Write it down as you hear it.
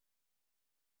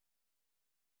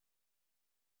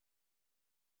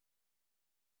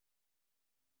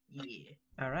Yeah.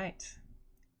 All right.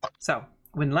 So,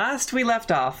 when last we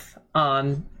left off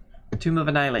on Tomb of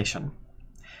Annihilation,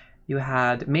 you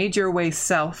had made your way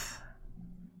south,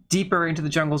 deeper into the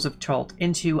jungles of Chult,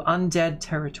 into undead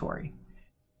territory,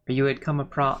 where you had come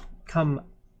across,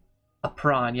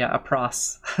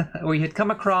 where you had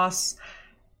come across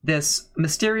this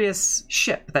mysterious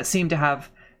ship that seemed to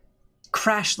have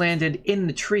crash landed in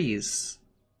the trees,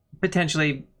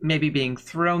 potentially maybe being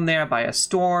thrown there by a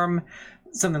storm,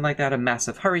 something like that, a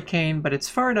massive hurricane, but it's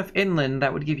far enough inland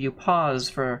that would give you pause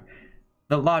for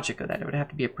the logic of that. It would have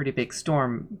to be a pretty big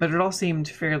storm, but it all seemed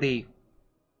fairly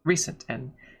recent,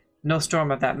 and no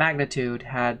storm of that magnitude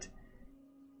had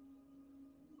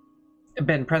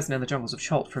been present in the jungles of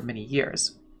Chult for many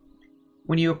years.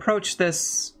 When you approach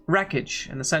this wreckage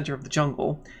in the center of the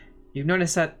jungle, you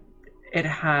notice that it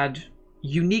had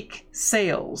unique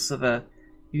sails of a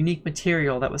unique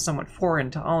material that was somewhat foreign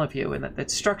to all of you, and that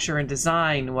its structure and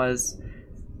design was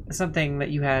something that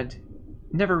you had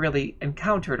never really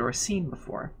encountered or seen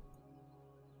before.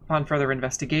 Upon further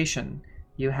investigation,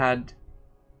 you had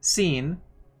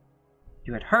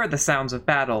heard the sounds of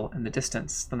battle in the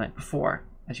distance the night before,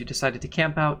 as you decided to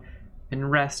camp out and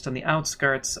rest on the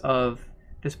outskirts of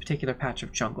this particular patch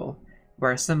of jungle,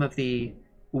 where some of the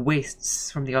wastes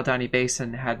from the Aldani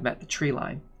Basin had met the tree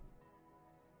line.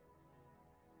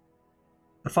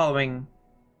 The following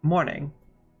morning,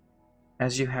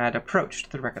 as you had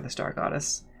approached the wreck of the Star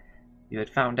Goddess, you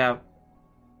had found out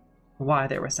why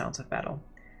there were sounds of battle.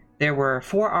 There were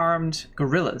 4 armed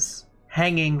gorillas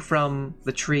hanging from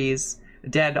the trees,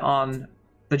 dead on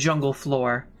the jungle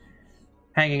floor,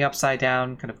 hanging upside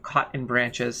down, kind of caught in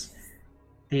branches.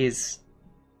 These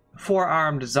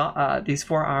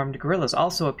 4-armed gorillas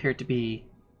also appeared to be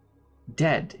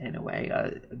dead in a way.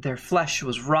 Their flesh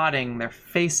was rotting, their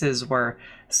faces were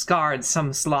scarred,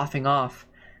 some sloughing off.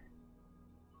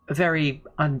 Very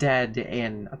undead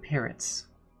in appearance.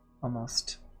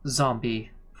 Almost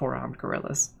zombie 4-armed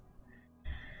gorillas.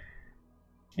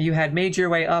 You had made your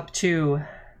way up to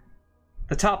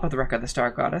the top of the wreck of the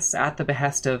Star Goddess at the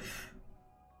behest of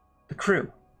the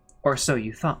crew, or so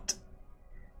you thought.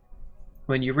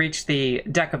 When you reached the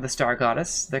deck of the Star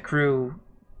Goddess, the crew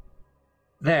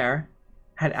there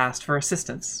had asked for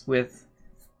assistance with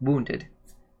wounded.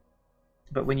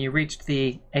 But when you reached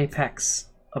the apex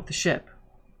of the ship,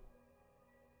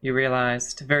 you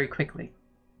realized very quickly,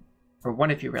 or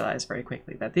one of you realized very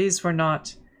quickly, that this was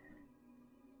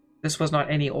not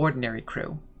any ordinary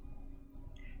crew.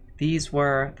 These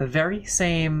were the very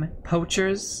same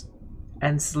poachers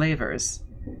and slavers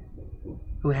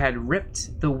who had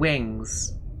ripped the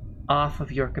wings off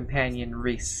of your companion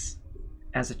Reese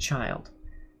as a child.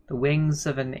 The wings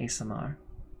of an Aasimar.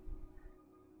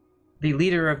 The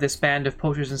leader of this band of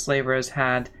poachers and slavers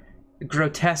had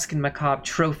grotesque and macabre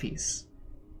trophies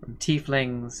from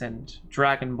tieflings and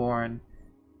dragonborn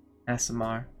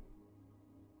Aasimar,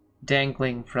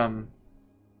 dangling from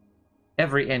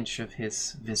every inch of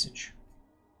his visage.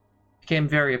 It became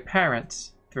very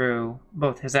apparent through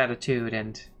both his attitude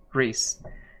and Reese.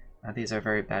 These are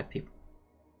very bad people.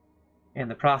 In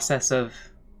the process of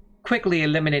quickly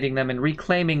eliminating them and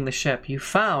reclaiming the ship, you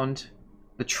found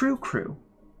the true crew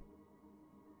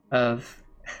of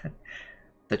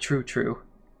the true.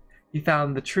 You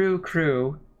found the true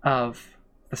crew of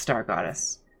the Star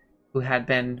Goddess, who had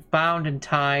been bound and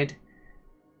tied,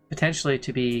 potentially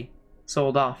to be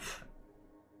sold off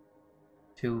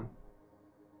to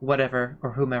whatever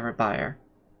or whomever buyer.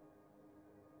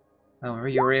 However,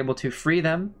 you were able to free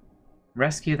them,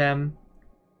 rescue them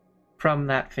from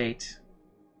that fate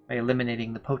by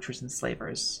eliminating the poachers and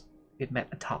slavers you had met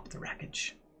atop the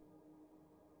wreckage.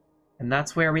 And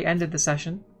that's where we ended the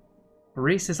session.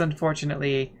 Reese is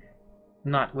unfortunately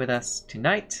not with us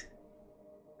tonight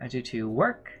due to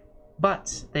work,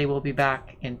 but they will be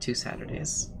back in 2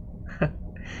 Saturdays.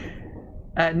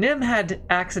 Nim had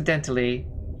accidentally,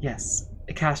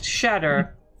 cast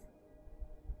Shatter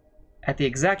at the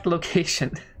exact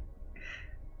location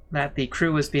that the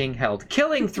crew was being held,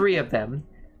 killing 3 of them.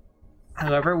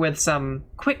 However, with some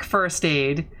quick first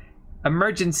aid,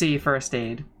 emergency first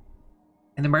aid,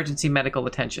 and emergency medical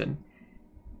attention,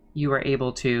 you were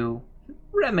able to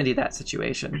remedy that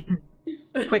situation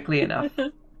quickly enough.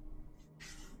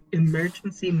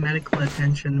 Emergency medical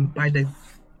attention by the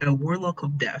Warlock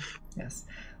of Death. Yes.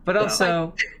 But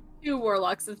also... Like 2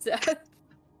 Warlocks of Death.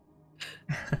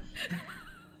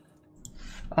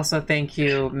 Also, thank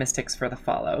you, Mystics, for the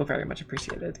follow. Very much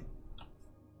appreciated.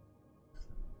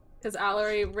 Because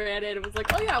Allery ran in and was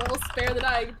like, oh yeah, we'll spare the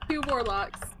dying 2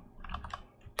 Warlocks.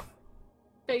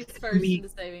 Face first into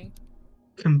saving.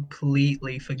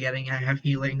 completely forgetting I have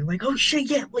healing. Like, oh shit,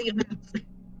 yeah, look at this.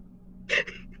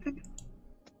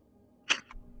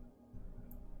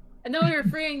 And then we were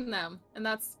freeing them, and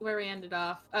that's where we ended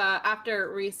off.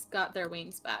 After Reese got their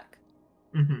wings back.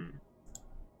 Mm-hmm.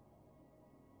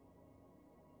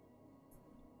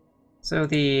 So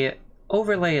the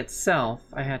overlay itself,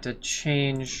 I had to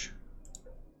change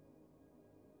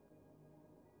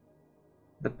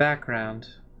the background.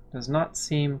 Does not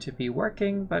seem to be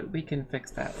working, but we can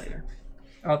fix that later.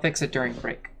 I'll fix it during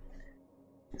break.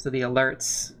 So the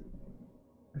alerts,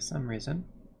 for some reason,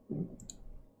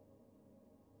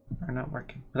 are not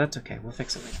working. But that's okay, we'll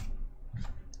fix it later.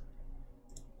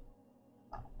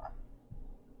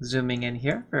 Zooming in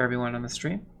here for everyone on the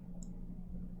stream.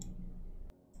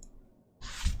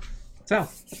 So,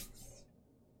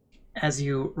 as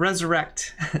you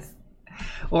resurrect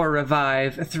or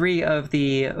revive 3 of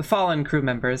the fallen crew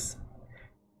members,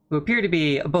 who appear to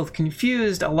be both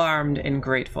confused, alarmed, and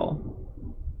grateful,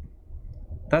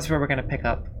 that's where we're going to pick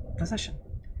up the session.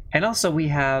 And also we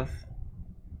have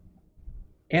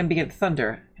ambient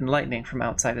thunder and lightning from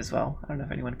outside as well. I don't know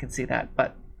if anyone can see that,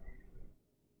 but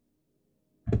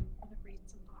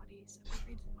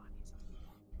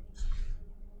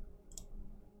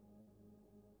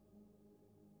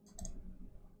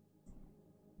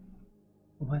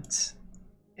what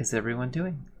is everyone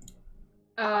doing?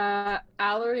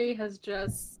 Allery has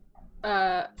just,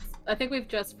 I think we've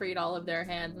just freed all of their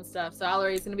hands and stuff, so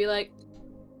Allery's gonna be like,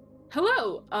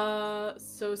 hello,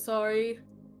 so sorry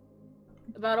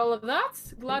about all of that.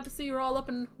 Glad to see you're all up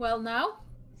and well now.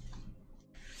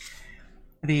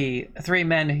 The 3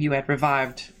 men who you had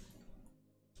revived,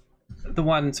 the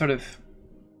one sort of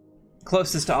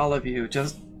closest to all of you,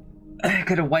 just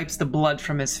kind of wipes the blood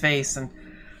from his face and...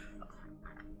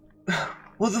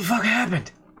 What the fuck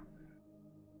happened?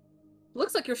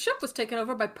 Looks like your ship was taken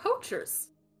over by poachers.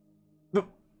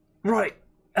 Right,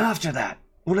 after that.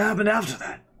 What happened after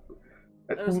that?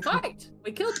 There was a fight.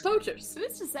 We killed poachers.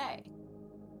 Who's to say?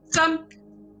 Some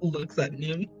Looks at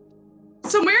him.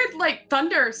 weird like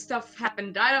thunder stuff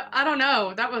happened. I don't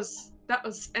know. That was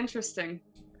interesting.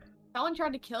 Someone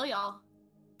tried to kill y'all.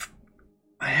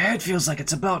 My head feels like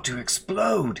it's about to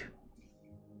explode.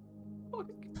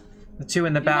 The 2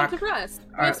 in the You back. want to rest?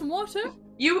 We have some water?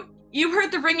 You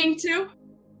heard the ringing too?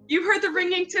 You heard the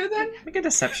ringing too then? Make a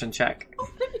deception check.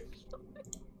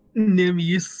 Nim,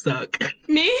 you suck.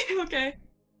 Me? Okay.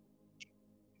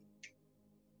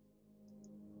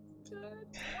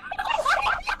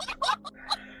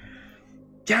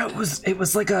 Yeah, it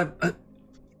was like a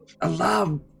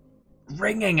loud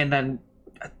ringing and then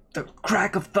the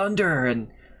crack of thunder and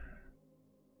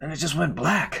it just went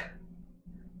black.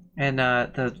 And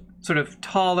the sort of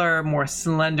taller, more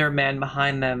slender man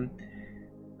behind them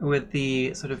with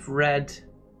the sort of red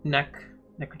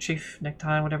neckerchief,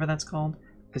 necktie, whatever that's called,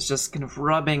 is just kind of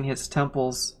rubbing his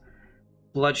temples,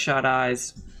 bloodshot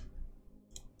eyes.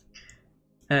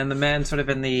 And the man sort of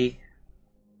in the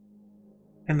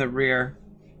rear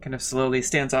kind of slowly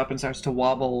stands up and starts to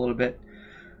wobble a little bit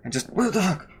and just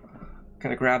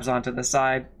kind of grabs onto the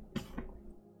side.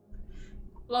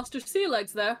 Lost your sea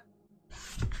legs there.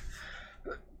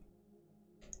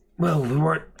 Well, we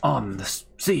weren't on the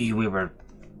sea, we were...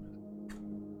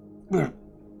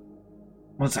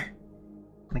 One sec.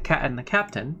 The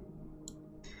captain...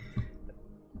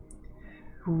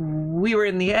 We were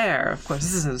in the air, of course.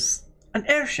 This is an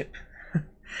airship.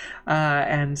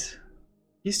 And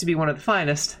used to be one of the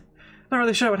finest. Not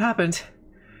really sure what happened.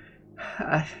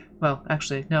 Well,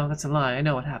 actually, no, that's a lie. I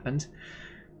know what happened.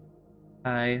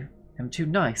 I am too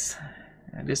nice.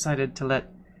 I decided to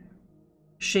let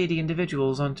shady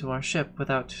individuals onto our ship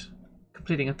without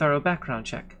completing a thorough background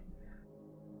check.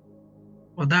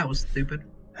 Well, that was stupid.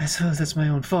 I suppose that's my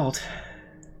own fault.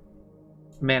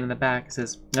 The man in the back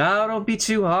says, "Oh, don't be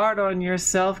too hard on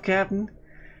yourself, Captain.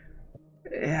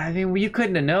 I mean, you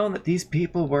couldn't have known that these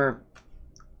people were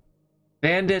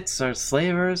bandits or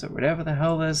slavers or whatever the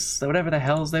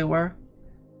hells they were."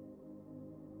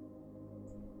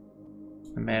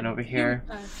 The man over here,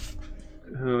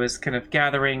 who is kind of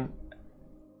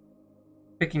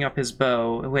picking up his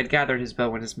bow, who had gathered his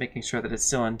bow and is making sure that it's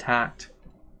still intact,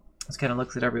 just kind of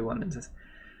looks at everyone and says,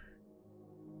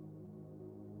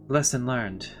 "Lesson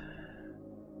learned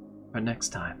for next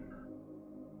time."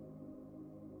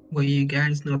 Were you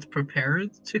guys not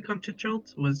prepared to come to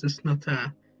Jolt? Was this not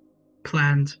a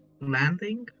planned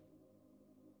landing?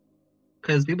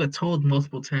 Because we were told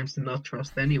multiple times to not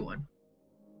trust anyone.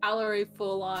 Allery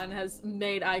full on has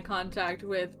made eye contact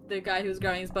with the guy who's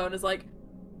grabbing his bow and is like,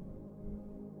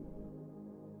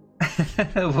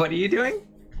 What are you doing?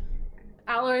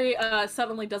 Allery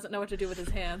suddenly doesn't know what to do with his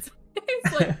hands.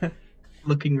 He's like,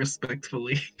 Looking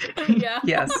respectfully. yeah.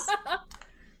 Yes.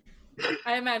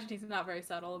 I imagine he's not very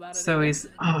subtle about it. So either.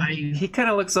 he kind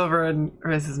of looks over and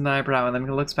raises an eyebrow, and then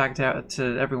he looks back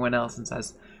to everyone else and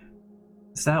says,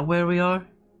 "Is that where we are?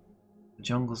 The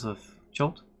jungles of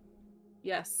Jolt?"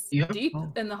 Yes. Yep. Deep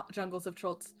Oh. in the jungles of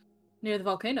Troltz, near the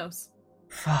volcanoes.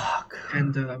 Fuck.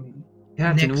 And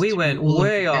Captain, next we to went all of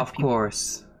way the dead off people.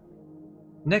 course.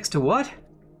 Next to what?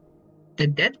 the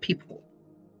dead people.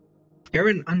 You're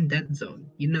in undead zone.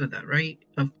 You know that, right?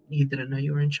 You didn't know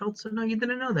you were in Schultz, so no, you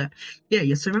didn't know that. Yeah,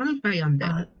 you're surrounded by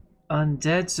undead.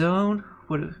 Undead zone?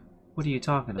 What are you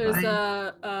talking about?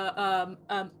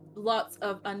 There's lots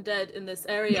of undead in this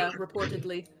area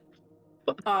reportedly.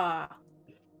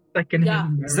 Like an yeah.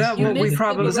 Is that You what we missed the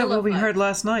probably? Is that gorilla what we fight. heard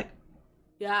last night?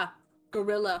 Yeah,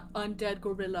 undead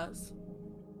gorillas.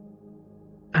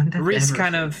 Undead Reese everything.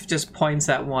 kind of just points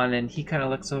at one, and he kind of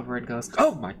looks over and goes,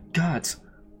 "Oh my god!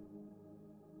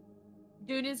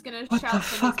 Dude is gonna What shout the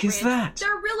from fuck his is branch, that?"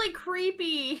 They're really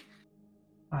creepy.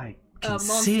 I can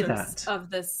Monsters see that. of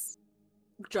this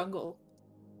jungle.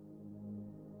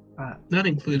 Not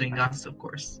including us, of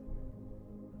course.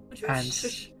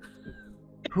 And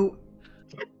who?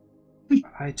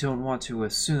 I don't want to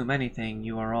assume anything.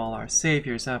 You are all our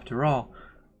saviors, after all.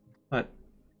 But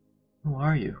who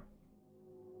are you?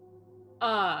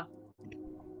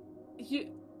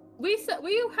 We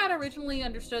had originally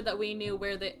understood that we knew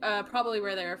where they probably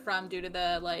where they were from due to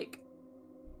the like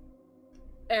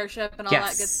airship and all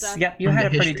that good stuff. Yep. You From had the a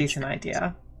pretty history decent checks.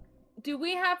 idea. Do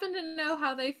we happen to know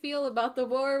how they feel about the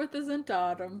war with the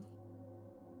Zentarum?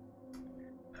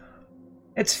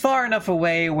 It's far enough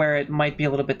away where it might be a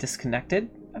little bit disconnected.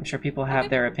 I'm sure people have Okay.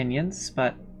 their opinions,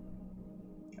 but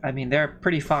I mean, they're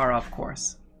pretty far off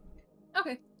course.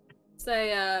 Okay.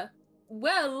 Say,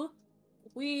 well,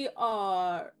 we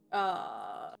are,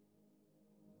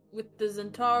 with the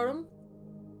Zentarum,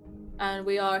 and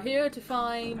we are here to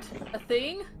find a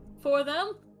thing for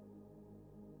them.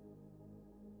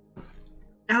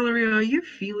 Allery, are you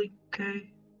feeling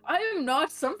okay? I am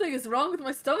not. Something is wrong with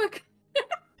my stomach.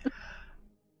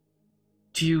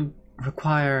 Do you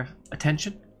require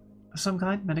attention of some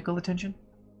kind? Medical attention?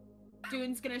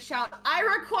 Dune's gonna shout, I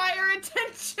require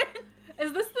attention!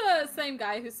 Is this the same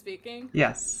guy who's speaking?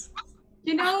 Yes.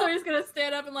 You know, He's gonna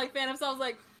stand up and like fan himself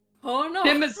like, oh no.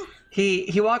 him as He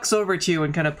walks over to you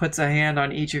and kind of puts a hand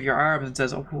on each of your arms and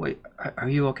says, "Oh wait, are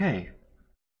you okay?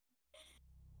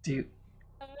 Do you?"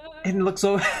 And looks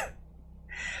over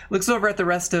at the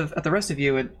rest of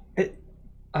you and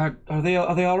are they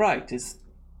all right? Do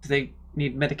they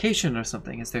need medication or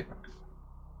something? Is there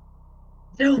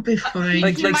They'll be fine.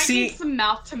 Like- you might see- need some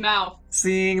mouth to mouth.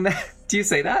 seeing that? Do you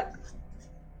say that?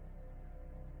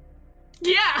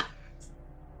 Yeah,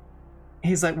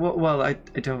 He's like, well, I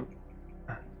don't.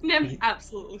 Nim He-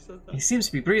 absolutely says He that. seems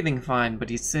to be breathing fine, but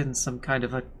he's in some kind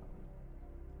of a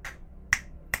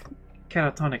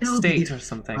catatonic They'll be state or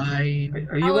something. fine. Are you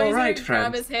Allery's all right, gonna grab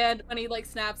friend? his hand when he like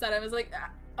snaps at him. Is like,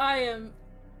 I am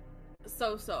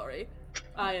so sorry.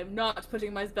 I am not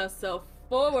putting my best self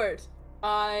forward.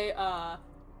 I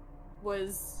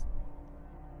was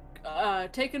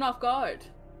taken off guard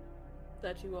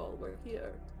that you all were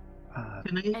here.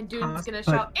 Can I And Dune's talk? gonna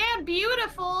shout, and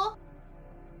beautiful!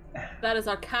 That is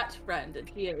our cat friend, and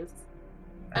he is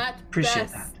I at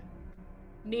appreciate best that.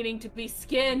 needing to be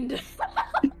skinned.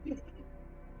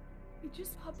 You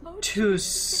just uploaded Too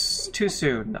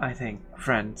soon, I think,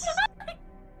 friends.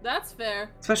 That's fair.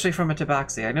 Especially from a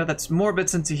tabaxi. I know that's morbid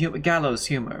sense of gallows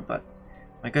humor, but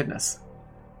my goodness.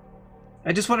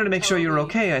 I just wanted to make sure you were Oh,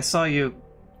 okay. I saw you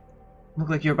look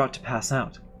like you're about to pass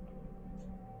out.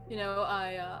 You know,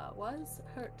 I was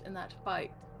hurt in that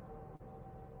fight.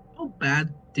 How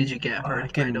bad did you get I hurt, by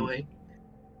can- the way?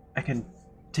 I can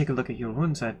take a look at your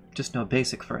wounds. I just know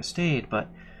basic first aid, but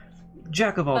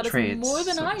jack of all That is trades. more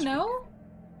than so to I speak. know.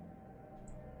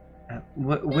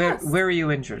 Where Yes. where are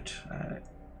you injured?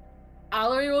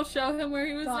 Allery will show him where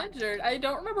he was Done. injured. I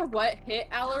don't remember what hit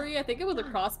Allery. I think it was a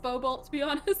crossbow bolt, to be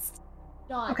honest.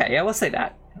 Done. Okay, yeah, we'll say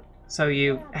that. So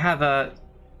you have a.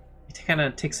 He kind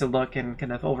of takes a look and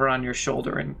kind of over on your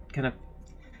shoulder and kind of.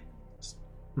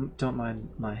 Don't mind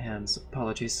my hands,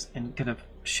 apologies. And kind of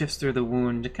shifts through the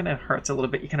wound. It kind of hurts a little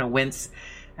bit. You kind of wince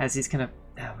as he's kind of.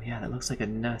 Oh, yeah, that looks like a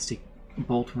nasty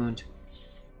bolt wound.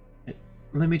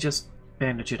 Let me just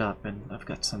bandage it up, and I've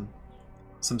got some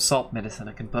salt medicine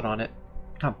I can put on it.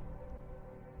 Come.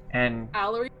 And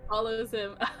Allery follows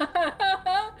him.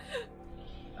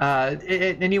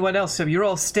 anyone else? So you're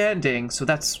all standing, so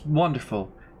that's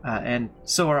wonderful. And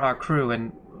so are our crew.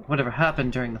 And whatever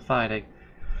happened during the fight,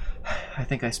 I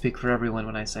think I speak for everyone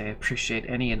when I say I appreciate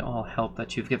any and all help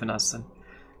that you've given us, and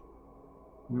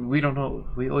we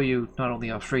owe you not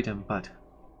only our freedom, but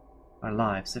our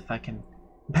lives. If I can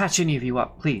patch any of you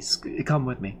up, please, come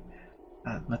with me.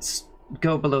 Let's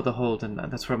go below the hold, and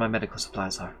that's where my medical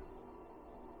supplies are.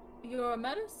 You're a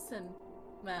medicine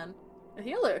man. A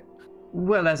healer.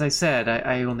 Well, as I said,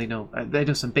 I only know... I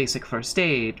know some basic first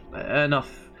aid,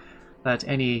 enough that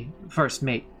any first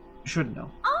mate should know.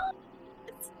 Oh,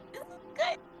 it's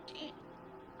good.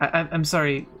 I'm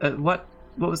sorry, what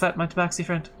was that, my tabaxi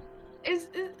friend? Is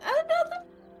another?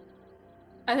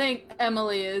 I think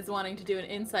Emily is wanting to do an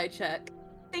insight check.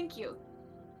 Thank you.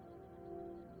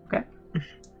 Okay.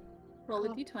 Roll a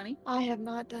d20. I have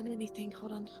not done anything.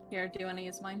 Hold on, Here, do you want to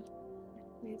use mine?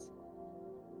 please.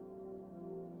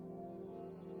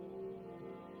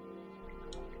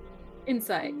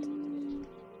 Insight.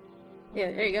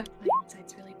 Yeah, there you go. My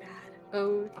insight's really bad.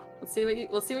 Oh, we'll see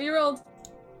what you rolled.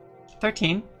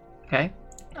 13. Okay.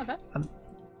 Not bad.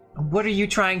 What are you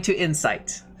trying to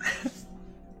insight?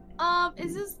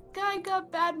 Is this guy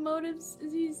got bad motives?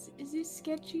 Is he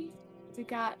sketchy? Has he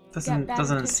got Doesn't bad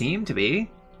doesn't intentions? seem to be.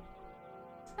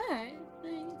 Alright,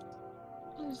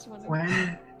 I was just wondering.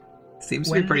 When Seems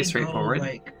to be pretty they straightforward. Go,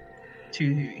 like,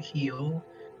 to heal,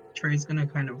 Trey's gonna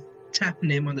kind of tap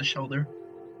Nim on the shoulder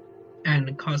and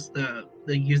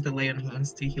use the lay on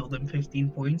hands to heal them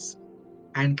 15 points,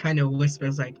 and kind of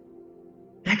whispers like,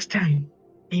 "Next time,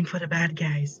 aim for the bad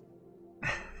guys,"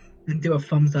 and do a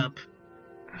thumbs up,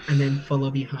 and then follow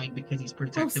behind because he's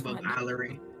protective of fun.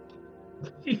 Allery.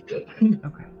 Okay.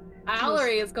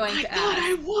 Mallory is going I to thought ask.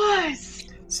 I was.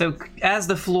 So as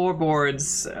the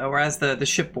floorboards, or as the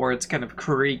shipboards kind of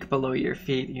creak below your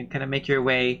feet, you kind of make your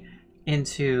way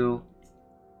into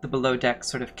the below deck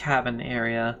sort of cabin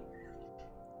area,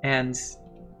 and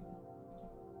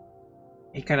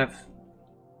he kind of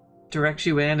directs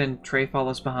you in, and Trey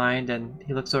follows behind, and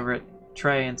he looks over at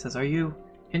Trey and says, "Are you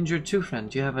injured too, friend?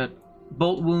 Do you have a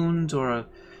bolt wound or a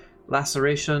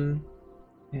laceration?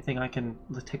 Anything I can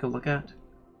take a look at?"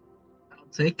 I'll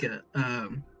take it.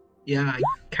 Yeah, I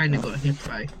kind of got hit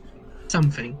by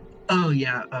something. Oh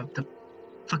yeah, the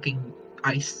fucking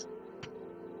ice.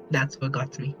 That's what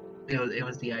got me. It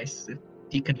was the ice. If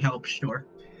you can help, sure.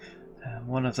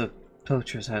 One of the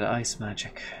poachers had ice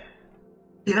magic.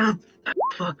 Yeah, that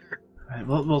fucker. Right,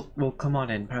 we'll come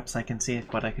on in. Perhaps I can see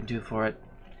what I can do for it.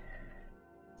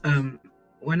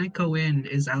 When I go in,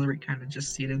 is Allery kind of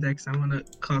just seated there? Because I want to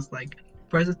cause like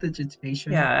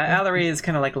prestidigitation. Yeah, Allery is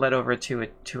kind of like led over to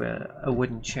a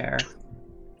wooden chair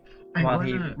while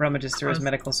he rummages through his cause-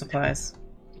 medical supplies.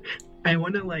 I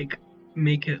want to like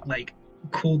make it like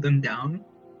cool them down,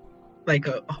 like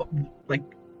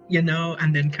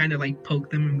and then kind of like poke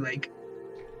them and like,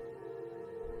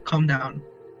 calm down.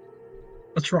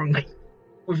 What's wrong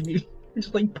with me?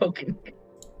 Just like poking.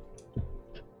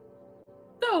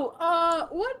 So,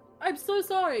 what? I'm so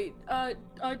sorry. I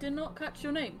did not catch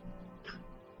your name.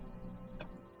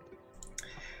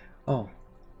 Oh,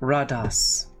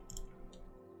 Radas.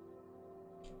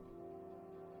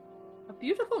 A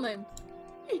beautiful name.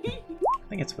 I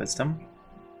think it's wisdom.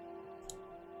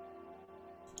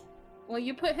 Well,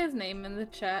 you put his name in the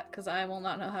chat because I will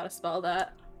not know how to spell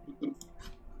that.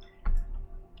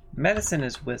 Medicine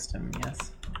is wisdom,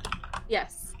 yes.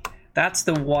 Yes. That's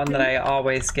the one that I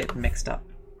always get mixed up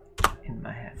in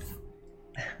my head.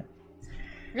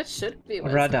 It should be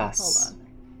wisdom. Radas. Hold on.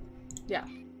 Yeah.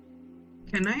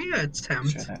 Can I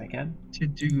attempt Try that again. to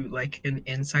do like an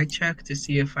insight check to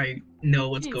see if I know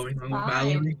what's He's going on with fine.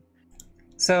 Valerie?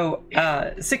 So,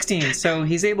 16. So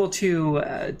he's able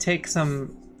to take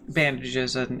some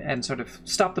bandages and sort of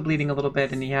stop the bleeding a little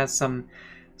bit, and he has some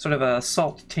sort of a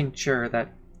salt tincture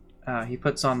that he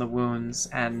puts on the wounds,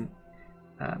 and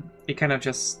he kind of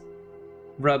just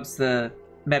rubs the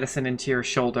medicine into your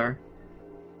shoulder,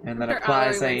 and then Sure,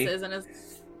 applies Allery a... winces and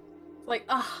is like,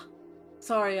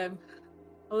 sorry, I'm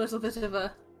a little bit of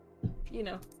a,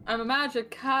 I'm a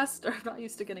magic caster. I'm not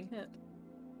used to getting hit.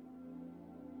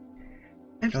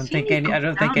 I don't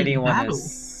think anyone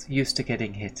is used to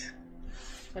getting hit.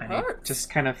 It And he hurts. just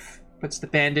kind of puts the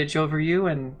bandage over you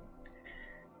and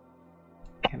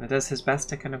kind of does his best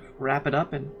to kind of wrap it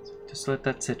up and just let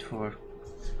that sit for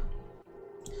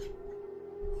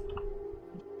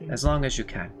as long as you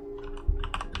can.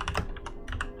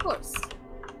 Of course.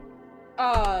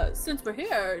 Since we're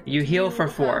here, You do heal for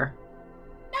have- 4.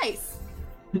 Nice.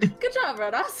 Good job,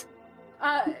 Radas.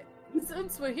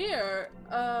 Since we're here,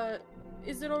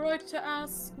 is it alright to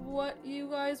ask what you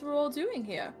guys were all doing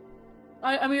here?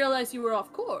 I realize you were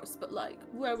off course, but like,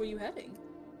 where were you heading?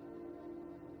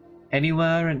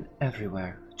 Anywhere and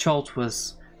everywhere. Chult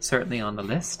was certainly on the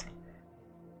list.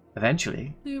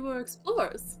 Eventually. We were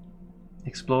explorers.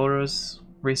 Explorers,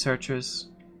 researchers,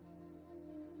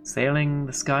 sailing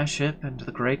the skyship into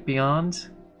the great beyond.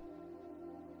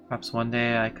 Perhaps one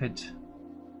day I could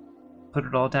put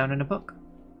it all down in a book.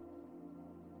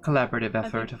 Collaborative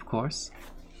effort, of course.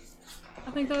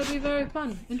 I think that would be very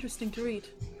fun, interesting to read.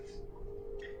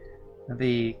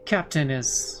 The captain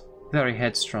is very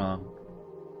headstrong,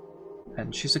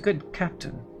 and she's a good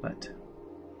captain, but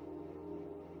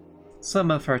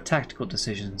some of her tactical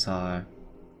decisions are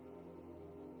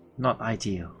not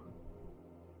ideal.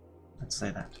 Let's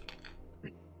say that.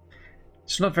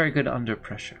 She's not very good under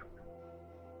pressure.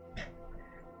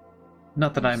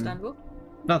 Not that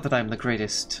I'm the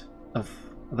greatest of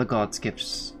the gods'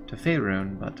 gifts to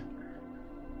Faerun, but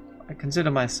I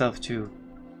consider myself to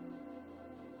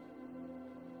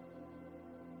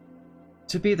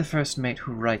be the first mate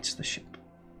who rights the ship.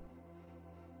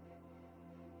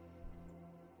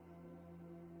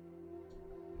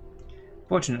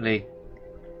 Fortunately,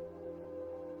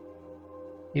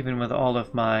 even with all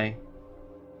of my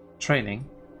training,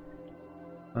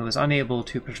 I was unable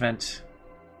to prevent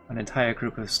an entire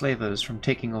group of slavers from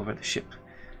taking over the ship.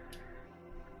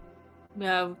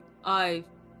 Yeah,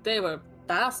 they were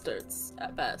bastards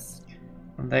at best.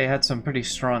 And they had some pretty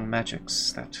strong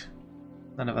magics that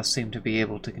none of us seemed to be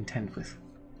able to contend with.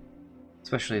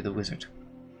 Especially the wizard.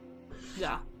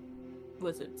 Yeah.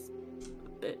 Wizards.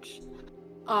 Bitch.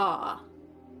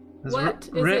 It's What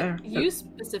is rare it you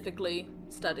specifically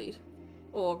studied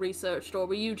or researched, or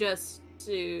were you just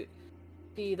to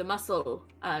be the muscle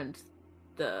and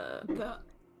the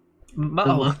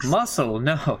muscle?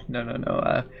 No.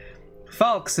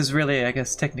 Falx is really, I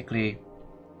guess, technically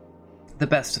the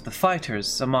best of the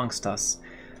fighters amongst us.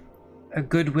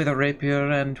 Good with a rapier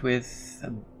and with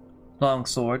a long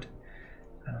sword.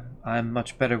 I'm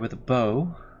much better with a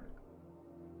bow.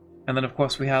 And then, of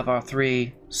course, we have our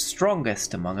three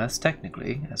strongest among us,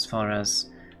 technically, as far as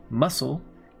muscle.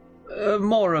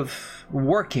 More of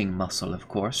working muscle, of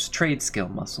course, trade skill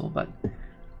muscle, but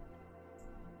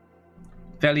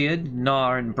Veliad,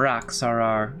 Nar, and Brax are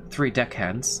our three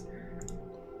deckhands.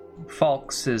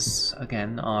 Falx is,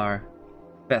 again, our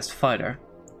best fighter.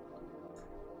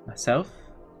 Myself,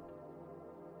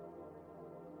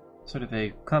 sort of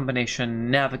a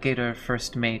combination navigator,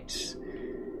 first mate,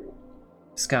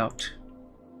 scout,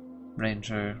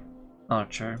 ranger,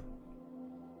 archer,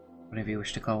 whatever you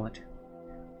wish to call it.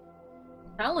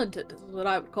 talented is what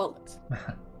I would call it.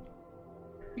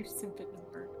 You stupid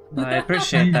number. I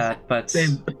appreciate that, but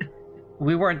Same.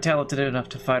 we weren't talented enough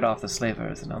to fight off the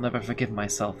slavers, and I'll never forgive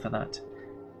myself for that.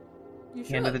 You At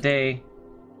the end of the day,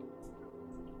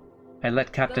 I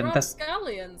let Captain... They're all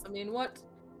scallions. I mean, what?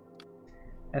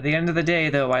 At the end of the day,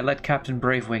 though, I let Captain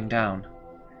Bravewing down.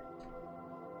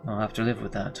 I'll have to live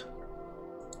with that.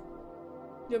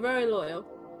 You're very loyal.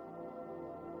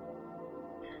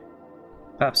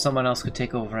 Perhaps someone else could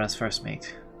take over as first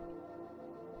mate.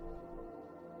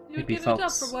 You would Maybe give it up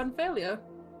Falx. for one failure.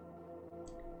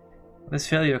 This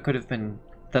failure could have been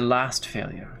the last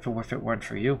failure, if it weren't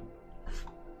for you.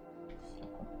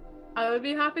 I would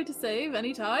be happy to save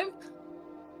anytime.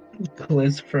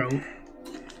 Clear's throat.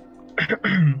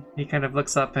 He kind of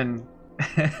looks up and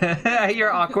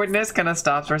your awkwardness kind of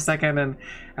stops for a second, and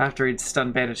after he's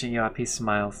done bandaging you up, he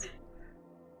smiles.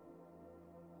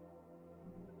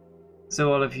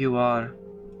 So all of you are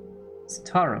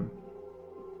Zentarum.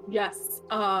 Yes.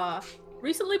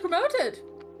 Recently promoted.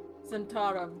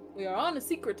 Zentarum. We are on a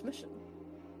secret mission.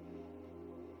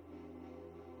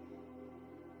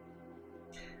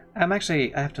 I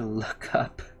have to look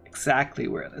up exactly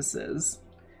where this is.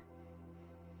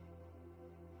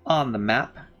 On the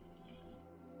map.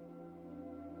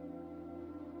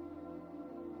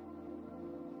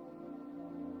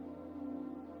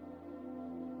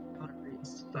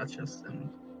 That's just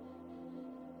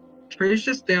Trey's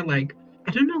just there like,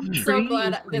 I don't know if I'm Trey so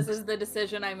glad is, this is the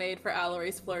decision I made for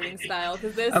Allery's flirting style,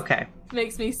 because this Okay.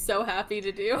 makes me so happy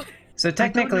to do. So I don't know if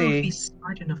technically, he's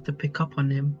smart enough to pick up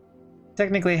on him.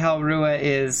 Halrua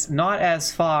is not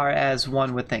as far as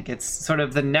one would think. It's sort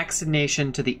of the next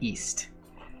nation to the east.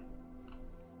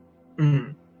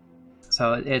 Mm.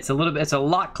 So it's a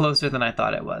lot closer than I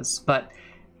thought it was. But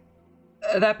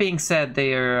that being said,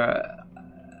 they are,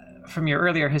 from your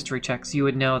earlier history checks, you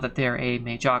would know that they're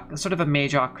sort of a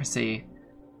magocracy,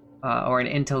 or an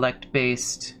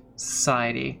intellect-based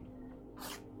society.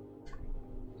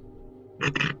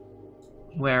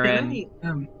 Wherein...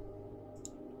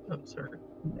 Oh, sorry.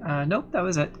 Nope, that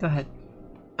was it. Go ahead.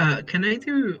 Can I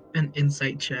do an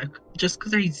insight check? Just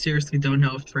because I seriously don't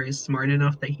know if Trey is smart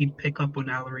enough that he'd pick up on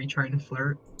Allery trying to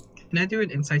flirt. Can I do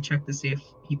an insight check to see if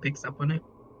he picks up on it?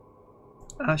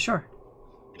 Sure.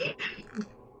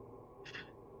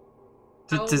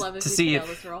 I would love if you see fail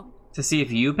this roll. to see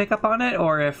if you pick up on it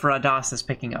or if Radas is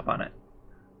picking up on it.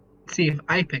 See if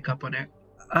I pick up on it.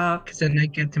 Because then I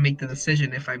get to make the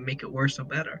decision if I make it worse or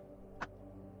better.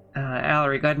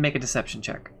 Allery, go ahead and make a deception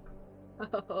check.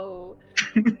 Oh.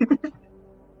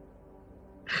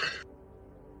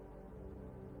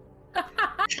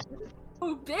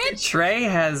 Oh, bitch! Trey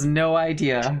has no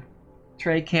idea.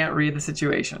 Trey can't read the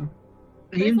situation.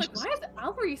 He's like, why is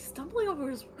Albury stumbling over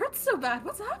his words so bad?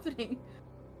 What's happening?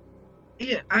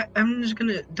 Yeah, I'm just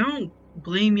gonna... Don't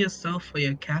blame yourself for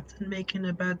your captain making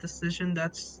a bad decision.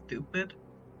 That's stupid.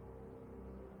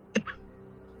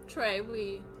 Trey,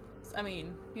 I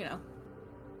mean, you know.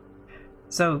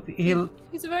 So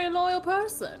He's a very loyal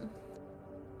person.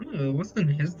 Oh, it wasn't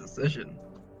his decision.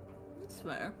 That's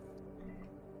fair.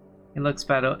 He looks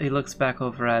back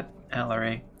over at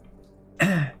Allery.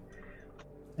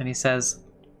 And he says,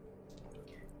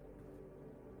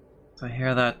 so I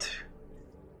hear that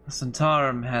the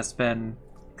Centaurum has been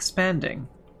expanding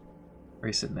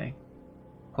recently.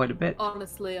 Quite a bit.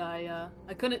 Honestly, I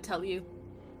couldn't tell you.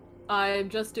 I'm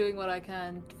just doing what I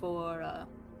can for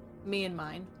me and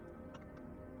mine.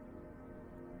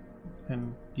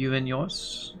 And you and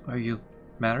yours? Are you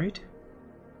married?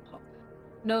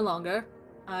 No longer.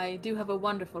 I do have a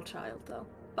wonderful child, though.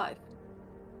 5.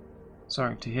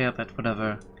 Sorry to hear that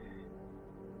whatever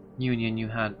union you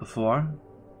had before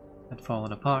had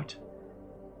fallen apart.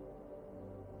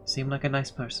 You seem like a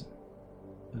nice person.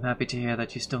 I'm happy to hear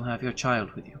that you still have your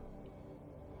child with you.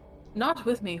 Not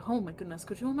with me. Oh my goodness,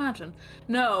 could you imagine?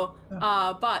 No,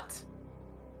 but...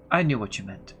 I knew what you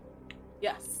meant.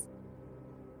 Yes.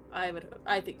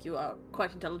 I think you are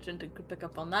quite intelligent and could pick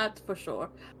up on that, for sure.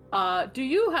 Do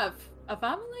you have a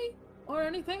family or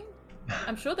anything?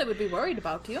 I'm sure they would be worried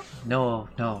about you. No,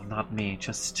 not me.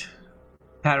 Just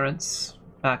parents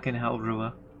back in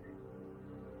Helrua.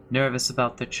 Nervous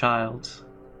about their child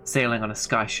sailing on a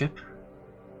skyship.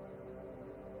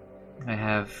 I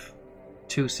have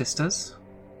 2 sisters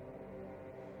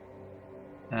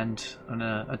and an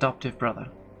adoptive brother.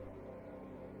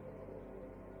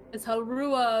 Is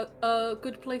Helrua a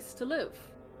good place to live?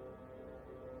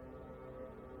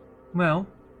 Well,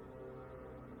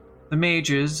 the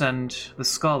mages and the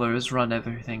scholars run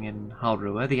everything in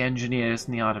Helrua, the engineers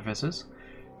and the artificers.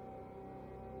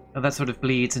 And that sort of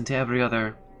bleeds into every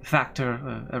other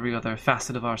factor, every other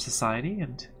facet of our society,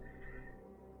 and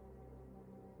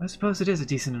I suppose it is a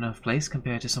decent enough place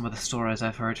compared to some of the stories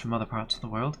I've heard from other parts of the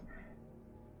world.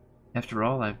 After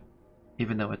all,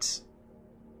 even though it's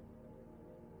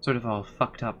sort of all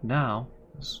fucked up now,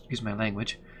 excuse my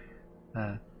language,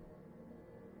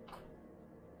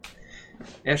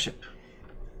 airship.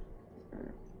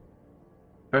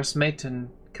 First mate and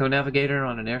co-navigator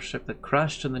on an airship that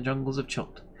crashed in the jungles of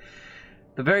Chult.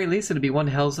 At the very least, it'd be one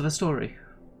hells of a story.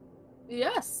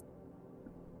 Yes.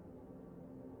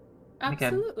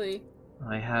 Again, Absolutely.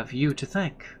 I have you to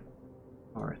thank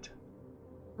for it.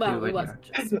 Well, it wasn't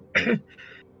just.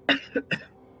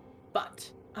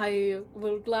 But I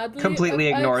will gladly... Completely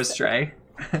ignores Trey.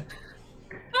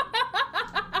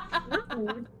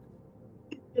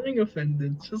 Getting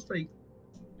offended. It's just like...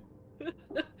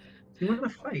 You want to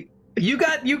fight. You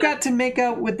got to make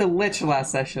out with the Lich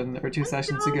last session, or 2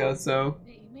 sessions ago, so...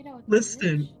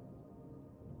 Listen.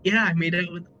 Yeah, I made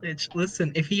out with the Lich.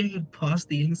 Listen, if he had paused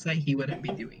the insight, he wouldn't be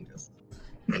doing this.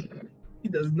 He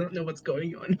does not know what's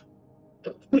going on.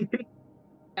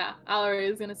 Yeah, Allery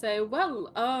is gonna say,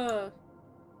 well,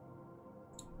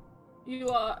 you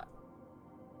are...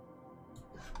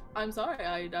 I'm sorry,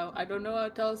 I don't know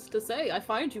what else to say. I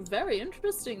find you very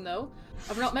interesting, though.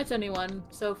 I've not met anyone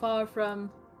so far from...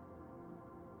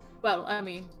 Well, I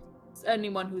mean,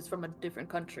 anyone who's from a different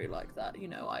country like that, you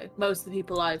know. Most of the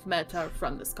people I've met are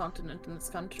from this continent and this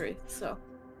country, so...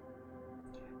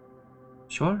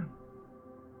 Sure.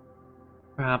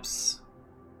 Perhaps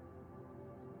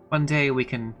one day we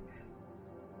can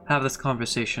have this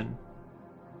conversation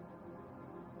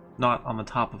not on the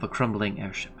top of a crumbling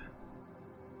airship.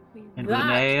 And with an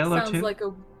ale or sounds two? like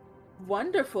a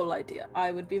wonderful idea.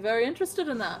 I would be very interested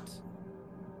in that.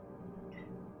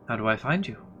 How do I find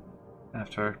you?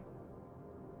 After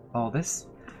all this?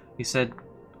 You said,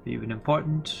 are you an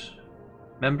important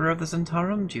member of the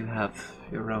Centaurum? Do you have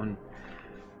your own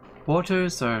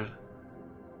quarters or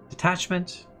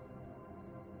detachment?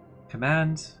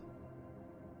 Command?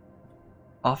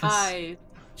 Office? I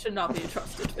should not be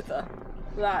trusted with that.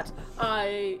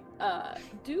 I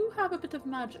do have a bit of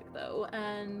magic, though,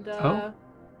 and Oh?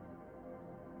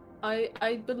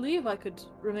 I believe I could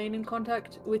remain in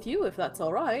contact with you if that's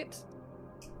all right.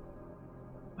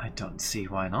 I don't see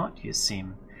why not. You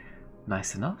seem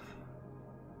nice enough.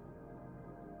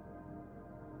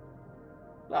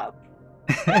 Well,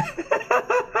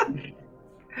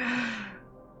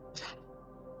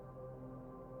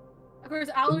 of course,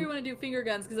 Allery want to do finger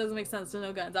guns because it doesn't make sense to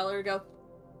no guns. Allery go,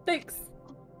 thanks.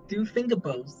 Do finger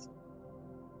bows.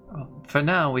 Well, for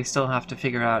now, we still have to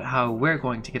figure out how we're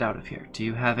going to get out of here. Do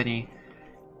you have any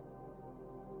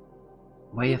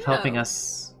way of helping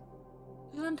us?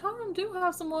 Zhentarim do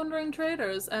have some wandering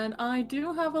traders, and I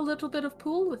do have a little bit of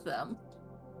pull with them.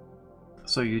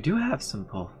 So you do have some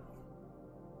pull.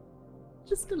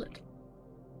 Just a little.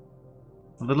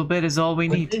 A little bit is all we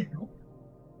Would need. they help?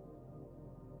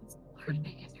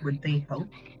 Would they help?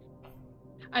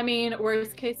 I mean,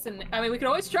 worst case, we could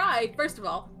always try, first of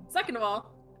all. Second of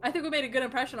all, I think we made a good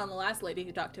impression on the last lady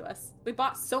who talked to us. We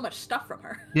bought so much stuff from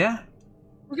her. Yeah,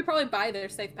 We could probably buy their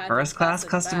safe pass. first class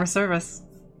customer service.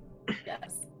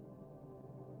 Yes.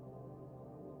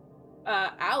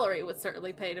 Allery would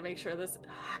certainly pay to make sure this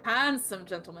handsome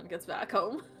gentleman gets back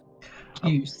home.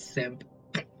 You simp.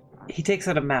 He takes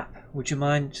out a map. Would you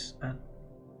mind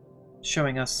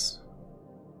showing us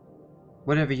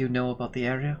whatever you know about the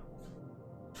area?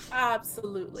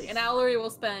 Absolutely. And Allery will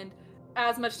spend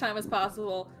as much time as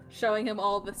possible showing him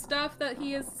all the stuff that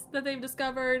they've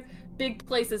discovered, big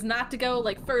places not to go,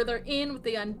 like further in with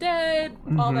the undead,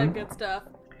 all that good stuff.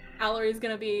 Allery's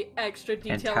gonna be extra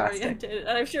detail oriented,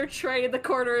 and I'm sure Trey in the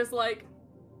corner is like,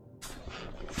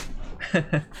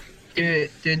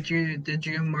 Did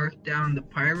you mark down the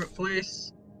pirate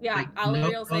place? yeah, Like, Allery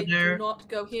no will say, other- do not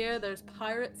go here, there's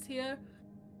pirates here.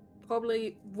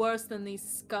 Probably worse than these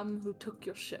scum who took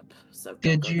your ship. So don't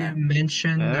Did go you there.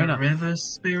 mention Fair the enough. river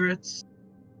spirits?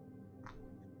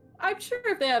 I'm sure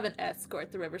if they have an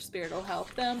escort, the river spirit will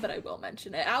help them, but I will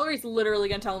mention it. Allery's literally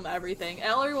gonna tell him everything.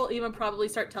 Allery will even probably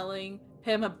start telling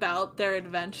him about their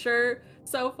adventure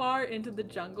so far into the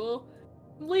jungle,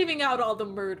 leaving out all the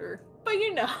murder. But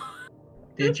you know.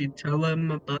 Did you tell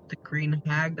him about the green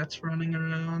hag that's running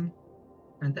around?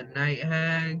 And the night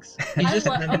hags? He's just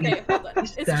Okay, hold on.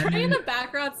 he's Is Trey in standing- the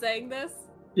background saying this?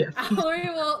 Yes.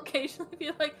 Allery will occasionally be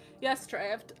like, yes,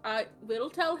 Trey, I will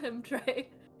tell him, Trey.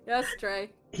 Yes, Trey.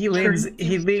 He leans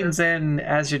in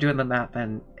as you're doing the map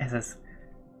and says,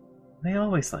 "They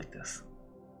always like this."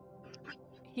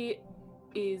 He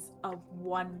is a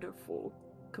wonderful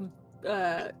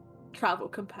travel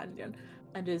companion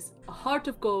and is a heart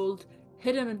of gold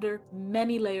hidden under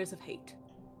many layers of hate.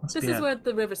 Must This be is a- where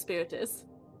the river spirit is.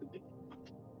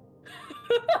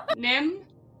 Nim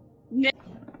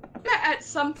at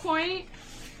some point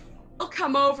will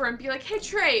come over and be like, "Hey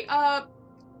Trey,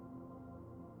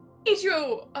 need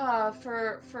you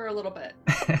for a little bit."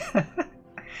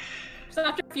 So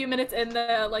after a few minutes in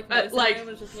the medicine Like room,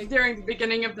 it's just like, during the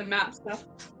beginning of the map stuff.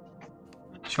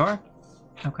 Sure.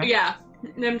 Okay. Yeah.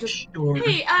 Nim just, Sure.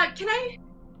 "Hey,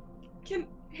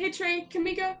 hey Trey, can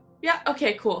we go?" "Yeah,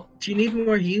 okay, cool." Do you need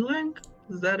more healing?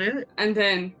 Is that it? And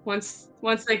then once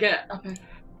they get up and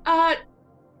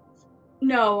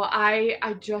no, I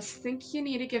just think you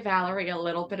need to give Valerie a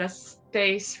little bit of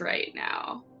space right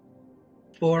now.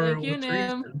 For Thank you, what Nim.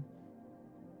 reason?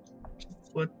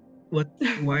 What?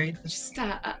 Why? Just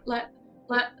let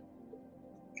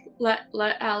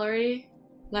Allery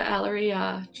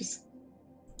just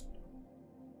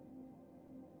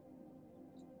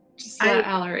let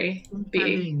Allery I'm be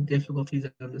having difficulties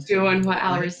understanding doing what why.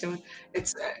 Allery's doing.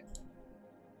 It's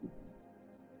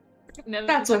no,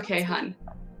 that's okay, hun.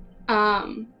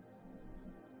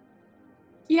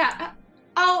 Yeah,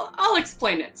 I'll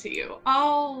explain it to you.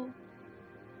 I'll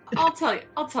tell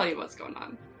you what's going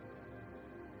on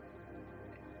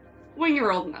when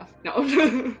you're old enough.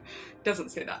 No, doesn't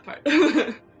say that part.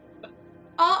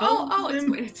 I'll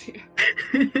explain it to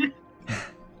you.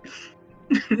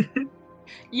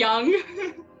 Young.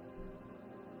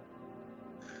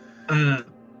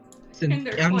 So In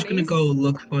their I'm just gonna 20s. go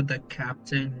look for the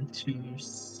captain to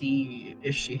see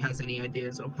if she has any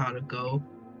ideas of how to go,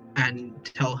 and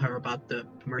tell her about the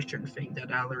merchant thing that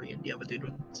Allery and the other dude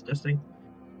were discussing.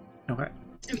 Okay.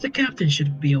 If the captain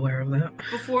should be aware of that.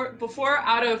 Before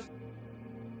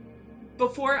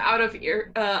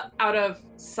out of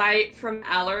sight from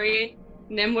Allery,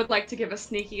 Nim would like to give a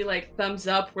sneaky thumbs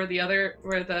up where the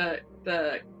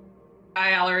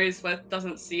guy Allery's with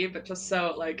doesn't see, but just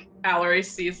so Allery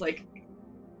sees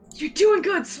you're doing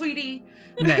good, sweetie.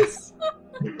 Nice.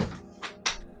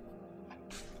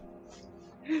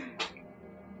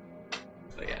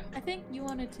 But yeah. I think you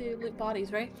wanted to loot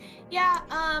bodies, right? Yeah,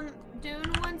 Dune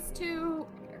wants to.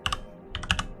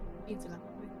 Needs to know.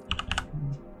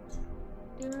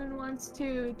 Dune wants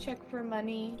to check for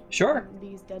money. Sure. On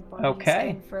these dead bodies.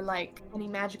 Okay. And for like any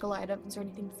magical items or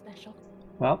anything special.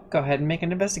 Well, go ahead and make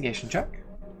an investigation check.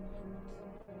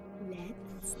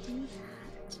 Let's do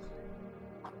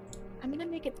that. I'm gonna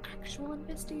make an actual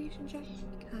investigation check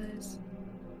because.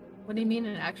 What do you mean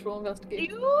an actual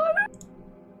investigation?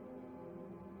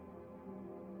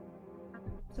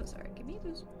 So sorry. Give me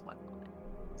just one moment.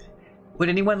 Would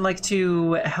anyone like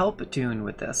to help Dune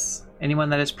with this? Anyone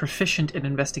that is proficient in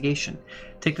investigation?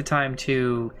 Take the time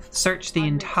to search the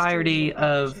entirety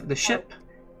of the ship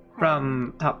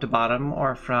from top to bottom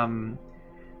or from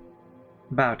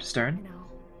bow to I stern.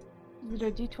 know. Is it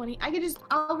a D20?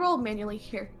 I'll roll manually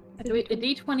here. A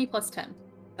D20 plus 10.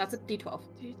 That's a D12.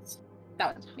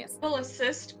 That one, yes. Will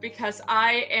assist because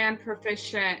I am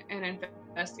proficient in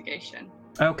investigation.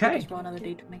 Okay. Just roll another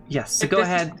D20. Yes, so If go this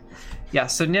is- ahead. Yeah,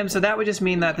 so Nim, so that would just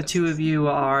mean that the two of you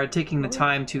are taking the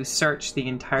time to search the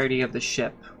entirety of the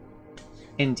ship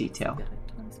in detail.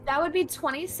 That would be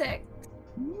 26.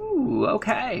 Ooh,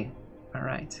 okay. All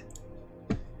right.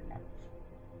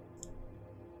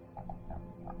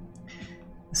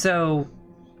 So,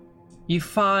 you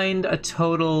find a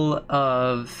total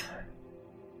of,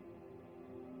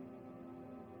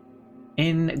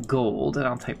 in gold, and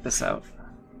I'll type this out,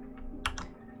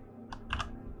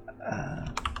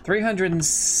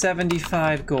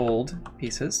 375 gold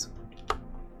pieces.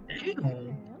 Ew.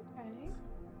 Okay.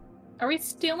 Are we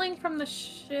stealing from the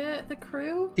the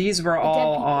crew? These were dead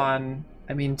all people. on,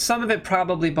 I mean, some of it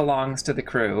probably belongs to the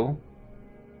crew.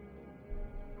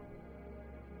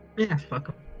 Yeah, fuck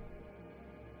 'em.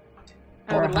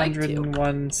 I would like to.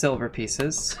 401 silver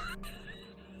pieces.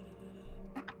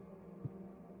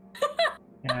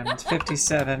 And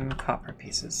 57 copper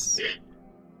pieces.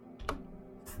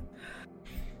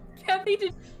 Kathy,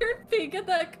 did your pig get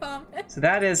that comment? So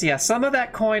that is, yeah, some of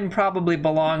that coin probably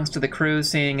belongs to the crew,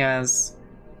 seeing as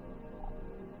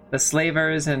the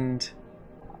slavers and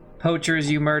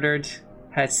poachers you murdered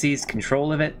had seized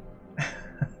control of it.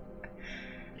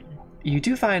 You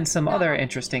do find some other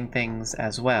interesting things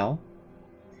as well.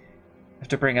 I have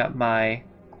to bring up my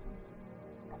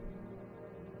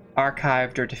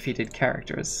archived or defeated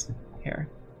characters here.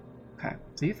 Okay,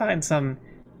 so you find some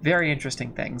very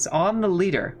interesting things. On the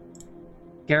leader,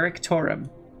 Garrick Torum,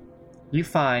 you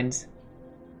find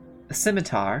a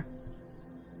scimitar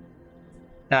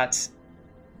that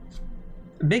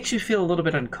makes you feel a little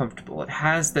bit uncomfortable. It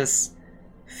has this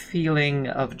feeling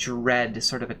of dread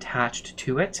sort of attached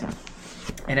to it,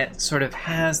 and it sort of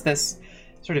has this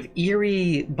sort of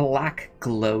eerie black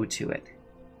glow to it.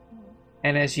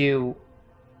 And as you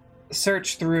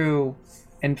search through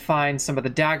and find some of the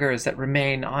daggers that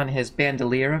remain on his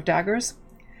bandolier of daggers,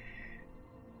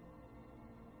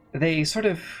 they sort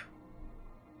of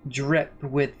drip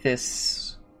with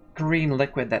this green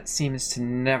liquid that seems to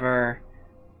never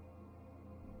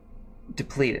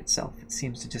deplete itself. It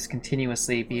seems to just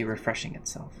continuously be refreshing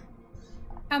itself.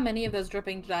 How many of those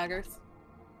dripping daggers?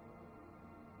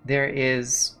 There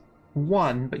is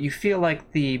one, but you feel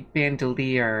like the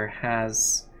bandolier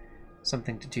has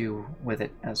something to do with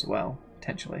it as well,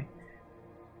 potentially.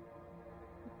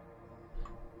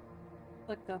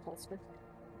 Like the holster.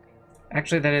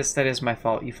 Actually, that is my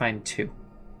fault. You find two.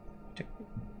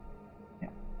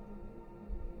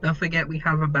 Don't forget we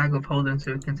have a bag of holding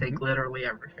so we can take literally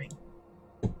everything.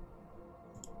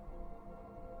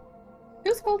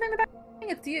 Who's holding the bag?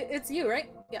 It's you,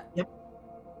 right? Yeah.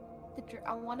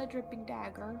 I want a dripping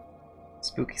dagger.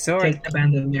 Spooky sword. Take the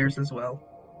bandoliers as well.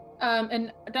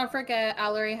 And don't forget,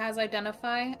 Allery has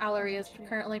identify. Allery is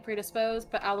currently predisposed,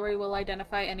 but Allery will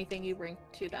identify anything you bring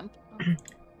to them.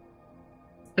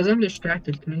 Because I'm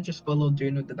distracted, can you just follow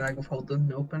Dune with the bag of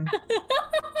holding open?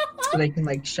 So they can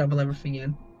like shovel everything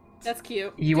in. That's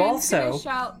cute. You Dude's also... gonna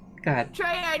shout, Go ahead. Trey,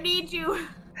 I need you.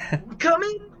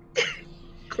 Coming!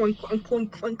 Clunk, clunk,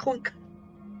 clunk, clunk, clunk.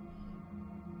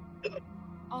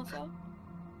 Also,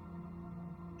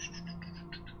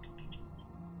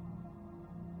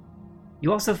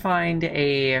 You also find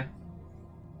a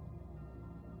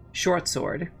short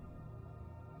sword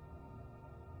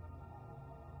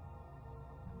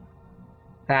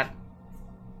that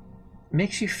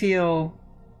makes you feel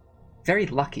very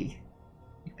lucky.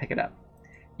 You pick it up.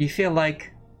 You feel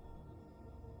like...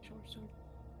 short sword.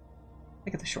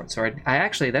 Look at the short sword.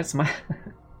 That's my...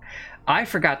 I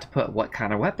forgot to put what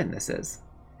kind of weapon this is.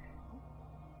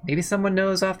 Maybe someone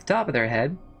knows off the top of their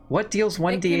head. What deals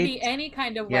 1d8? It can be any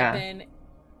kind of Yeah. weapon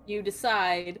you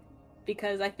decide,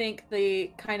 because I think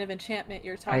the kind of enchantment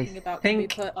you're talking about can be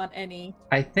think- put on any.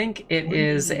 I think it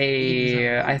is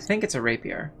a... I think it's a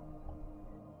rapier.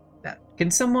 That Can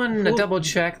someone Cool. double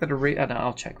check that a rapier? No,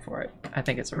 I'll check for it. I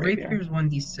think it's a rapier. Rapier's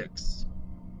 1d6.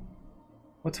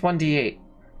 What's 1d8?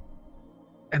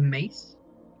 A mace?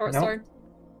 Short Nope. sword.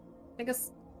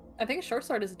 I think a short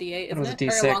sword is a D8, It was a isn't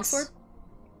it? D6. Or a long sword?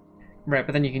 Right,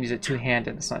 but then you can use it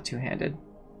two-handed. It's not two-handed.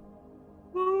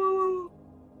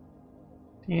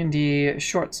 D&D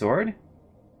short sword.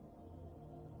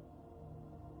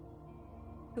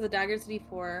 Because the dagger's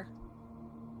D4.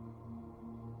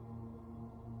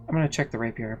 I'm gonna check the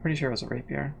rapier. I'm pretty sure it was a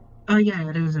rapier. Oh yeah,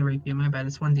 it is a rapier. My bad.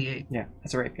 It's 1d8. Yeah,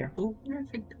 it's a rapier. Oh, I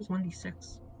think it was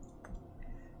 1d6.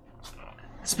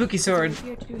 Spooky sword.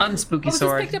 Unspooky Was this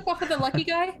sword. picked up off of the lucky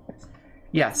guy? What's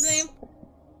Yes. his name?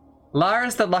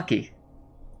 Lars the Lucky.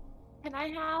 Can I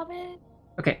have it?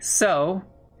 Okay, so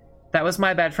that was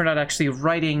my bad for not actually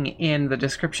writing in the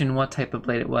description what type of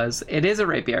blade it was. It is a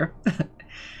rapier.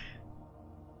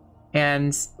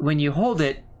 And when you hold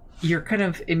it, you're kind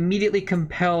of immediately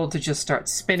compelled to just start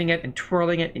spinning it and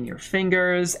twirling it in your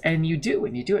fingers, and you do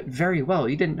it very well.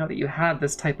 You didn't know that you had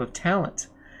this type of talent.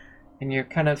 And you're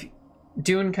kind of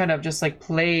doing kind of just like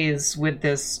plays with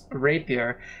this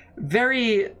rapier.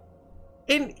 Very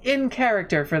in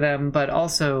character for them, but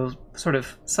also sort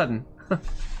of sudden.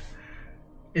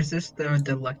 Is this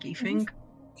the lucky thing?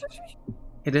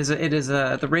 It is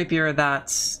the rapier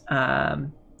that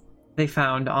they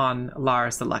found on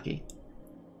Lars the Lucky.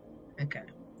 Okay.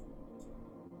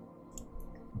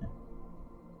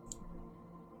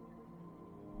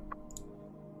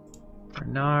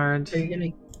 Bernard, Are you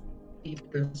gonna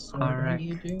keep the sword Alric. on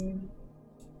you, dude?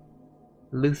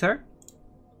 Luther.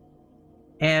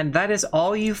 And that is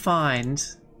all you find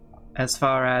as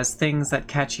far as things that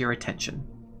catch your attention.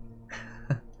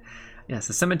 Yes,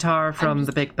 a scimitar from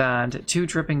the big band, 2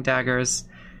 dripping daggers,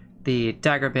 the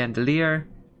dagger bandolier,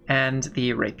 and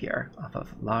the rapier off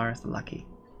of Lars the Lucky.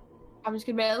 I'm just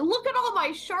gonna be like, look at all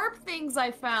my sharp things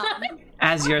I found.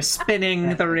 As you're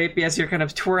spinning the rapier, as you're kind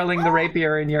of twirling the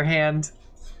rapier in your hand.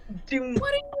 Dude,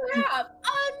 What do you have?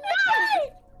 A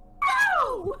knife!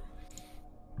 No!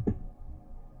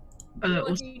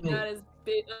 Lucky also, dad is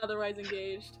otherwise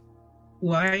engaged.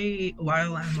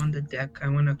 while I'm on the deck, I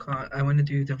wanna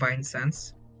do Divine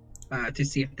Sense, to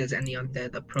see if there's any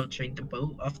undead approaching the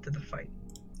boat after the fight.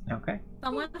 Okay.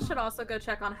 Someone should also go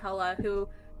check on Hella, who,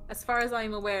 as far as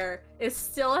I'm aware, is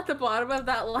still at the bottom of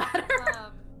that ladder.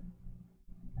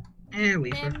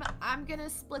 Leave her. Nim, I'm gonna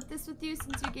split this with you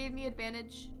since you gave me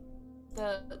advantage.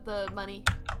 The money.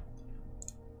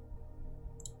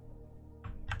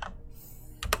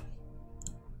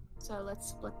 So let's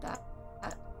split that.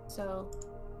 So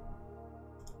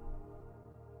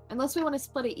unless we want to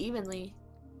split it evenly,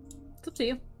 It's up to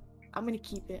you. I'm gonna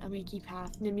keep it. I'm gonna keep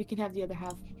half. Nim, you can have the other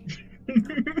half.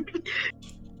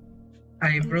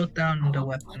 I wrote down the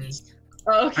weapons.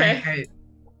 Oh, okay.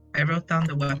 I wrote down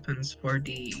the weapons for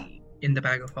in the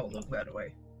bag of holding, by the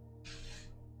way.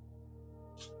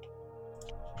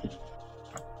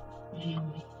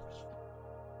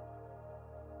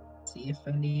 See if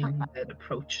any undead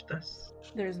approached us.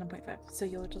 There's no 0.5, so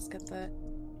you'll just get the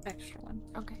extra one.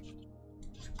 Okay.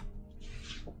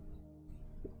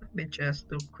 Bitch ass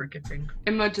still cricketing.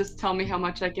 Emma, just tell me how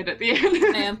much I get at the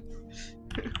end. I am.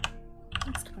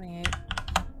 It's 28.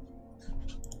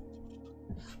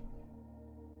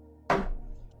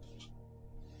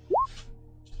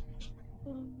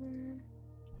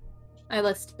 I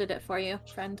listed it for you,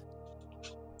 friend.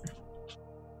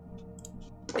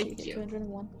 Thank you.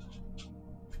 201.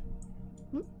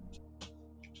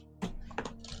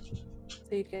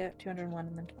 So you'd get 201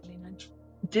 and then 29.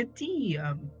 Did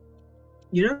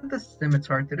you know the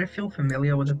scimitar, did I feel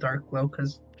familiar with the dark glow?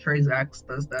 Because Trey's axe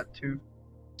does that too,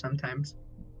 sometimes.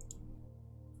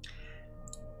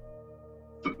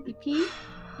 PP?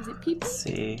 Is it PP? Let's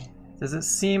see. Does it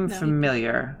seem No.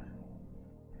 familiar?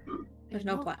 There's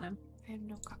no platinum. I have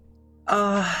no copy.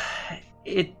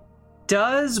 It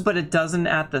does, but it doesn't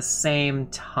at the same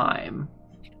time.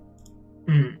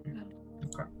 Okay.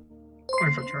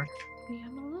 Worth a try. Yeah,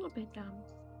 I'm a little bit dumb.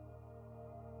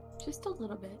 Just a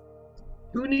little bit.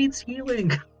 Who needs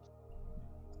healing?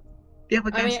 Yeah,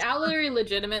 but I mean, Allery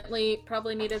legitimately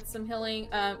probably needed some healing.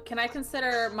 Can I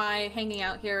consider my hanging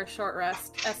out here a short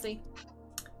rest, Essie?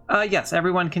 Yes,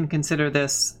 everyone can consider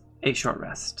this a short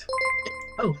rest.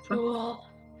 Oh, fuck. Cool.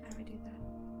 How do we do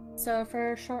that? So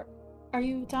for short, are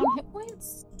you down hit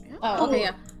points? Yeah. Oh, okay,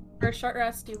 yeah. For a short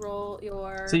rest, you roll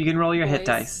your. So you can roll your hit Boys.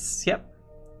 dice. Yep.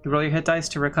 You roll your hit dice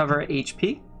to recover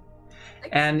HP.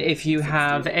 And if you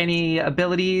have any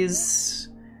abilities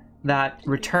that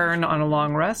return on a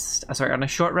long rest, on a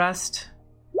short rest,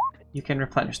 You can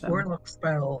replenish them. Warlock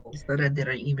spells that I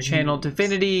didn't even Channel use.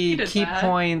 Divinity, You did key that.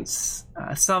 points,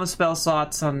 some spell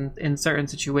slots in certain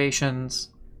situations.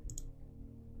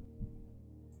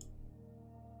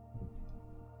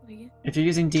 If you're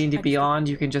using D&D I Beyond,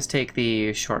 you can just take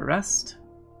the short rest.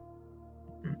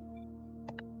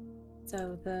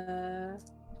 So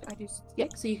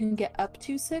so you can get up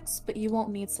to 6, but you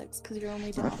won't need 6 because you're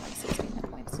only doing like 16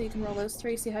 hit points. So you can roll those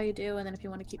 3, see how you do, and then if you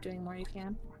want to keep doing more, you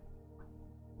can.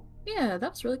 Yeah,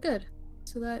 that's really good.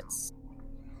 So that's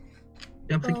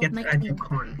Don't forget to add 19. your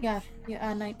con. yeah,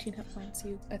 19 hit points.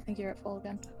 I think you're at full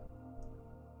again.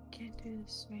 Can't do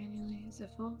this manually. Is it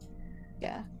full?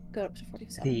 Yeah, go up to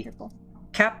 47. The- You're full.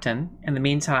 Captain, in the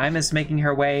meantime, is making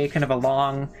her way kind of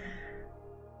along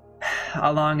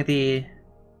the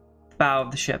bow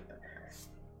of the ship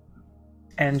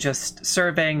and just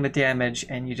surveying the damage,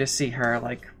 and you just see her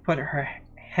like put her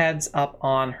heads up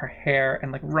on her hair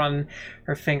and like run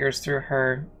her fingers through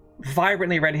her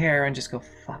vibrantly red hair and just go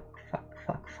fuck.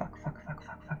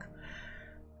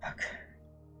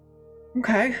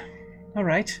 Okay, all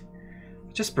right,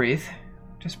 just breathe.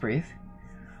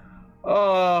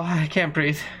 Oh, I can't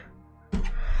breathe.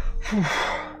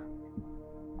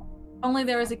 Only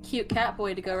there was a cute cat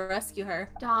boy to go rescue her.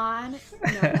 Dawn,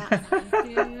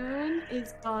 Dune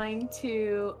is going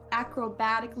to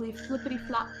acrobatically flippity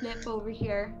flop flip over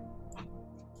here.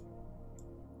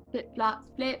 Flip flop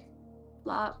flip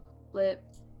flop flip.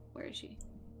 Where is she?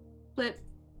 Flip.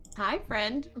 Hi,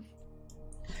 friend.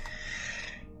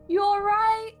 You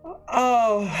alright?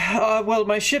 Well,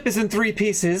 my ship is in 3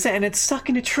 pieces, and it's stuck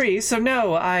in a tree, so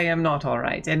no, I am not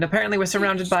alright. And apparently we're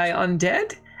surrounded by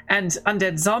undead, and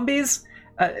undead zombies,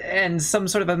 and some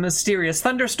sort of a mysterious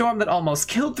thunderstorm that almost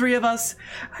killed 3 of us.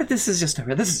 This is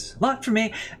a lot for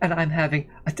me, and I'm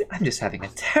just having a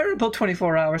terrible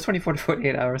 24 to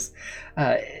 48 hours.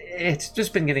 It's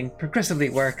just been getting progressively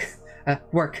worse.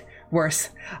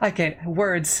 I can't,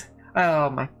 words. Oh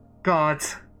my god.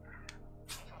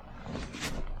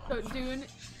 So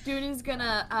Dune is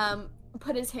gonna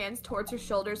put his hands towards her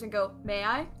shoulders and go, "May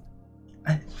I?"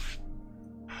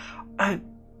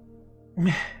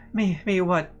 Me,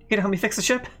 what? You gonna help me fix the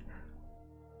ship?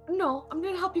 No, I'm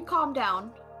gonna help you calm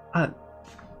down. How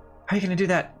are you gonna do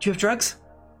that? Do you have drugs?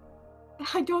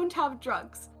 I don't have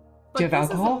drugs. But Do you have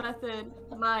alcohol? This is a method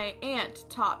my aunt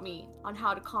taught me on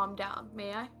how to calm down.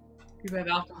 May I? You have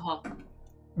alcohol.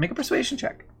 Make a persuasion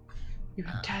check. You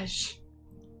have Tej.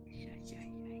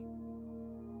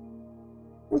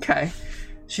 Okay.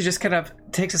 She just kind of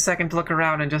takes a second to look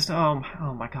around and just, oh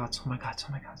my god.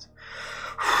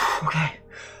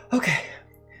 Okay,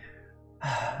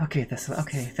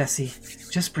 Thessie,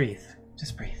 just breathe.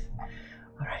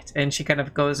 All right. And she kind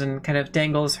of goes and kind of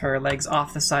dangles her legs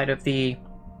off the side of the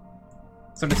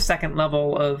sort of second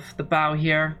level of the bow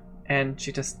here, and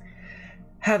she just,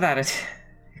 have at it.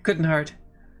 It couldn't hurt.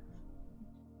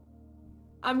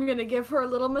 I'm gonna give her a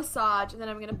little massage, and then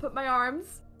I'm gonna put my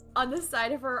arms on the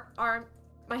side of her arm,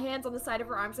 my hands on the side of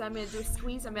her arms, and I'm gonna do a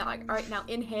squeeze. I'm gonna like, all right, now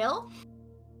inhale.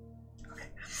 Okay.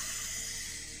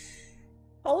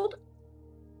 Hold.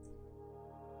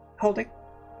 Holding.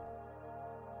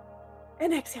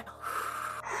 And exhale.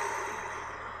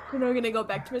 And we're gonna go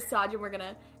back to massage, and we're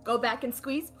gonna go back and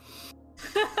squeeze.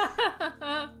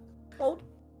 Hold.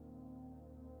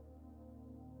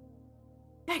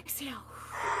 Exhale.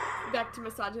 Back to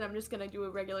massage, and I'm just gonna do a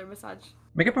regular massage.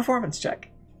 Make a performance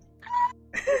check.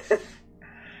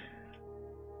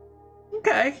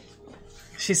 Okay.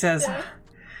 She says,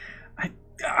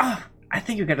 I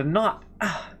think you got a knot.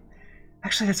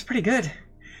 Actually, that's pretty good.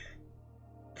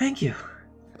 Thank you.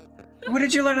 Where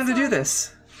did you learn how to do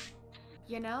this?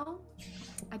 You know,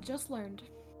 I just learned.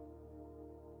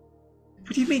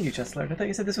 What do you mean you just learned? I thought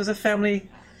you said this was a family...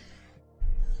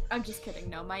 I'm just kidding.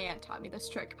 No, my aunt taught me this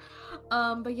trick.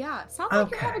 But yeah, sounds like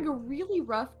Okay. you're having a really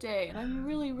rough day, and I'm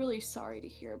really, really sorry to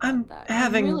hear about I'm that.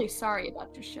 having- I'm really sorry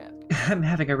about your ship. I'm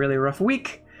having a really rough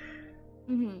week.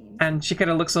 Mm-hmm. And she kind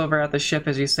of looks over at the ship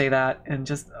as you say that and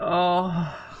just,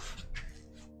 what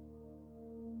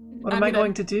am I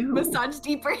going to do? Massage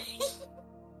deeper.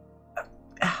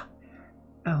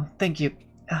 Oh, thank you.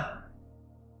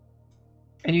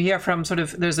 And you hear from sort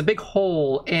of, there's a big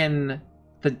hole in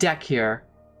the deck here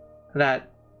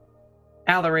that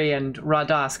Allery and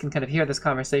Radas can kind of hear this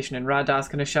conversation, and Radas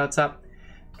kind of shouts up,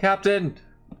 Captain,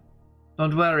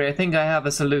 don't worry, I think I have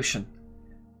a solution.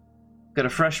 Got a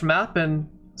fresh map and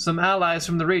some allies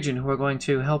from the region who are going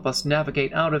to help us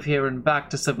navigate out of here and back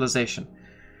to civilization.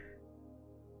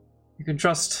 You can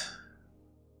trust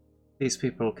these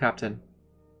people, Captain.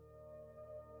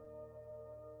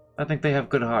 I think they have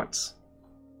good hearts.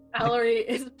 Allery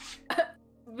is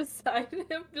beside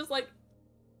him, just like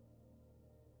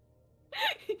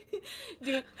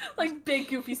doing like big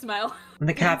goofy smile. And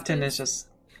the captain is just...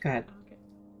 Go ahead. Okay.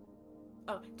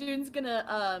 Oh, Dune's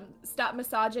gonna stop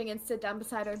massaging and sit down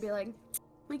beside her and be like,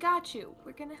 "We got you.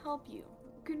 We're gonna help you.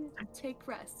 You can take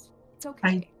rest. It's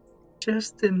okay."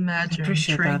 Just imagine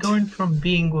Appreciate Trey that. going from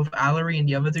being with Allery and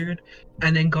the other dude,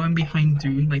 and then going behind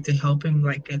Dune, like, to help him,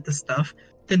 like, get the stuff,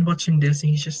 then watching this,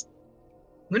 and he's just,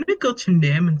 I'm gonna go to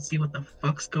Nim and see what the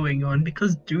fuck's going on,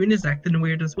 because Dune is acting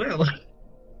weird as well.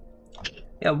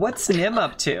 Yeah, what's Nim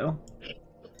up to?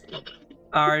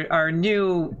 Our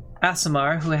new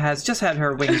Asimar, who has just had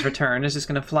her wings returned, is just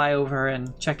going to fly over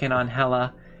and check in on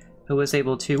Hela, who was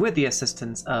able to, with the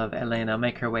assistance of Elena,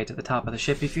 make her way to the top of the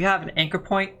ship. If you have an anchor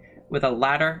point with a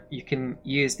ladder, you can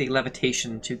use the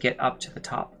levitation to get up to the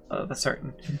top of a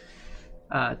certain,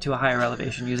 to a higher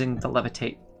elevation using the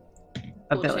levitate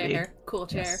ability. Cool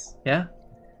chair. Yes. Yeah?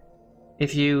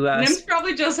 If you... Nim's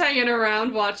probably just hanging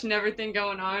around watching everything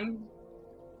going on.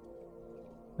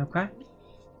 Okay.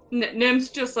 Nim's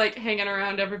just like hanging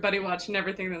around everybody watching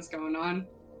everything that's going on.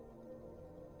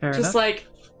 Fair Just enough. like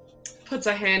puts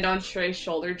a hand on Trey's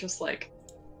shoulder, just like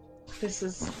this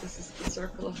is the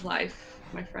circle of life,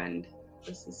 my friend.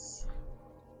 This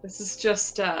is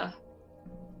just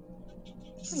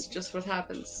what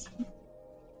happens.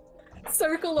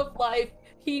 Circle of life.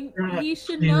 He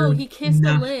should cleared know. He kissed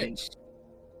the nothing. lich.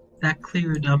 That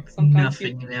cleared up Sometimes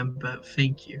nothing, Nim, but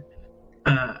thank you.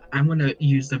 I'm gonna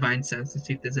use Divine Sense to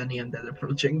see if there's any undead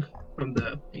approaching from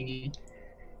the thingy.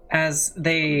 As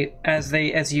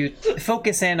you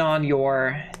focus in on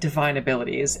your divine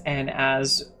abilities, and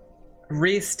as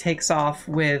Reese takes off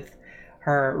with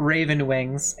her raven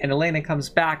wings, and Elena comes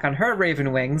back on her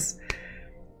raven wings,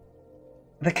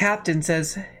 the captain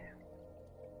says,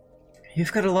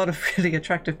 "You've got a lot of really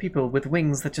attractive people with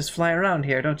wings that just fly around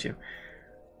here, don't you?"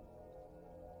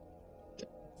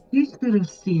 You could have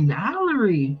seen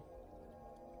Allery,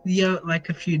 like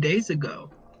a few days ago,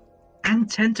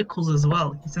 and tentacles as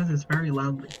well. He says this very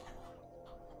loudly.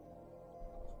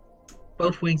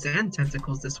 Both wings and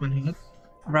tentacles. This one had.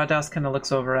 Radas kind of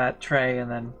looks over at Trey and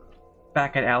then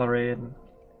back at Allery and...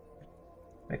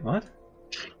 Wait, what?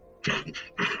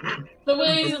 The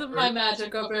ways of my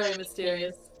magic are very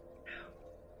mysterious.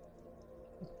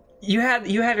 You had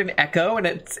an echo, and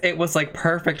it was like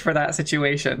perfect for that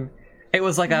situation. It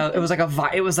was like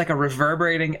a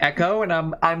reverberating echo, and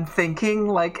I'm thinking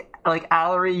like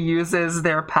Allery uses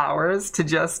their powers to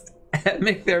just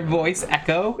make their voice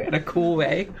echo in a cool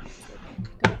way.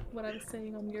 What I was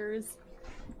saying on yours.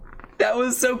 That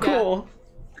was so cool.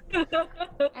 I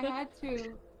had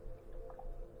to.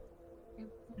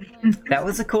 That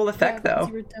was a cool effect, Yeah, because though.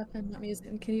 you were deaf and not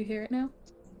musing. Can you hear it now?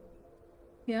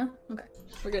 Yeah? Okay.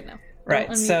 We're good now. Right,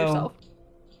 Don't unmute so yourself.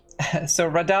 so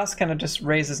Radas kind of just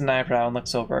raises an eyebrow and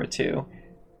looks over to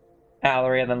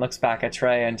Allery, and then looks back at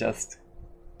Trey and just...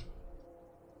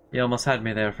 You almost had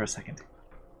me there for a second.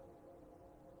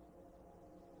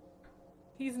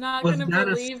 He's not Was gonna that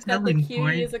a believe that the selling cutie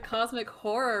point? is a cosmic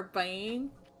horror,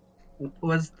 Bane.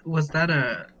 Was that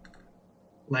a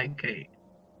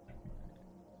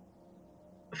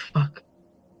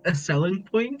selling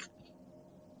point?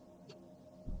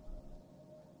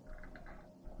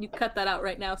 You cut that out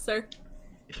right now, sir.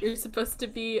 You're supposed to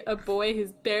be a boy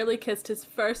who's barely kissed his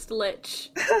first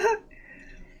lich.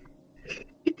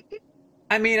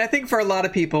 I mean, I think for a lot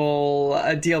of people,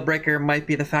 a deal breaker might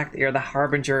be the fact that you're the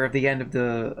harbinger of the end of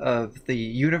the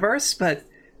universe, but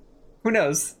who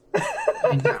knows?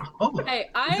 Hey,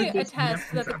 I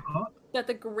attest that the that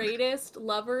the greatest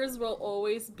lovers will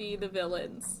always be the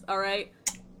villains. All right.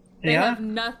 They Yeah?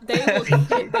 have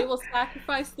they will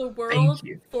sacrifice the world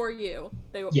you. for you.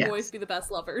 They will Yes. always be the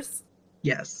best lovers.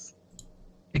 Yes,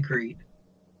 agreed.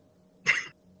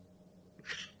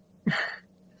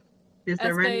 Is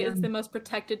there Espe any? is the most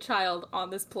protected child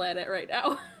on this planet right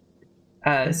now.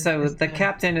 So Is the there-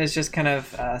 captain is just kind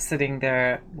of sitting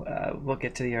there. We'll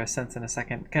get to your sense in a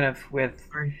second. Kind of with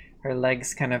Sorry. her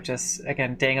legs kind of just,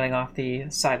 again, dangling off the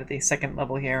side of the second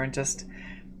level here, and just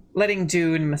letting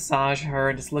Dune massage her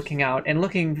and just looking out and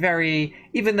looking very,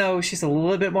 even though she's a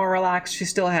little bit more relaxed, she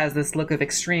still has this look of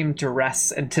extreme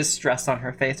duress and distress on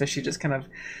her face as she just kind of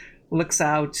looks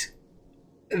out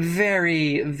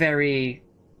very, very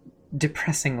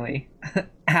depressingly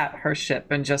at her ship,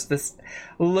 and just this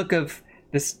look of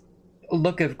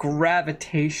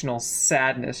gravitational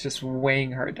sadness just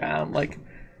weighing her down. Like,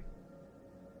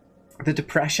 the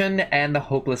depression and the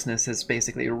hopelessness is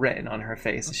basically written on her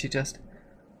face. She just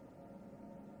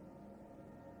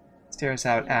stares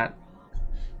out at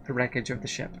the wreckage of the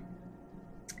ship.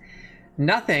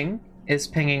 Nothing is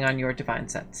pinging on your divine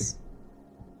sense.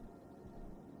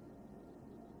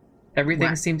 Everything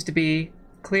Wow. seems to be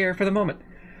clear for the moment.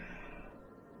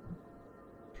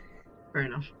 Fair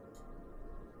enough.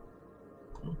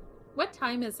 What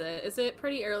time is it? Is it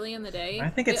pretty early in the day? I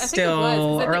think it's it was, still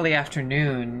 'cause I think early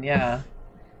afternoon. Yeah,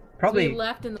 we probably.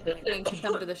 left in the morning to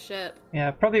come to the ship.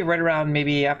 Yeah, probably right around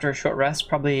maybe after a short rest.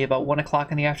 Probably about 1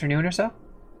 o'clock in the afternoon or so.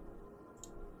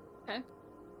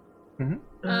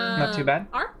 Not too bad.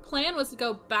 Our plan was to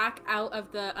go back out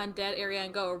of the undead area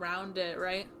and go around it,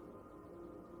 right?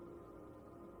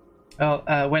 Well,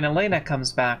 when Elena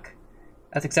comes back,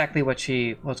 that's exactly what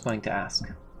she was going to ask.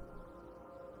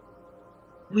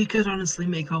 We could honestly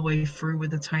make our way through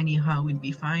with a tiny hut. We'd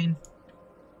be fine.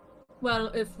 Well,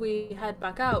 if we head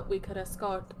back out, we could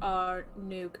escort our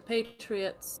new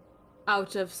compatriots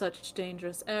out of such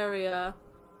dangerous area,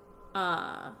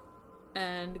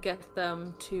 and get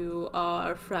them to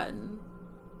our friend,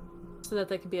 so that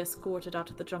they can be escorted out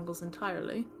of the jungles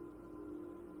entirely.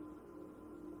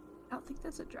 I don't think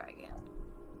that's a dragon.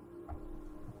 I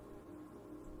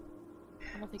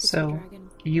don't think it's a So, dragon.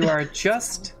 you are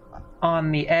just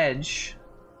on the edge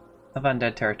of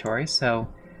undead territory, so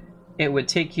it would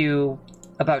take you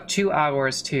about 2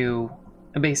 hours to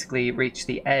basically reach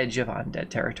the edge of undead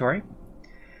territory.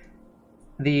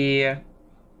 The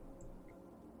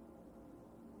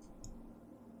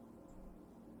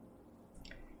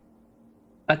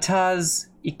Ataz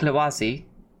Iklawazi,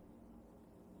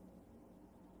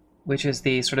 which is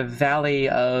the sort of valley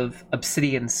of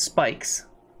obsidian spikes,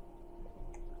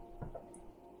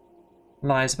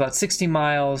 lies about 60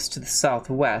 miles to the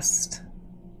southwest,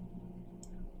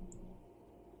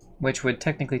 which would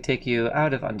technically take you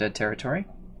out of undead territory.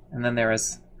 And then there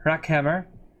is Rackhammer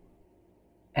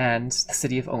and the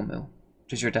city of Omu,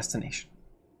 which is your destination.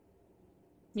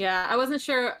 Yeah, I wasn't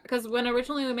sure, because when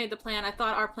originally we made the plan, I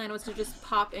thought our plan was to just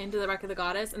pop into the Wreck of the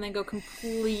Goddess and then go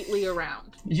completely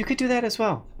around. You could do that as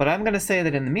well, but I'm going to say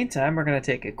that in the meantime, we're going to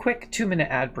take a quick 2-minute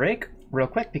ad break, real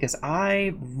quick, because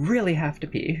I really have to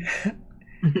pee.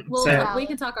 Well, So- we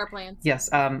can talk our plans. Yes,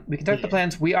 we can talk the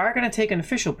plans. We are going to take an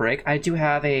official break. I do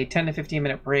have a 10 to 15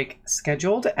 minute break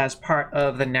scheduled as part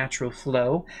of the natural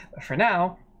flow. But for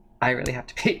now, I really have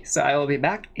to pee, so I will be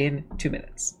back in 2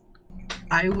 minutes.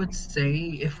 I would say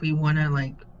if we want to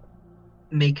like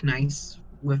make nice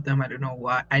with them, I don't know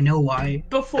why. I know why.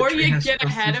 Before The tree you has get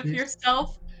ahead of substances.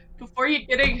 yourself, before you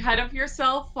get ahead of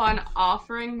yourself on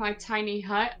offering my tiny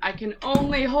hut, I can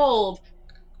only hold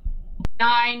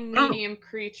 9 Oh. medium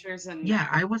creatures in Yeah,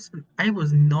 I was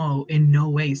in no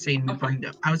way saying we Okay. bring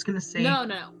them. I was gonna say No.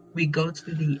 we go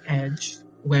to the edge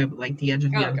where like the edge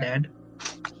of the Okay. undead,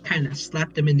 kind of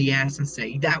slap them in the ass and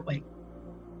say that way.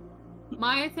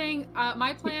 My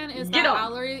plan is Get that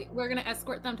on. Allery, we're gonna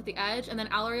escort them to the edge, and then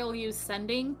Allery will use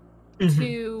sending Mhm.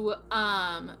 to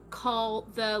call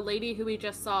the lady who we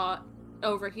just saw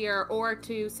over here, or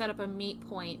to set up a meet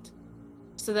point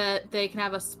so that they can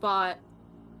have a spot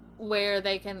where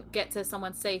they can get to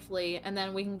someone safely, and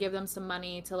then we can give them some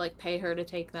money to like pay her to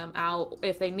take them out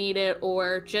if they need it,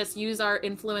 or just use our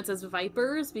influence as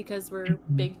vipers because we're Mhm.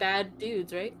 big bad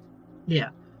dudes, right? Yeah,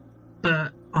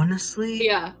 but honestly,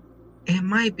 Yeah. it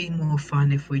might be more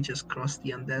fun if we just cross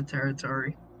the undead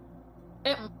territory.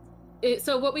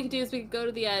 So what we could do is we could go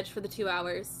to the edge for the 2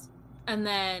 hours and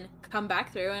then come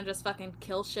back through and just fucking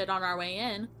kill shit on our way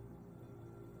in.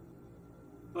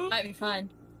 Might be fun.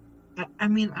 I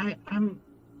mean, I am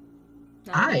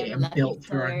built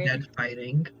for undead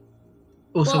fighting.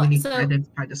 Also, Well, we need so- to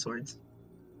identify the swords.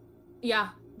 Yeah.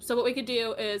 So what we could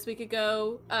do is we could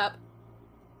go up.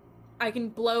 I can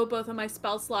blow both of my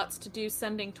spell slots to do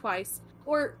sending twice.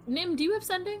 Or Nim, do you have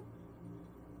sending?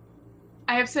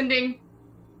 I have sending.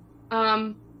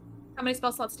 How many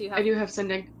spell slots do you have? I do have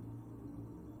sending.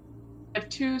 I have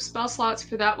 2 spell slots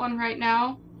for that one right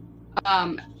now.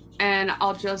 And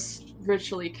I'll just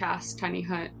ritually cast Tiny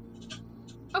Hut.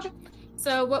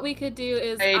 So what we could do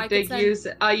is I could did send... use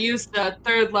I used the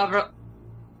 3rd level.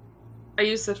 I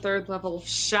used the 3rd level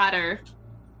Shatter.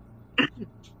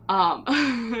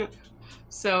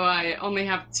 So I only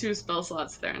have 2 spell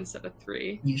slots there instead of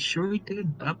 3. You sure we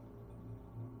did? I do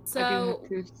So have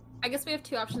 2. I guess we have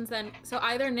 2 options then. So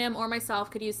either Nim or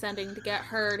myself could use sending to get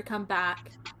her to come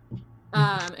back,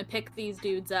 and pick these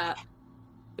dudes up.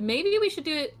 Maybe we should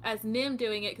do it as Nim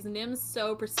doing it because Nim's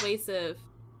so persuasive.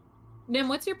 Nim,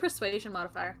 what's your persuasion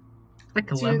modifier?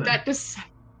 Like 11. Dude, that just.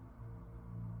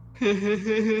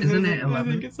 Isn't it I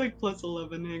 11? think it's like plus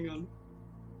 11. Hang on.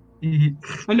 Mhm.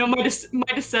 I know my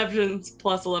deception's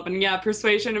plus 11. Yeah,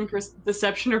 persuasion and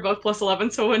deception are both plus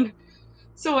 11. So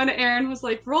when Aaron was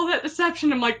like, "Roll that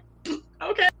deception," I'm like,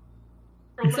 "Okay."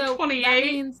 So that 28.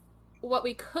 means what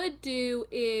we could do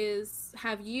is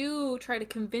have you try to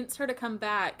convince her to come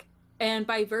back, and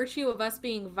by virtue of us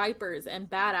being vipers and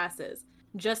badasses,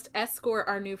 just escort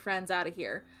our new friends out of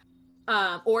here,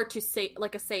 or to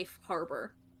a safe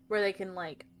harbor where they can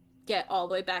get all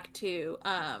the way back to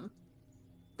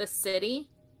the city,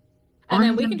 and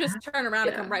then we can just turn around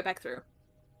and come right back through.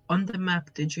 On the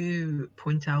map, did you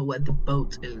point out where the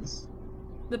boat is?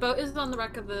 The boat is on the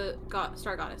wreck of the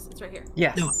Star Goddess. It's right here.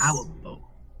 Yes. No, our boat.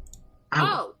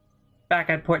 Oh! Back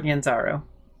at Port Nyanzaru.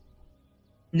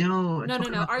 No.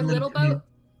 No. Our little boat?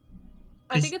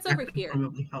 I think it's over here.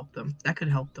 Probably help them. That could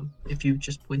help them if you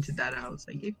just pointed that out. It's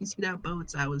like, if you see that boat,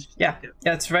 it's ours. Yeah,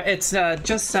 that's right. It's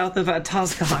just south of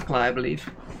Tazkahakla, I believe.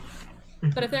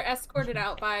 But if they're escorted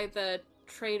out by the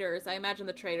traders, I imagine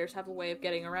the traders have a way of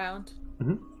getting around.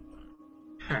 Mm-hmm.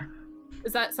 Sure.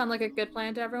 Does that sound like a good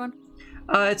plan to everyone?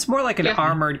 It's more like an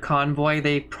armored convoy.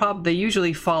 They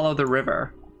usually follow the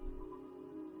river.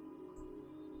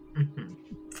 Mm-hmm.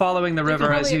 Following the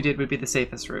river, as you did, would be the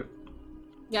safest route.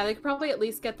 Yeah, they could probably at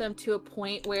least get them to a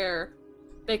point where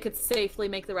they could safely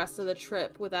make the rest of the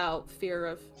trip without fear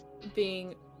of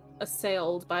being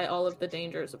assailed by all of the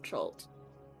dangers of Chult.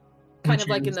 Kind of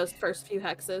like in those first few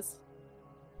hexes.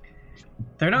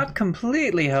 They're not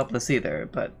completely helpless either,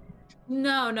 but...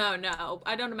 No.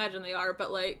 I don't imagine they are,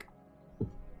 but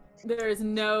there is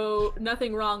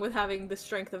nothing wrong with having the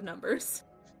strength of numbers.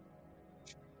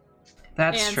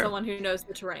 That's and true. Someone who knows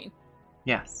the terrain.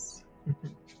 Yes.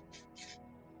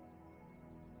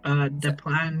 The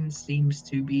plan seems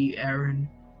to be, Aaron,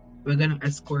 we're gonna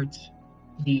escort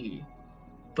the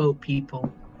boat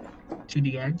people to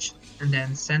the edge, and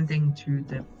then sending to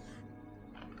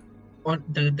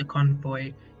the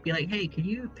convoy, be like, hey, can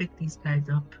you pick these guys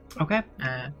up? Okay.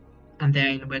 And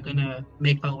then we're gonna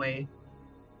make our way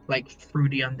through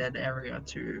the undead area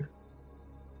to,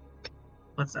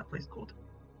 what's that place called?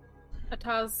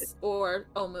 Ataz or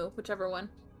Omu, whichever one.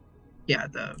 Yeah,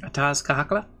 the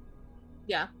Tazkahakla?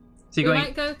 Yeah. So you're going...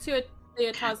 might go to the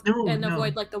Ataz and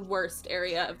avoid the worst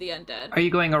area of the undead. Are you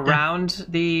going around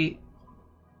the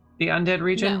undead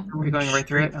region? No. Are you going right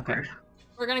through it? Okay.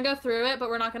 We're gonna go through it, but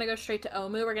we're not gonna go straight to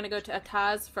Omu. We're gonna go to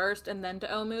Ataz first and then to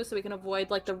Omu, so we can avoid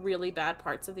the really bad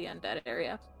parts of the undead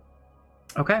area.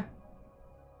 Okay.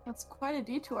 That's quite a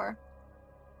detour.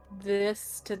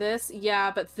 This to this,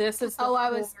 yeah, but this is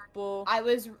horrible. I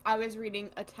was reading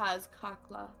Ataz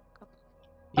Kakla.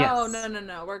 Yes. Oh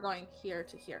no, we're going here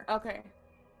to here. Okay.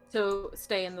 So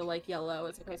stay in the yellow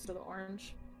as opposed to the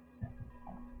orange.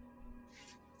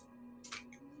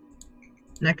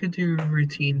 I could do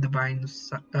routine divine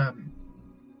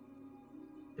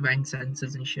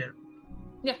senses and shit.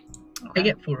 Yeah. I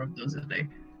get 4 of those a day.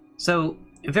 So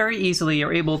very easily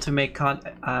you're able to make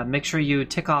sure you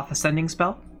tick off ascending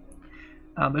spell.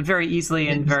 But very easily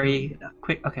and very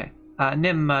quick. Okay.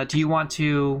 Nim, do you want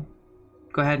to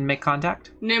go ahead and make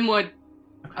contact? Nim would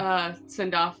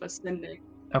send off ascending.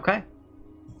 Okay.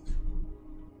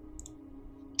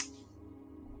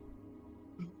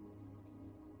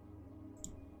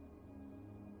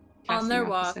 On their Casting off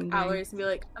walk, ascending. Allery's gonna be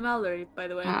like, I'm Allery, by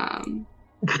the way.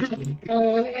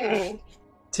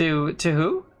 To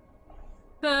who?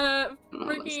 The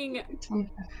freaking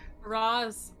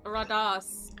Radas,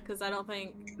 because I don't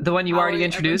think The one you already Allery ever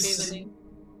introduced gave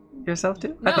yourself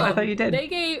to? No, I thought you did.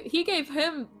 He gave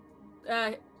him.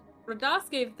 Radas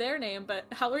gave their name, but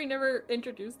Allery never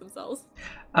introduced themselves.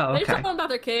 Oh, They just okay. told him about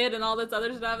their kid and all this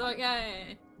other stuff. Like,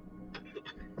 yeah.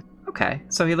 Okay.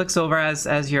 So he looks over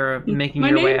as you're making My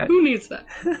your name? way out. Who needs that?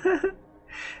 So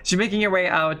you're making your way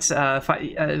out.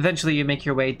 Eventually, you make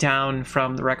your way down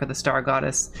from the wreck of the Star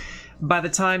Goddess. By the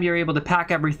time you're able to pack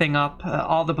everything up,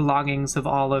 all the belongings of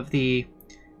all of the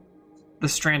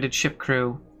stranded ship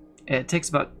crew, it takes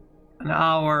about an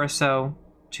hour or so,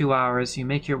 2 hours. You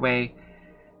make your way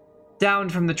down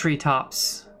from the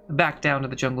treetops, back down to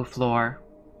the jungle floor,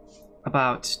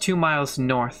 about 2 miles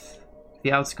north,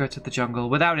 the outskirts of the jungle,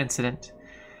 without incident.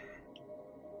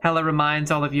 Hela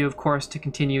reminds all of you, of course, to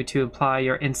continue to apply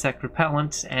your insect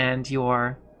repellent and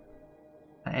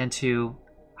to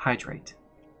hydrate.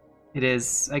 It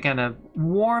is, again, a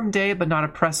warm day, but not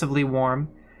oppressively warm.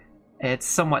 It's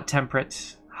somewhat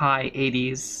temperate, high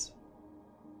 80s,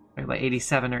 maybe like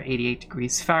 87 or 88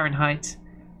 degrees Fahrenheit.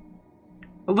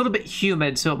 A little bit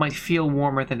humid, so it might feel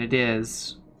warmer than it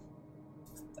is.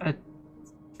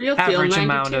 Real Average deal,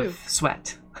 amount 92. of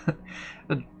sweat.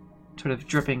 Sort of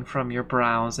dripping from your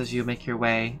brows as you make your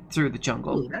way through the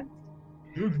jungle.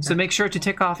 So make sure to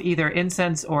tick off either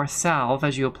incense or salve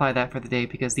as you apply that for the day,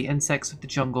 because the insects of the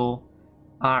jungle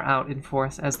are out in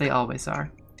force as they always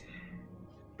are.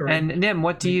 And Nim,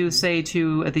 what do you say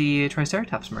to the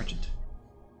Triceratops merchant?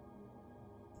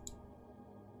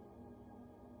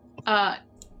 Let's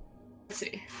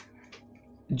see.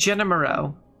 Jenna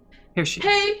Moreau. Here she is.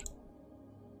 Hey.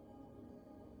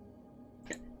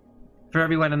 For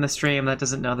everyone in the stream that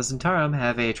doesn't know, the Zentarum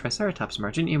have a Triceratops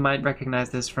merchant. You might recognize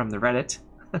this from the Reddit.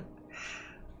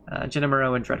 Jenna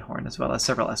Moreau and Dreadhorn, as well as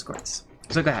several escorts.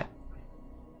 So go ahead.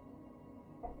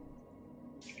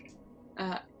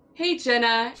 Hey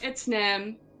Jenna, it's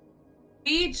Nim.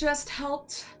 We just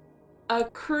helped a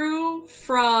crew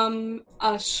from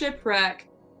a shipwreck.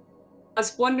 I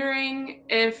was wondering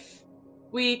if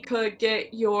we could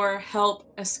get your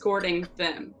help escorting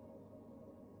them.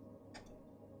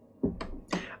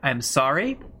 I'm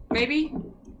sorry. Maybe?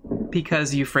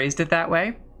 Because you phrased it that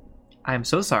way. I'm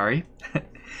so sorry.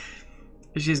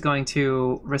 She's going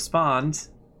to respond.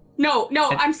 No,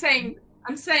 I'm saying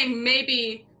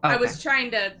maybe. Okay. I was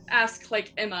trying to ask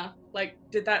like Emma, like,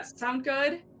 did that sound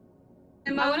good?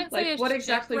 Emma, I wouldn't like, say a what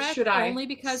exactly shipwreck, should I only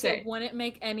because say? it wouldn't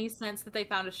make any sense that they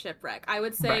found a shipwreck. I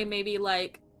would say Right. maybe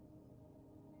like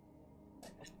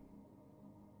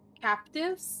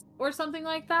captives or something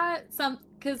like that.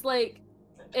 Because like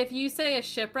if you say a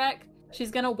shipwreck, she's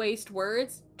gonna waste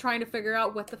words trying to figure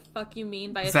out what the fuck you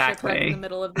mean by a shipwreck in the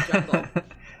middle of the jungle.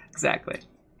 Exactly.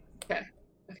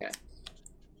 Okay.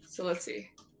 So let's see.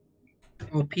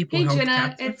 Well, people Hey help Jenna,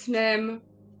 capture. it's Nim.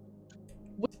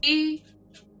 We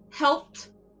helped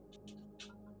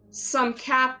some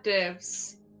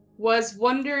captives. Was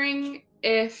wondering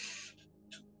if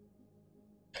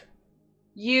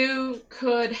you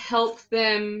could help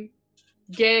them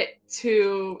get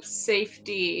to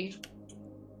safety.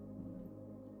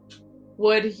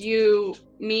 Would you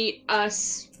meet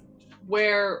us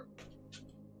where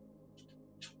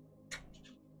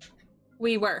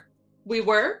We were. we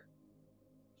were?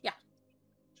 Yeah.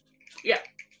 Yeah.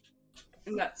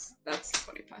 And that's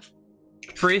 25.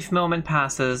 Brief moment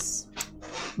passes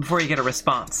before you get a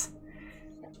response.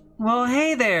 Well,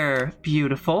 hey there,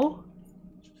 beautiful.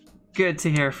 Good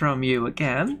to hear from you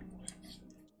again.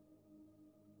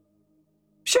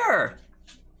 Sure.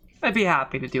 I'd be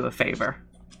happy to do a favor.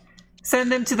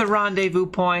 Send them to the rendezvous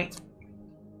point,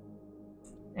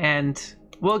 and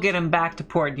we'll get them back to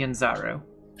Port Yanzaru.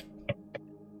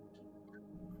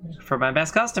 For my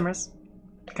best customers.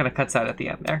 Kind of cuts out at the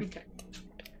end there. Okay.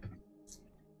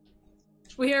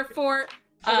 We hear four.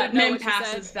 I didn't know Nim what you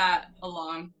passes said. that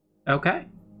along. Okay.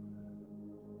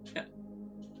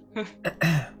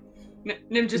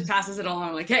 Nim just passes it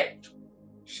along like, hey,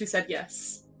 she said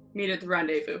yes. Meet at the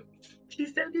rendezvous. She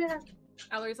said yeah.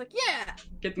 Allie's like, yeah,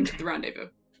 Get them to the rendezvous.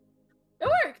 it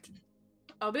worked.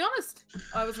 I'll be honest.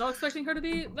 I was not expecting her to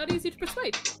be that easy to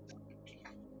persuade.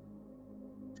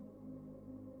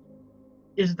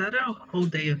 Is that a whole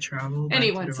day of travel? back to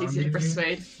Anyone's the easy to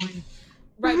rendezvous? persuade.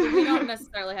 Right, but we don't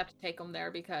necessarily have to take them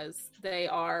there because they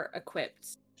are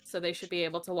equipped, so they should be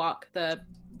able to walk the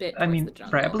bit. I towards mean, the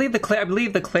jungle. right. I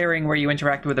believe the clearing where you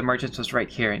interacted with the merchants was right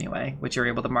here anyway, which you're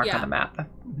able to mark Yeah. on the map.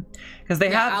 Because they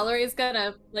Yeah, have. Allery's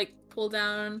gonna like pull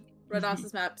down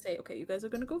Rados's map, say, "Okay, you guys are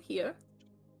gonna go here,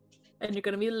 and you're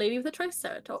gonna meet a lady with a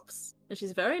Triceratops, and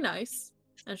she's very nice,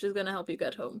 and she's gonna help you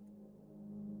get home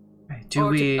Do or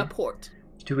we to a port."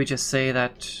 do we just say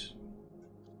that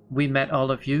we met all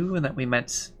of you and that we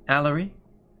met Allery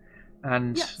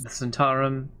and Yes. the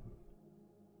Zentarum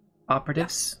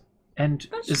operatives? And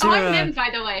is I'm there a... Nim, by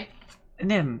the way.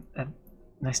 Nim,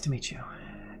 nice to meet you.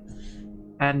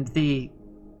 And the...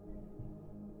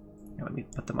 Let me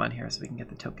put them on here so we can get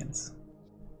the tokens.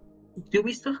 Do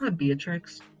we still have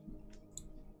Beatrix?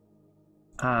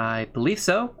 I believe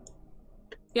so.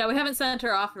 Yeah, we haven't sent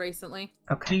her off recently.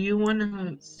 Do Okay. you want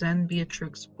to send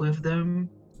Beatrix with them,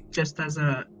 just as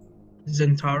a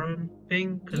Zentarum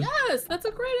thing? 'Cause- Yes, that's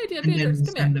a great idea. and then Beatrix, come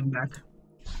send here. them back.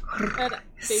 And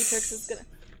Beatrix is gonna.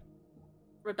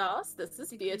 Rados, this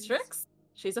is Beatrix.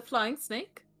 She's a flying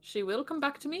snake. She will come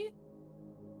back to me.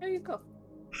 There you go.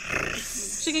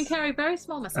 She can carry very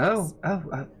small messages.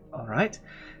 All right.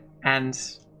 And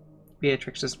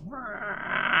Beatrix just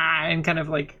and kind of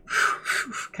like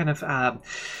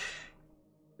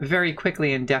very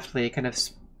quickly and deftly kind of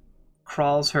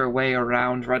crawls her way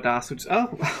around Rados, which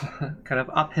kind of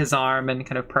up his arm and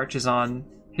kind of perches on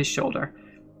his shoulder.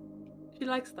 She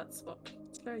likes that spot.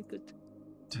 It's very good.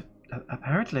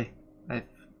 Apparently.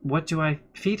 What do I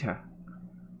feed her?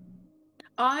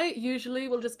 I usually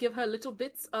will just give her little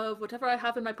bits of whatever I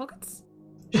have in my pockets.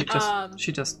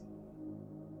 She just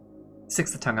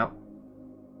sticks the tongue out.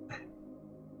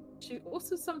 She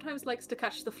also sometimes likes to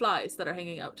catch the flies that are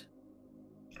hanging out.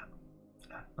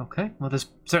 Okay, well, there's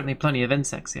certainly plenty of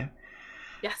insects here.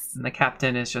 Yes. And the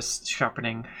captain is just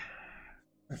sharpening,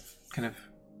 kind of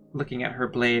looking at her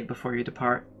blade before you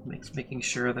depart, making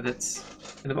sure that it's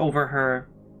kind of over her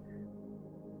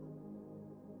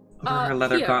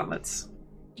leather here. gauntlets.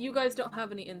 You guys don't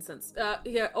have any incense.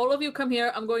 Here, all of you come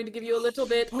here. I'm going to give you a little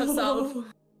bit of salve.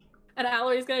 And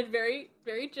Allery's going to very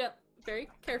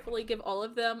carefully give all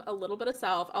of them a little bit of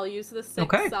salve. I'll use the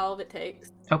 6 salve it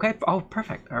takes. Okay. Oh,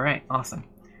 perfect. All right. Awesome.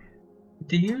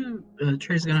 Do you,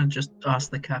 Trey's gonna just ask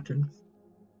the captain,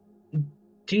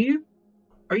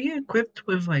 are you equipped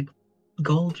with, like,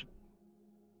 gold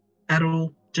at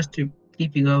all, just to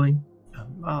keep you going?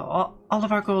 All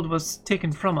of our gold was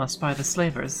taken from us by the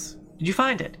slavers. Did you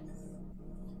find it?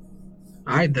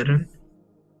 I didn't.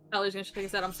 Allery's going to shake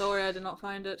his head. I'm sorry, I did not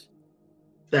find it.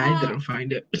 I didn't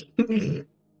find it.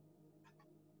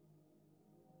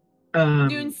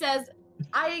 Dune says,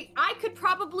 I could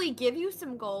probably give you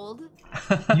some gold.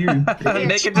 You bitch.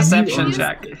 Make a deception You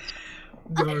check. You're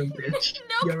a bitch.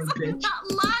 No, You're a 'cause I'm bitch.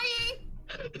 not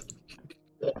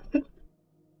lying.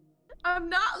 I'm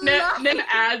not lying. Nim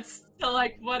adds to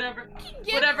like whatever.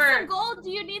 Give Whatever. me some gold.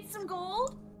 Do you need some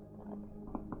gold?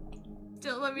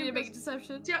 Still want me to make a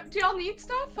deception? Do y'all need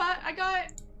stuff? I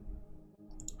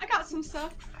got some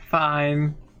stuff.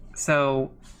 Fine.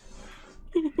 So,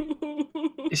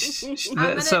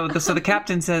 so the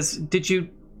captain says, "Did you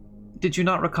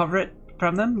not recover it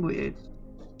from them?"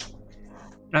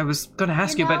 I was going to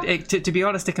ask you, but to be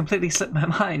honest, it completely slipped my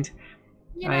mind.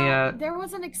 You know, there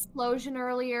was an explosion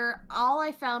earlier. All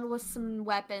I found was some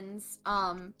weapons.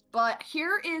 But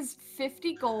here is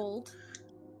 50 gold.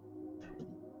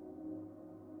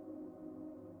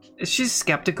 She's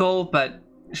skeptical, but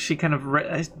she kind of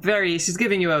she's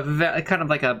giving you a kind of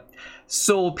like a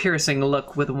soul-piercing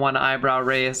look with one eyebrow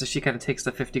raised as she kind of takes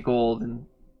the 50 gold and...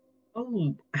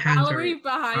 Oh, Allery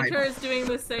behind her is doing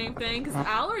the same thing, because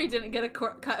Allery didn't get a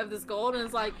cut of this gold, and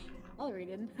is like, Allery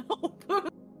didn't help.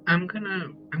 I'm gonna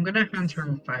hand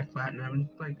her 5 platinum.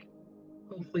 Like,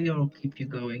 hopefully it'll keep you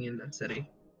going in the city.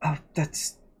 Oh,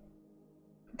 that's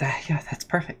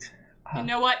perfect. You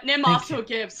know what? Nim also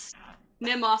gives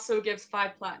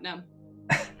 5 platinum.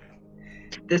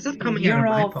 This is coming You're out of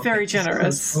my all pocket. very This is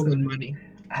generous. stolen money.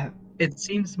 It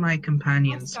seems my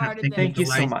companions have taken Thank you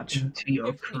so delight much. into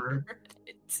your career.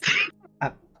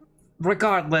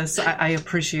 Regardless, I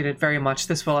appreciate it very much.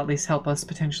 This will at least help us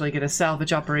potentially get a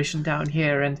salvage operation down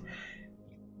here, and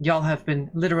y'all have been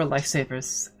literal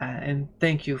lifesavers. And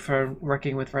thank you for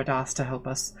working with Radas to help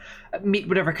us meet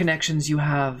whatever connections you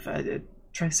have.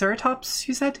 Triceratops,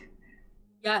 you said?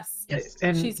 yes.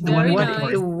 And She's very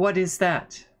nice. what is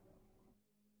that?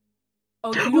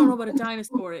 Oh, you don't know what a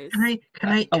dinosaur is. I'm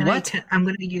gonna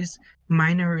use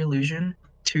minor illusion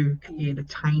to create a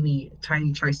tiny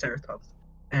triceratops,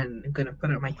 and I'm gonna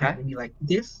put it on my hand and be like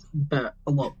this, but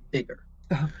a lot bigger.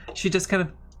 She just kind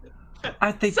of...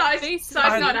 Are they... Size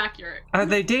not accurate. Are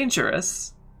they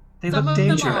dangerous? They Some look of them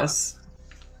dangerous.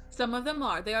 Some of them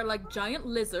are. They are like giant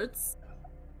lizards.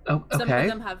 Oh, okay. Some of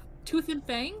them have tooth and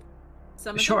fang.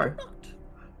 Some of them do not.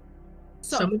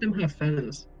 So, Some of them have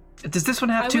feathers. Does this one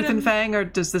have tooth and fang, or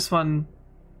does this one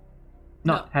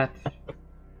not have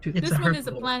tooth? It's this a one is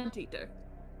a herbivore. plant eater.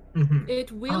 Mm-hmm.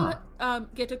 It will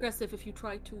get aggressive if you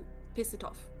try to piss it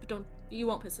off. But you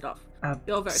won't piss it off.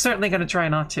 You're very Certainly going to try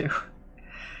not to.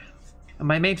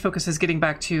 My main focus is getting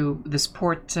back to this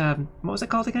port. What was it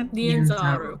called again?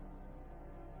 Nianzaru.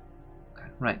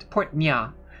 Right, Port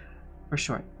Nya, for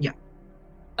short. Yeah.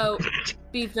 Oh,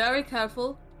 be very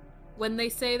careful. When they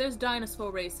say there's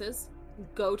dinosaur races,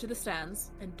 go to the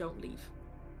stands and don't leave.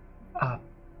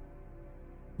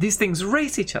 These things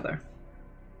race each other.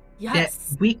 Yes.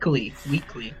 Yeah, weekly.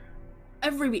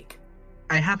 Every week.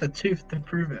 I have a tooth to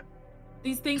prove it.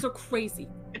 These things are crazy.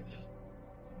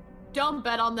 Don't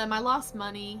bet on them. I lost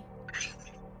money.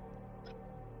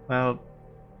 Well,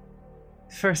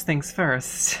 first things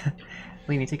first.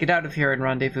 We need to get out of here and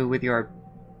rendezvous with your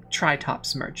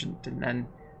Tritops merchant, and then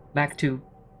back to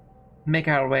make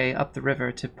our way up the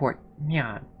river to Port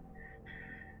Nyan.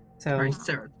 So,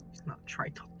 Triceratops, not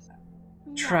tritops.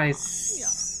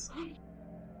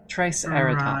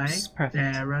 Triceratops. Perfect.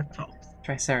 Triceratops.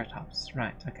 Triceratops.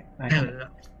 Right, okay. I got it.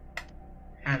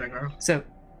 Atta girl. So,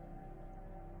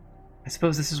 I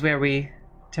suppose this is where we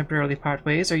temporarily part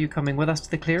ways. Are you coming with us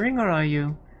to the clearing, or are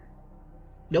you...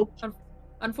 Nope.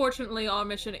 Unfortunately, our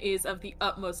mission is of the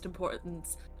utmost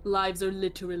importance. Lives are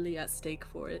literally at stake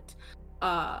for it.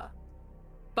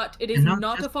 But it is And not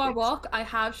not a just far this. walk. I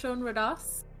have shown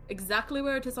Radas exactly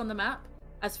where it is on the map.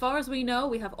 As far as we know,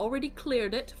 we have already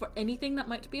cleared it for anything that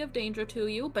might be of danger to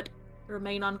you, but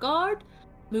remain on guard,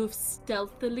 move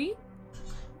stealthily,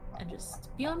 and just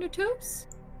be on your toes,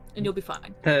 and you'll be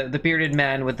fine. The bearded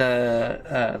man with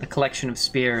the collection of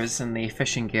spears and the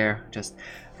fishing gear, just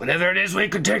whatever it is, we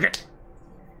can take it.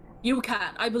 You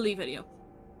can. I believe in you.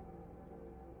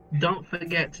 Don't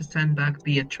forget to send back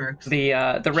Beatrix. The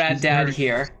rad She's dad very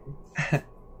here,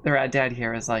 the rad dad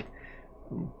here is like,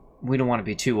 we don't want to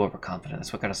be too overconfident.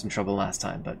 That's what got us in trouble last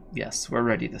time. But yes, we're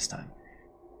ready this time.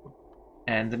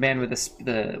 And the man with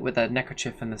the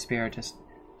neckerchief and the spear just,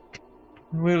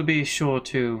 we'll be sure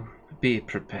to be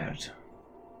prepared,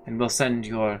 and we'll send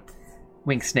your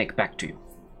wing snake back to you.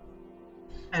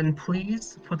 And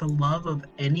please, for the love of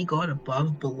any god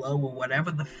above, below, or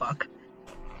whatever the fuck,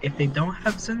 if they don't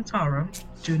have Zentarum,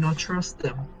 do not trust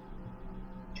them.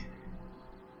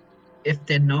 If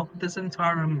they're not the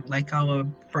Zentarum, like our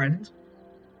friend,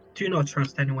 do not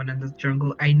trust anyone in the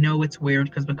jungle. I know it's weird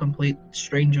because we're complete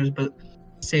strangers, but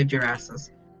saved your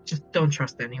asses. Just don't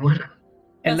trust anyone.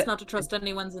 Best not to trust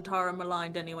anyone's Zentarum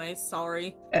aligned anyway,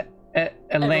 sorry.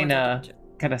 Elena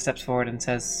kind of steps forward and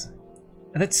says,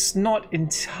 that's not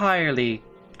entirely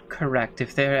correct.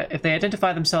 If they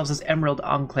identify themselves as Emerald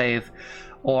Enclave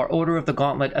or Order of the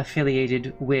Gauntlet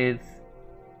affiliated with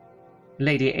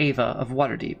Lady Ava of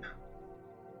Waterdeep,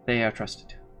 they are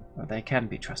trusted, or they can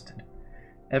be trusted.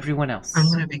 Everyone else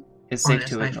I'm gonna be is honest,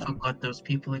 safe to I ignore. forgot those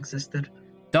people existed.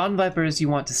 Dawn Vipers you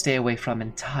want to stay away from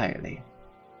entirely.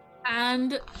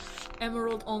 And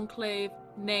Emerald Enclave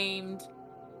named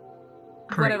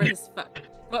Craig. whatever his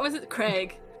what was it?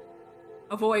 Craig.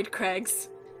 Avoid Craigs.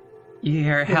 You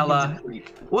hear Hella,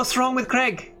 what's wrong with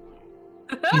Craig?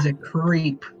 He's a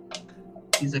creep.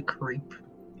 He's a creep.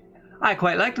 I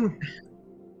quite liked him.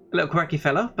 A little quirky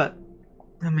fellow, but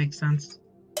That makes sense.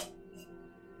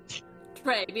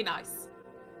 Trey, be nice.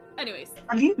 Anyways,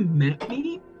 Have you met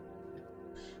me?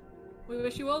 we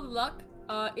wish you all the luck.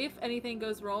 If anything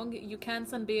goes wrong, you can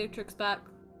send Beatrix back.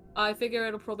 I figure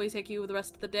it'll probably take you the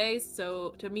rest of the day,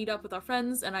 so to meet up with our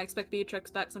friends, and I expect Beatrix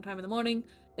back sometime in the morning.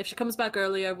 If she comes back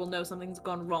earlier, we'll know something's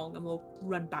gone wrong, and we'll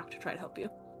run back to try to help you.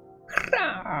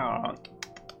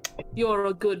 You're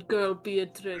a good girl,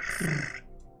 Beatrix.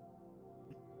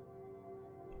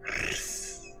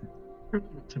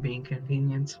 To be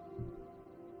inconvenient.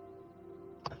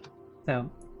 So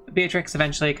Beatrix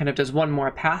eventually kind of does one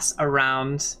more pass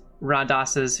around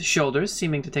Radas's shoulders,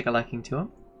 seeming to take a liking to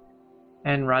him.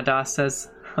 And Radas says,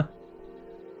 I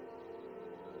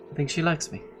think she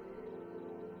likes me.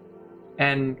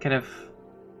 And kind of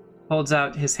holds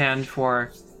out his hand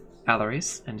for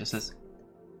Alaris and just says,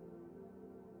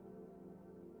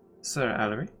 Sir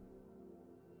Alarie, it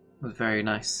was very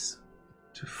nice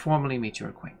to formally meet your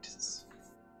acquaintance.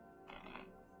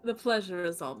 The pleasure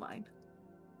is all mine.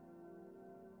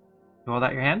 You hold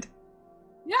out your hand?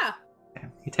 Yeah. Okay.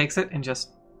 He takes it and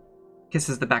just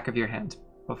kisses the back of your hand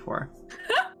before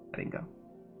letting go.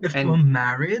 Before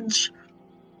marriage?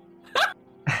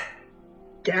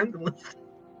 Scandalous.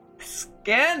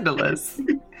 Scandalous!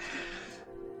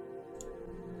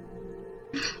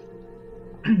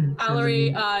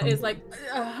 Alarie is like,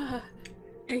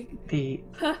 The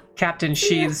captain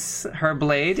sheathes her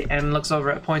blade and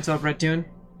points over at Dune.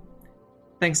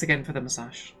 Thanks again for the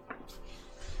massage.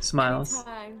 Smiles.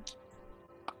 Anytime.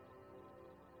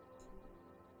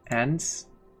 And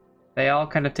they all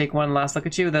kind of take one last look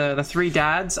at you. The three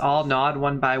dads all nod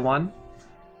one by one.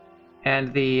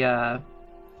 And the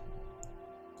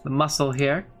muscle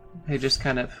here, he just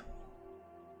kind of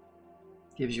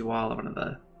gives you all one of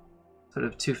the sort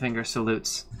of two-finger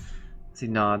salutes as he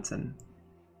nods, and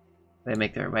they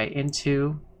make their way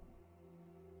into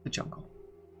the jungle.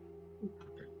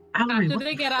 Alarie, after what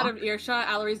they the get out fuck? of earshot,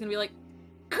 Alarie's gonna be like,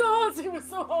 God, it was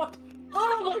so hot.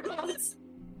 Oh my God.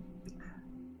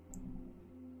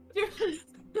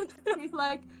 He's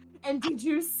like, and did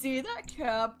you see that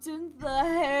captain? The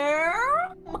hair?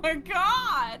 Oh my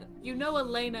god! You know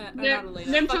Elena, or not Nim,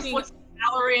 Elena, Nim just fucking- looks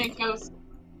at Alarie and goes.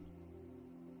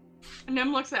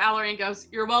 Nim looks at Alarie and goes,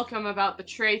 "You're welcome about the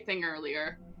tray thing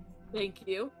earlier." Thank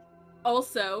you.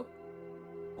 Also,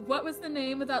 what was the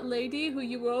name of that lady who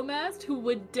you romanced who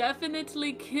would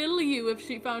definitely kill you if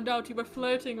she found out you were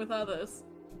flirting with others?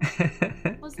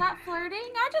 Was that flirting?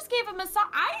 I just gave him a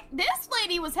this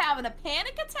lady was having a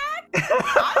panic attack.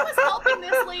 I was helping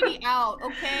this lady out,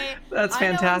 okay? That's I know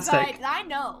fantastic. anxiety- I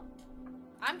know.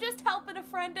 I'm just helping a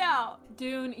friend out.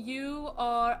 Dune, you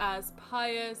are as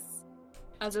pious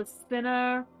as a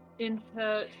sinner in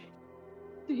church.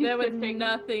 There was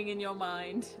nothing in your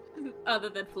mind other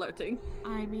than flirting.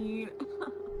 I mean,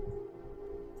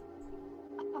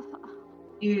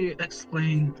 You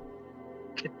explain.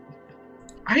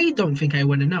 I don't think I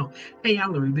want to know. Hey,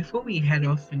 Alarie, before we head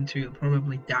off into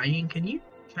probably dying, can you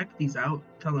check these out.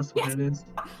 Tell us what Yes. it is.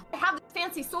 I have this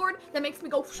fancy sword that makes me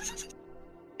go.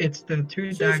 It's the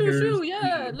two Shoo, daggers, shoo, shoo,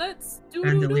 yeah, the let's do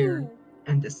bandolier,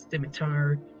 and the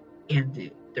scimitar, and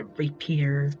the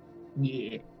rapier.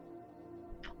 Yeah.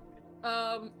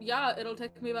 Yeah, it'll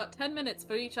take me about 10 minutes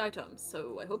for each item,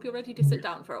 so I hope you're ready to sit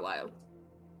down for a while.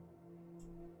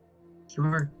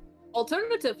 Sure.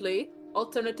 Alternatively,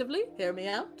 hear me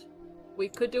out. We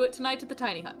could do it tonight at the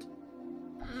tiny hut.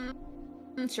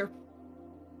 Sure.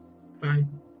 Fine.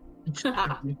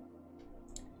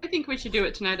 I think we should do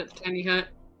it tonight at the tiny hut.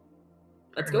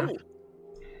 Let's Fair go. enough.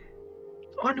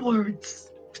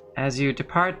 Onwards. As you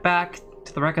depart back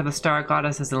to the wreck of the Star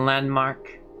Goddess as a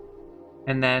landmark,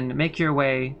 and then make your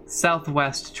way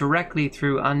southwest directly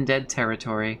through undead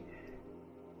territory,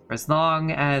 for as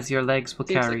long as your legs will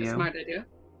Seems carry like a you. smart idea.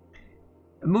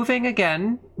 Moving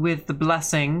again with the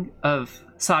blessing of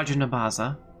Sergeant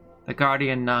Abaza, the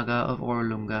guardian Naga of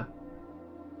Orlunga.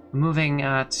 Moving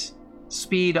at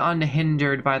speed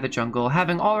unhindered by the jungle,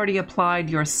 having already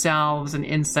applied yourselves an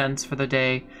incense for the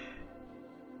day.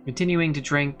 Continuing to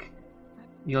drink,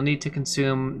 you'll need to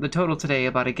consume the total today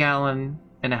about 1.5 gallons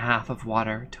of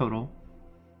water total.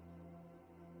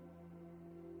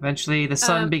 Eventually the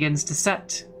sun begins to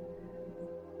set,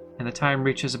 and the time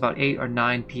reaches about 8 or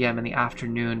 9 p.m. in the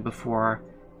afternoon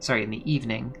in the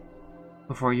evening,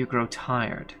 before you grow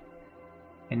tired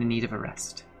and in need of a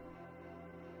rest.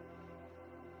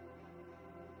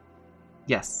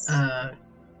 Yes.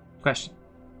 Question.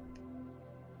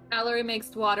 Mallory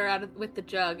makes water with the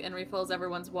jug and refills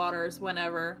everyone's waters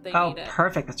whenever they Oh, need it.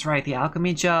 perfect. That's right. The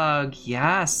alchemy jug.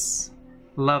 Yes.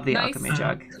 Love the Nice, alchemy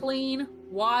jug. clean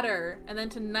water. And then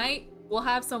tonight, we'll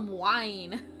have some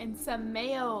wine. And some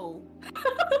mayo.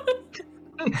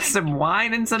 Some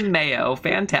wine and some mayo.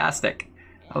 Fantastic.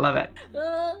 I love it.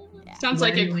 Sounds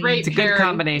like a Really? great It's a good pairing.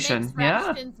 combination. Makes Yeah.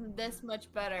 rations this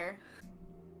much better.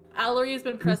 Allery has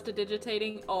been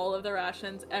prestidigitating all of the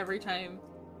rations every time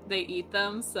they eat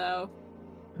them, so...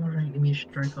 Alright, let me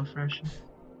strike off ration.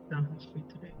 Don't have food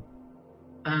today.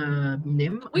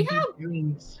 Nim, We are you have-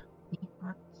 doing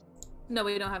sweethearts? No,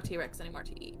 we don't have T-Rex anymore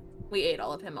to eat. We ate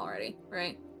all of him already,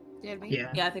 right? Did we?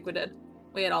 Yeah. Yeah, I think we did.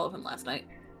 We ate all of him last night.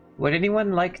 Would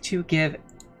anyone like to give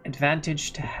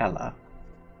advantage to Hela?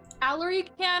 Allery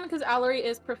can, because Allery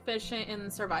is proficient in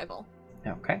survival.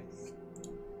 Okay.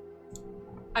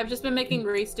 I've just been making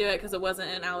Reese do it because it wasn't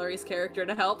in Allery's character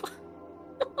to help.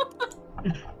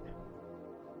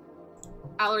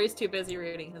 Allery's too busy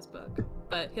reading his book,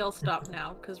 but he'll stop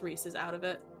now because Reese is out of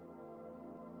it.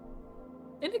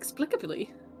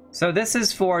 Inexplicably. So this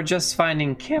is for just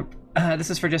finding Kemp. This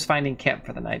is for just finding Kemp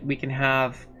for the night. We can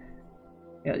have...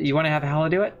 You want to have Hela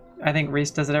do it? I think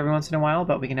Reese does it every once in a while,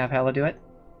 but we can have Hela do it.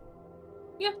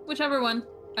 Yeah, whichever one.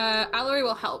 Allery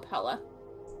will help Hela.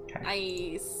 Okay.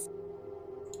 Nice.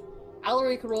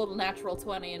 Allery could roll a natural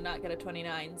 20 and not get a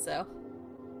 29, so...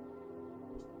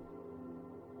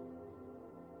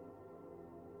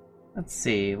 Let's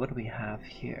see, what do we have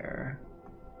here?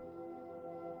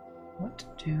 What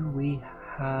do we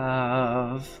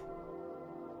have?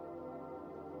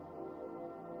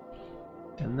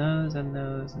 And those, and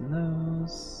those, and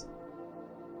those.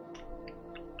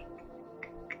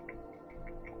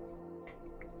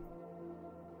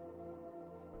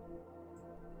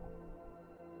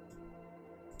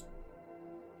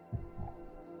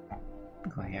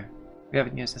 Go here. We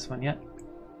haven't used this one yet.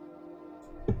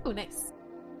 Oh, nice.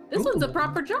 This one's a Ooh.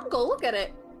 proper jungle, look at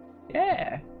it!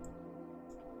 Yeah.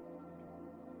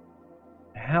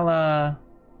 Hela,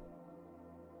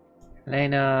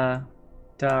 Helena,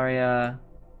 Daria,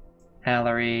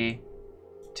 Hallery,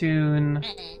 Toon,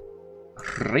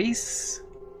 Reese,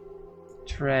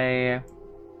 Trey,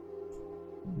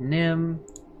 Nim.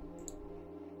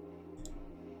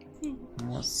 And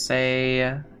we'll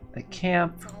say the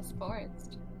camp. False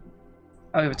forest.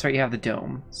 Oh, that's right, you have the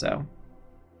dome, so.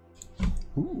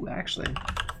 Ooh, actually.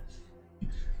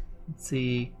 Let's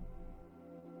see.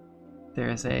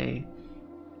 There's a...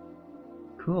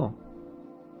 Cool.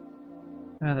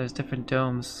 Oh, there's different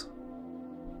domes.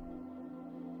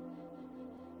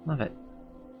 Love it.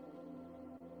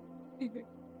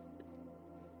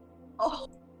 Oh,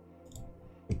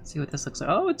 Let's see what this looks like.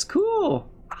 Oh, it's cool!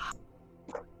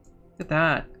 Look at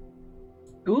that.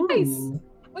 Ooh. Nice.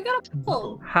 We got a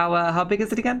pool! How big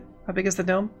is it again? How big is the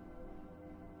dome?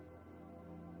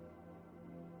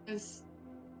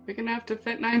 We're gonna have to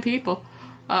fit 9 people.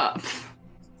 How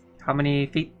many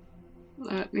feet?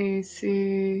 Let me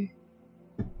see.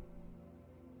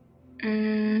 Hang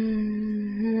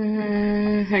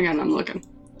on, I'm looking.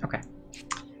 Okay.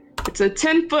 It's a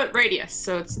 10-foot radius,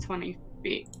 so it's 20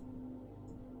 feet.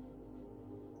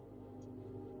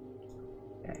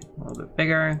 little bit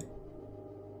bigger.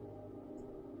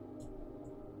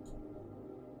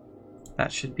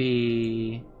 That should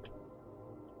be...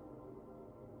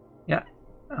 Yeah.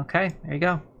 Okay, there you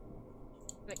go.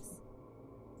 Nice.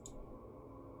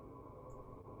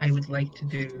 I would like to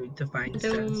do Divine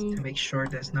Sense to make sure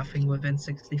there's nothing within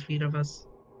 60 feet of us.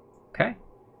 Okay.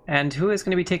 And who is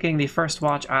going to be taking the first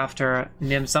watch after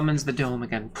Nim summons the dome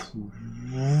again?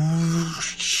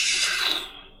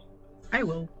 I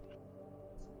will.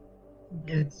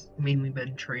 It's mainly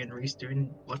been Trey and Reese doing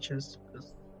watches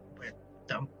because we're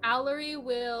dumb. Allery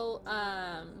will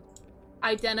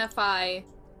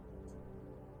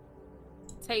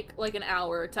take like an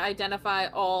hour to identify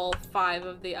all 5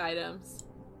 of the items.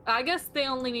 I guess they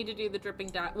only need to do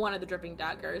the one of the dripping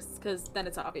daggers, because then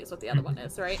it's obvious what the other one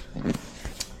is, right?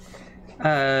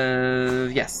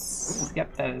 Yes.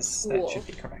 Yep, that should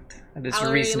be correct. That is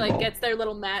Allery, reasonable. gets their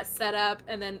little mat set up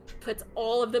and then puts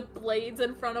all of the blades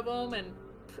in front of them and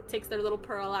takes their little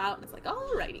pearl out and it's like,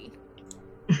 alrighty.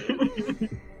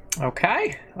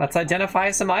 Okay, let's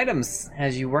identify some items.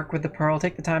 As you work with the pearl,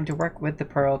 take the time to work with the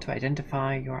pearl to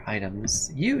identify your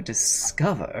items. You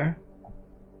discover...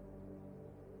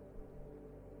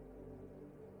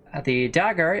 the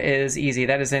dagger is easy.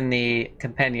 That is in the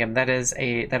compendium. That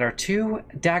are 2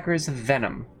 daggers of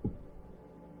venom.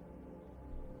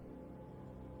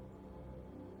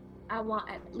 I want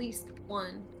at least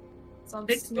one. So I'm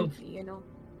It's sneaky, you know.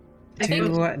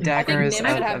 2 daggers Nim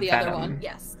should have of the other venom. one.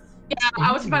 Yes. Yeah,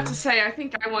 I was about to say, I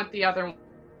think I want the other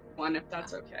one, if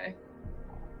that's okay.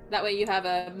 That way you have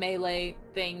a melee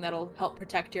thing that'll help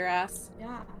protect your ass.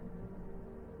 Yeah.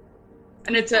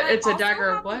 And it's But I a also dagger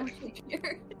of have what? a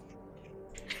rapier.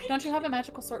 Don't you have a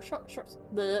magical short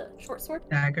sword?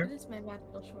 Dagger. What is my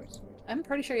magical short sword? I'm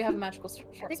pretty sure you have a magical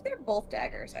I short think they're both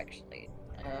daggers, actually.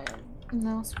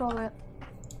 No, scroll it.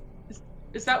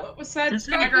 Is that what was said? Is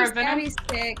it- Dagger of venom? Stabby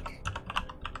stick.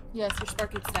 Yes, your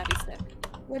sparky stabby stick.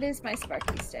 What is my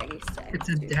sparky staggy stick? It's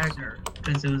a dagger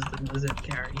because it was the wizard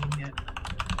carrying it.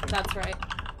 That's right.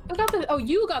 Who got the? Oh,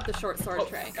 you got the short sword, Oh,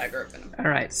 Trey. dagger of venom. All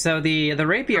right, so the I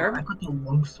rapier. got the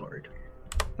long sword.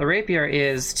 The rapier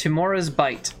is Timora's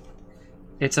Bite.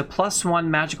 It's a +1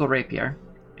 magical rapier.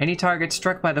 Any target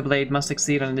struck by the blade must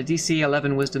succeed on a DC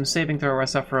 11 Wisdom saving throw or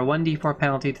suffer a 1d4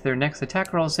 penalty to their next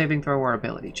attack roll, saving throw, or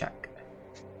ability check.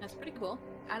 That's pretty cool.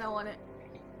 I don't want it.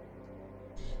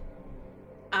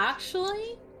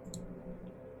 Actually,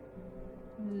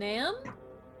 Nam,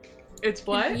 It's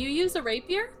what? can you use a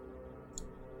rapier?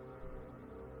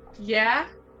 Yeah.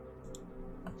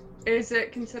 Is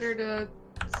it considered a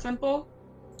simple?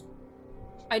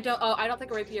 I don't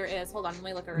think a rapier is. Hold on, let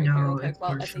me look at rapier No, real quick it's while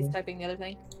martial. Essie's typing the other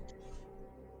thing.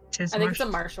 Tis I think it's a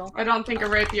martial. martial. I don't think a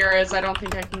rapier is. I don't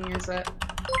think I can use it.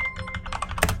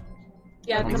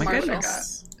 Yeah, Oh it's a my martial.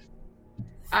 goodness.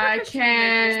 I So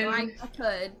can. I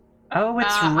could. Oh, it's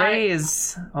I-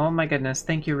 Raise. Oh my goodness.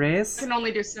 Thank you, Raise. can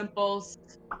only do simples.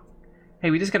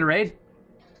 Hey, we just got a raid.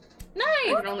 I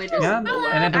Nice! can only do Yeah, simples.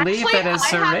 and I believe Actually, that is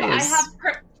Sir Raise.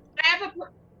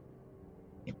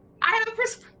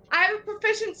 I have a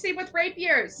proficiency with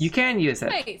rapiers. You can use it.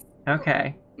 Nice.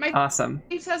 Okay. My Awesome.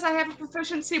 thing says I have a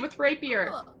proficiency with rapier.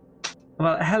 Cool.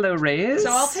 Well, hello, Raise.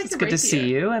 So I'll take it's the good to see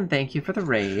rapier. you, and thank you for the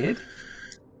raid.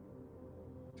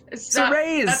 It's Sir not,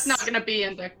 Raise! That's not gonna be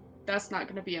in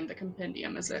the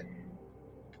compendium, is it?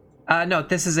 No,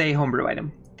 this is a homebrew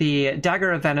item. The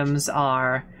Dagger of Venoms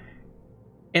are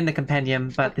in the compendium,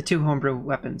 but the 2 homebrew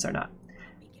weapons are not.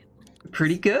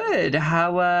 Pretty good.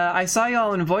 How, I saw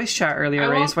y'all in voice chat earlier, I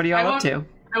Raise. won't- What are y'all I up won't- to?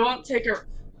 I won't take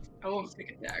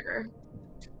a dagger.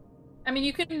 I mean,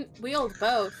 you can wield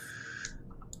both.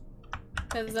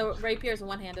 Because the rapier is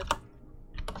one-handed.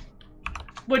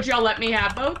 Would y'all let me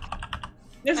have both?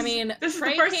 This is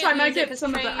Trey the first can't time I use it get 'cause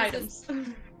some of Trey the uses- items.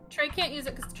 Trey can't use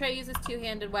it because Trey uses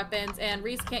two-handed weapons, and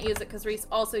Reese can't use it because Reese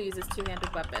also uses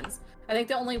two-handed weapons. I think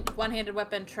the only one-handed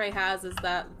weapon Trey has is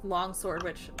that long sword,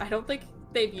 which I don't think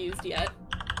they've used yet.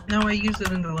 No, I used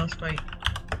it in the last fight.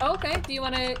 Oh, okay. Do you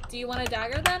want a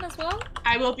dagger then as well?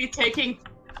 I will be taking.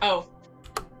 Oh,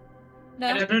 No.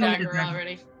 I did don't the need a dagger dagger.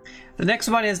 already. The next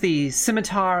one is the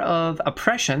Scimitar of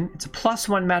Oppression. It's a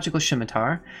 +1 magical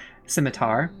scimitar.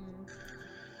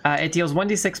 It deals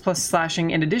 1d6 plus slashing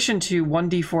in addition to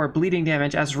 1d4 bleeding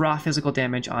damage as raw physical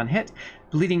damage on hit.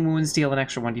 Bleeding wounds deal an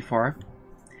extra 1d4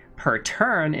 per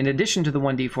turn in addition to the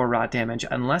 1d4 raw damage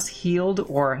unless healed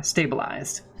or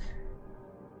stabilized.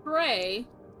 Trey,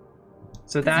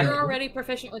 So because you're that already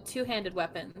proficient with two-handed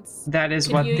weapons. is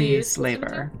Can what you the use the slaver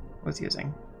scimitar? was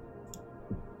using.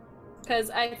 Because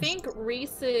I think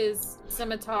Reese's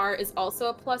scimitar is also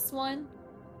a +1.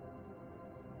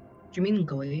 Do you mean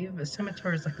glaive? A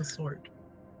scimitar is like a sword.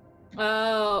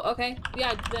 Oh, okay.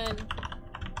 Yeah, then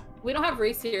we don't have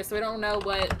Reese here, so we don't know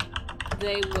what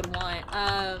they would want.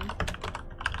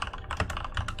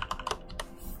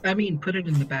 I mean, put it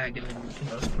in the bag and then we can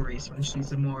ask for Reese when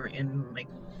she's more in like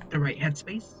the right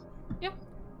headspace. Yeah.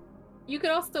 You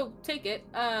could also take it.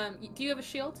 Do you have a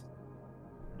shield?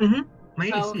 Mm-hmm. My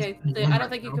AC Oh, is okay. 21 I right don't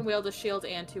think you now. can wield a shield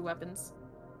and 2 weapons.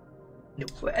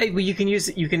 Well, you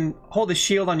can hold a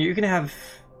shield on you. You can have,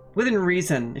 within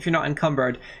reason, if you're not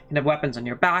encumbered, you can have weapons on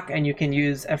your back, and you can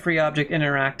use a free object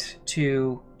interact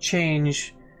to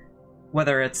change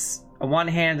whether it's a one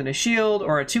hand and a shield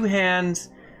or a 2-hand.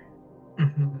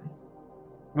 Mm-hmm.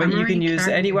 But I'm you can already use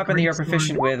carrying any a weapon that you're great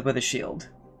proficient sword. with a shield.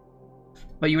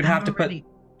 But you would I'm have to already-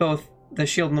 put both the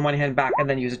shield in the one hand back and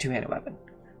then use a 2-handed weapon.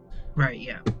 Right,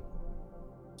 yeah.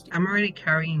 I'm already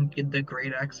carrying the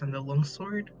great axe and the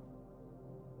longsword.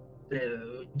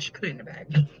 So just put it in the bag.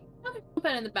 Okay, we'll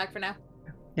put it in the back for now.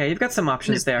 Yeah, you've got some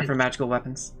options If there it- for magical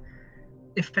weapons.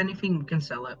 If anything, we can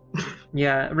sell it.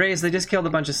 Yeah, Rays, they just killed a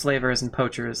bunch of slavers and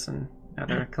poachers, and now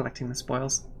they're collecting the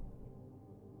spoils.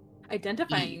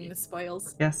 Identifying the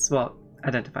spoils. Yes, well,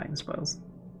 identifying the spoils.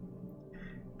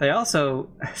 They also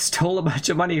stole a bunch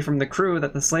of money from the crew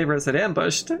that the slavers had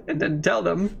ambushed and didn't tell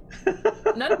them.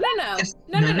 No. Yes,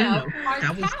 No. no. Our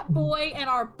That was- Catboy and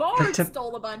our bard The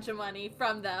stole a bunch of money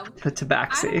from them. The I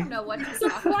tabaxi. don't know what to say.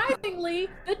 Surprisingly,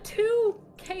 the 2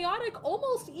 chaotic,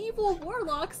 almost evil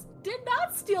warlocks did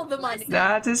not steal the money.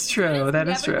 That is true, that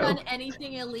is Never true. done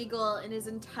anything illegal in his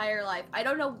entire life. I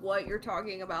don't know what you're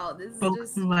talking about. This is Spoken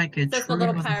just like a Says the true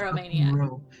little motherfucking pyromaniac.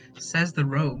 rogue. Says the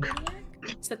rogue.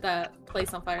 Set the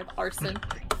place on fire. The arson.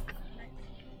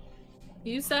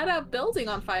 You set a building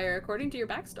on fire according to your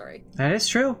backstory. That is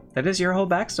true. That is your whole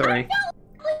backstory. it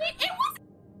was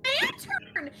a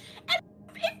lantern, and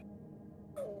it,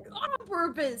 on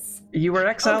purpose. You were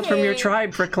exiled from your Okay.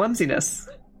 tribe for clumsiness.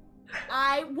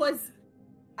 I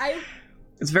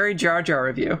It's very Jar Jar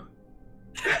of you.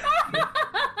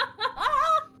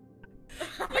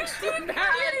 I didn't get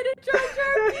it, Jar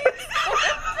Jar Binks.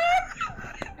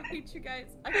 I hate you guys.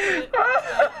 I hate it.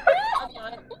 I'm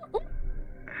done.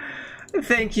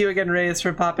 Thank you again, Reyes,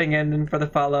 for popping in and for the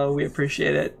follow. We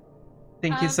appreciate it.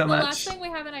 Thank you so The much. last thing we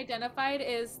haven't identified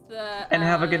is the And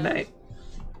have a good night.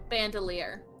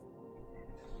 bandolier.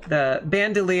 The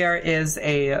bandolier is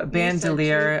a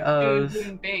bandolier of...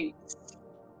 Binks.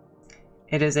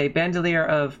 It is a bandolier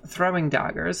of throwing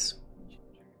daggers.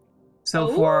 So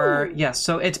Ooh.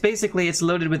 so it's basically, it's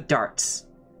loaded with darts.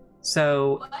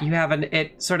 So you have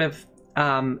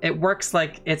it works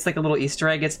like, it's like a little Easter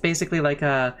egg. It's basically like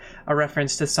a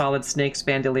reference to Solid Snake's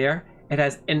bandolier. It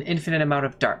has an infinite amount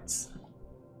of darts.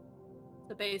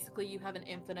 So basically, you have an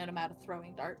infinite amount of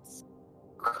throwing darts.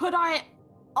 Could I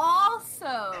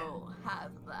also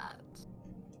have that?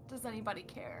 Does anybody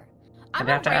care? I'd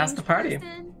have to ask the party.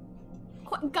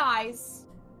 Guys,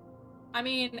 I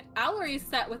mean, Allery's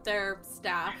set with their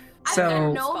staff. So- I have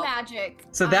Their no spell- magic.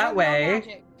 So I that have no way-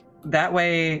 magic. That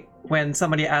way, when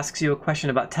somebody asks you a question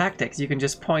about tactics, you can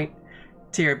just point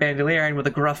to your bandolier and with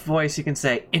a gruff voice you can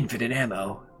say, infinite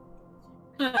ammo.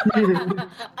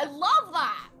 I love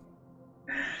that.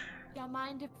 Yeah,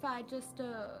 mind if I just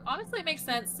Honestly, it makes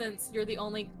sense since you're the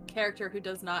only character who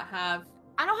does not have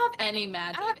I don't have any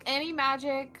magic. I don't have any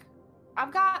magic.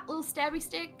 I've got a little stabby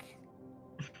stick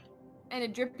and a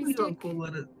drippy We don't stick. pull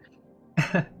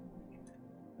it.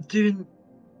 Dude,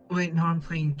 wait, no, I'm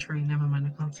playing Tree. Never mind, I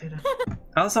can't say that.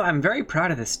 Also, I'm very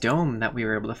proud of this dome that we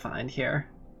were able to find here.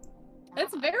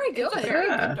 It's very good, It's a very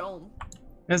Yeah. good dome.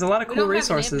 There's a lot of We cool don't have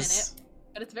Nim in resources.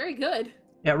 but it's very good.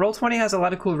 Yeah, Roll20 has a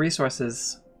lot of cool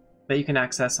resources that you can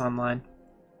access online.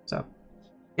 So,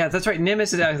 yeah, that's right. Nim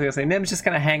is Nim's just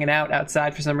kind of hanging out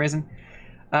outside for some reason.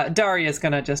 Daria's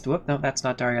gonna just whoop. No, that's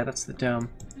not Daria. That's the dome.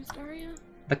 Who's Daria?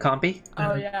 The compy.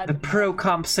 Oh yeah. The pro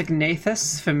comp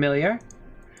Signathus familiar.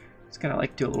 Just gonna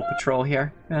like do a little patrol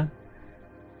here. Yeah.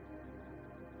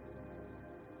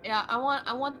 Yeah, I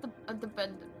want the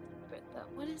bend.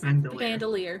 What is it? Bandolier.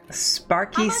 Bandolier.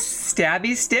 Sparky How much-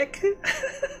 stabby stick.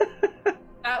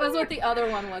 That was what the other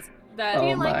one was. That Oh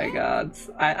you like my it? god.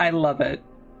 I love it.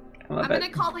 I love I'm it.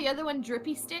 gonna call the other one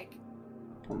drippy stick.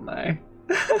 Oh my.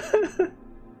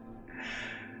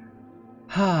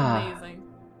 amazing.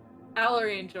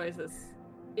 Allery enjoys this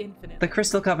infinitely. The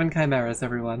Crystal Coven Chimeras,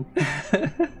 everyone.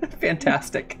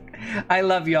 Fantastic. I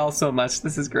love y'all so much.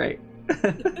 This is great.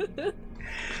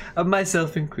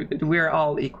 Myself included. We're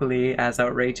all equally as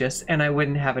outrageous, and I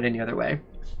wouldn't have it any other way.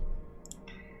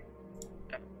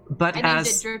 But I named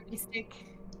it as drippy stick.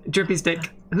 Drippy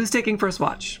Stick, who's taking first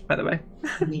watch, by the way?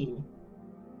 Me.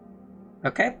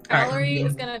 Okay. All right. Allery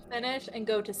is gonna finish and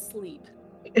go to sleep.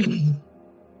 I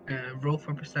roll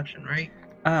for perception, right?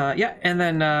 Yeah, and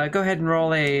then go ahead and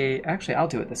roll a... Actually, I'll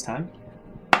do it this time.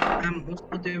 I'm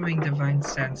also doing Divine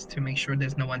Sense to make sure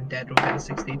there's no one dead within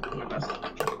 60 feet of us.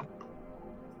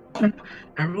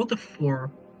 I rolled a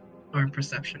 4 on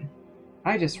perception.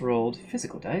 I just rolled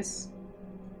physical dice.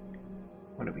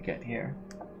 What do we get here?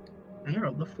 I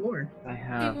rolled a 4. I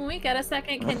have... When we get a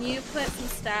second, can you put some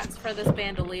stats for this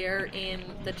bandolier in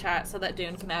the chat so that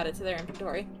Dune can add it to their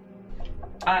inventory?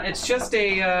 It's just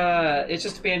a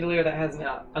bandolier that has an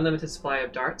unlimited supply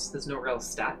of darts. There's no real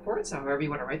stat for it, so however you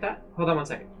want to write that. Hold on one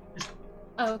second.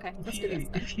 Oh, okay. Let's do this.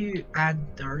 If you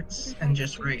add darts and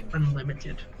just write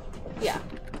unlimited. Yeah.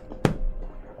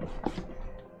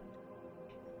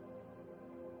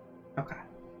 Okay.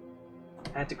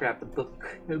 I had to grab the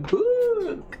book. The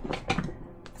book!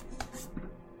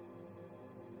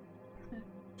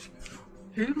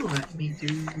 Who let me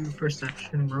do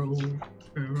perception roll?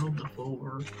 I rolled a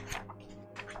 4.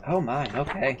 Oh my,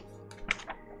 okay.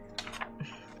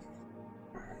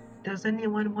 Does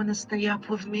anyone want to stay up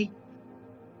with me?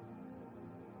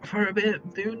 For a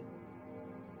bit, dude?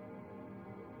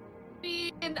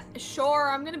 Sure,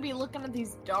 I'm gonna be looking at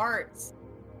these darts.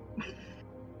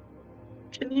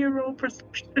 Can you roll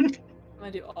perception? I'm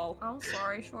gonna do all. Oh,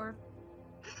 sorry, sure.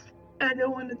 I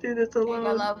don't want to do this Hey, my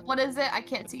alone. love, what is it? I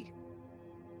can't see.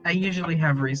 I usually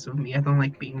have Reese with me. I don't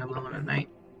like being alone at night.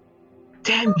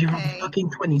 Damn, you're Okay.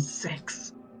 fucking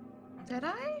 26. Did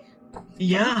I?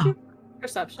 Yeah.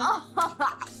 Perception.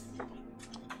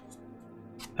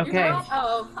 Okay.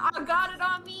 Oh. I got it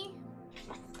on me.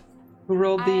 Who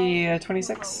rolled the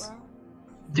 26?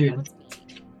 Dude,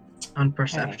 on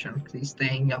perception, please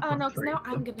staying up Oh on no, 'cause 3. now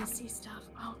I'm gonna see stuff.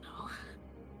 Oh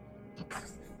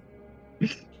no.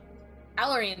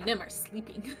 Allery and Nim are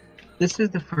sleeping. This is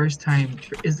the first time.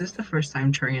 Is this the first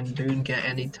time Trey and Dune get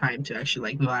any time to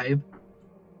actually like vibe?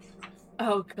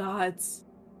 Oh gods.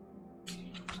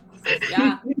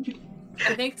 Yeah.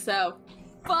 I think so.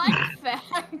 Fun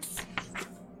fact.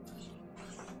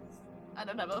 I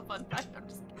don't have a fun fact. I'm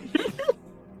just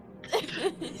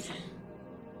kidding.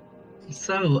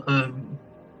 So,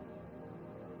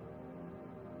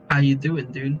 how you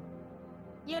doing, dude?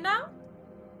 You know,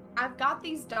 I've got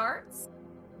these darts,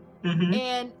 Mm-hmm.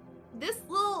 and this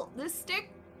stick,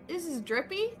 this is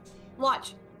drippy.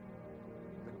 Watch.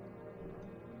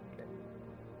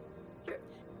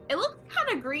 It looks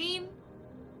kind of green.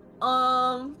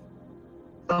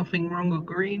 Something wrong with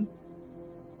green?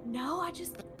 No, I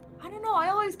don't know. I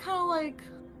always kind of like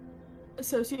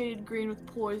associated green with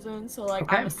poison, so like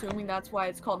Okay. I'm assuming that's why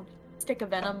it's called stick of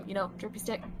venom. You know, drippy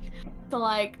stick. So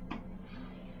like,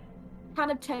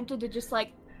 kind of tempted to just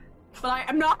like, but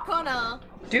I'm not gonna.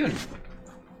 Dune.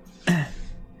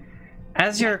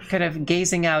 As you're kind of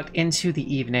gazing out into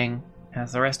the evening,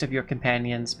 as the rest of your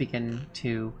companions begin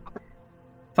to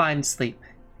find sleep,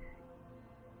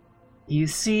 you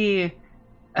see,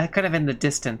 kind of in the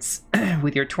distance,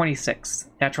 with your 26,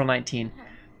 natural 19,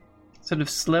 sort of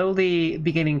slowly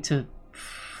beginning to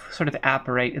sort of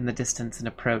apparate in the distance and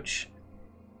approach,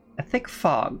 a thick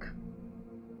fog.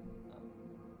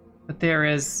 But there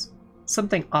is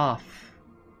something off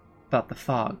about the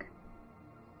fog.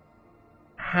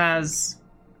 Has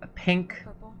a pink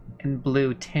Purple. and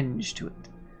blue tinge to it.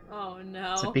 Oh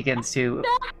no. So it begins to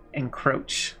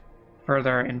encroach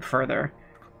further and further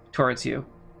towards you.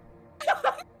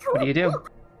 What do you do?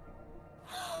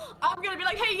 I'm gonna be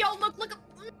like, hey, yo, look.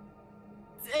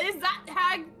 Is that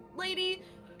hag lady?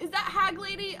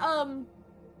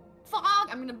 Fog?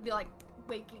 I'm gonna be like,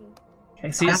 waking.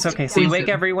 Okay, so you wake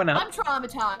everyone up. I'm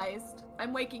traumatized.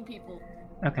 I'm waking people.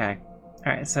 Okay.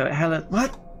 Alright, so Helen,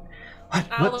 what? What?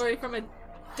 Allery from a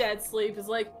dead sleep is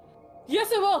like,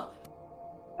 yes, I will.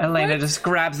 Elena What? just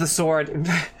grabs the sword.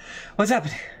 What's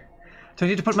happening? Do I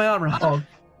need to put my armor on? Oh,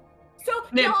 So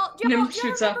Nim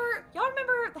shoots up. y'all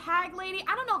remember the hag lady?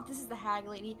 I don't know if this is the hag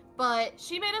lady, but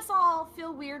she made us all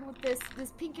feel weird with this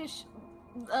pinkish,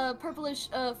 purplish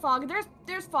fog.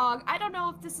 There's fog. I don't know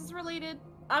if this is related.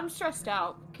 I'm stressed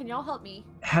out. Can y'all help me?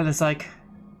 Helen's like,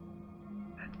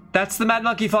 that's the Mad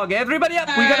Monkey Fog. Everybody up!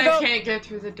 We gotta I go! can't get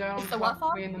through the dome. It's the what Fuck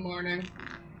fog? me in the morning.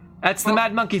 That's the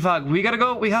Mad Monkey Fog. We gotta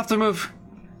go. We have to move.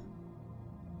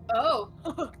 Oh.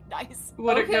 Nice.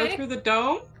 Would it go Okay. through the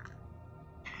dome?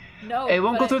 No. It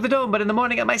won't but go through the dome, but in the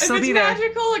morning it might If still it's be there.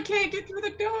 magical, it can't get through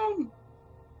the dome.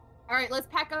 All right, let's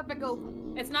pack up and go.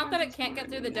 It's not that it can't get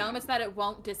through the dome, it's that it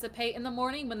won't dissipate in the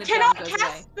morning when the Cannot dome goes away.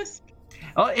 cast this.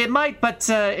 Oh, it might, but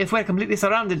if we're completely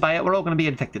surrounded by it, we're all going to be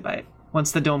infected by it.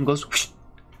 Once the dome goes, whoosh,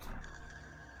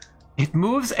 it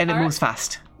moves and it Alright. moves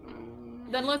fast.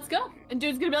 Then let's go. And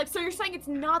dude's gonna be like, so you're saying it's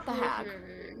not the hag?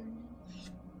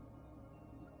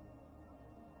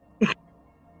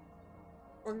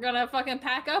 we're gonna fucking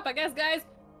pack up, I guess, guys.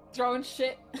 Throwing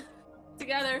shit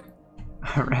together.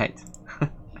 All right.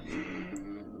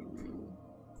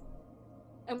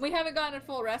 And we haven't gotten a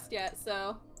full rest yet,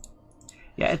 so...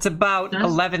 Yeah, it's about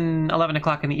 11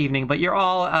 o'clock in the evening, but you're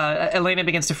all... Elena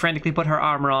begins to frantically put her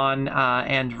armor on,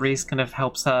 and Reese kind of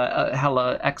helps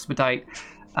Hella expedite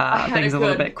things a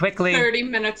little bit quickly. 30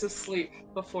 minutes of sleep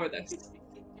before this.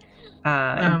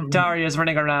 And Daria's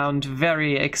running around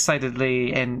very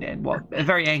excitedly and well,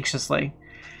 very anxiously.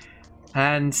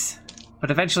 But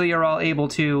eventually you're all able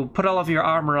to put all of your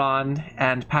armor on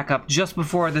and pack up just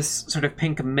before this sort of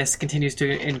pink mist continues to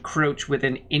encroach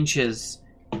within inches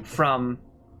from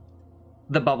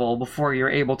the bubble before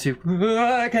you're able to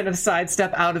kind of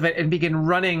sidestep out of it and begin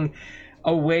running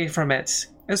away from it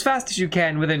as fast as you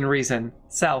can within reason,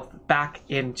 south, back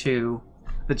into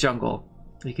the jungle.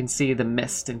 You can see the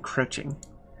mist encroaching.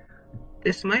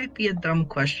 This might be a dumb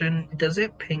question. Does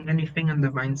it ping anything on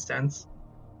Divine Sense?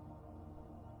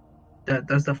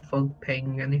 Does the fog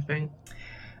ping anything?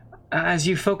 As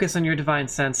you focus on your Divine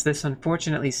Sense, this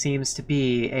unfortunately seems to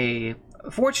be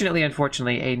unfortunately,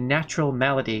 a natural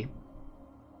malady.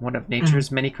 One of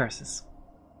nature's many curses.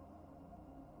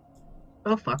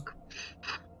 Oh, fuck.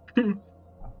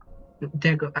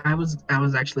 There go. I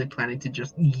was actually planning to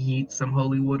just yeet some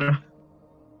holy water.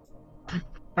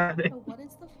 Oh, what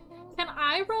is the fog? Can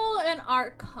I roll an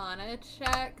Arcana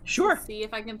check? Sure. To see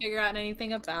if I can figure out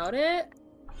anything about it?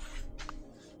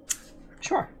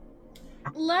 Sure.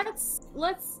 Let's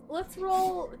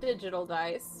roll digital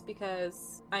dice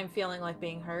because I'm feeling like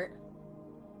being hurt.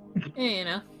 You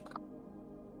know.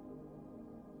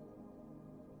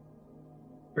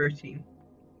 13.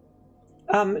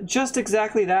 Just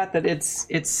exactly that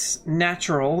it's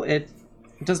natural. It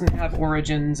doesn't have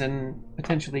origins and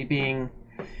potentially being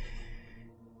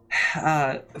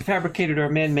fabricated or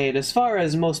man-made. As far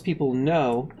as most people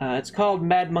know, it's called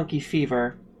Mad Monkey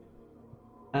Fever.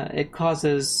 It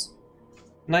causes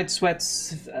night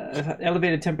sweats,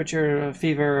 elevated temperature,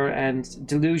 fever, and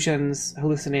delusions,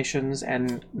 hallucinations,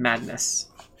 and madness.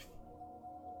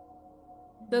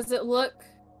 Does it look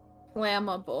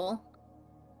flammable?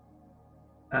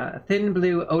 Thin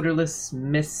blue, odorless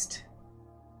mist.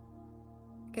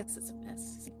 I guess it's a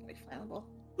mist. It's not very flammable.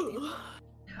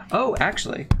 Oh,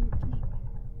 actually.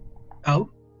 Oh?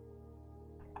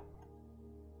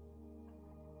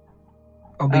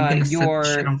 Are we gonna set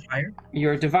shit on fire?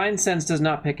 Your Divine Sense does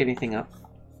not pick anything up.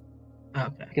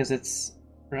 Okay. Because it's...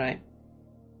 right.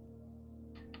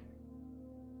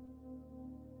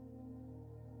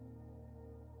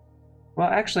 Well,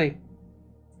 actually,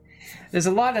 there's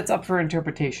a lot that's up for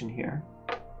interpretation here.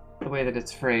 The way that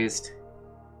it's phrased.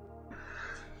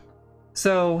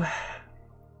 So,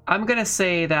 I'm gonna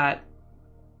say that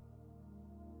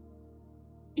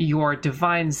your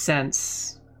Divine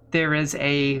Sense, there is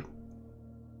a...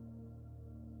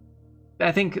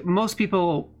 I think most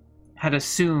people had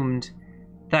assumed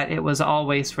that it was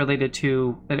always related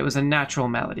to, that it was a natural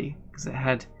malady, because it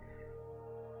had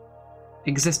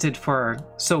existed for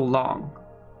so long.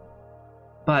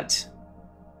 But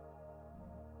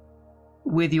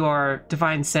with your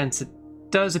Divine Sense, it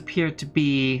does appear to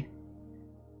be,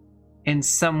 in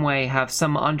some way, have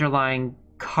some underlying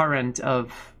current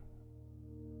of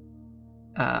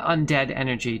undead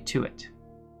energy to it.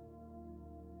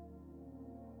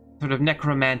 Sort of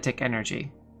necromantic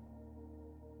energy.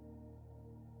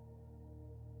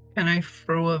 Can I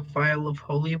throw a vial of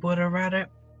holy water at it?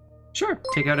 Sure.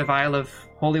 Take out a vial of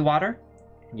holy water,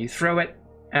 and you throw it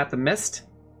at the mist,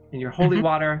 and your holy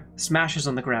water smashes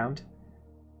on the ground,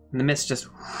 and the mist just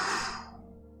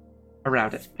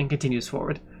around it and continues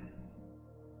forward.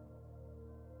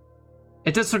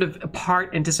 It does sort of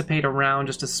part and dissipate around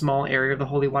just a small area of the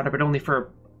holy water, but only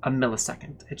for a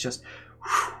millisecond. It just...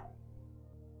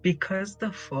 Because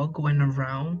the fog went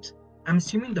around, I'm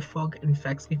assuming the fog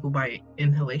infects people by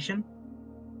inhalation?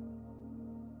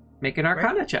 Make an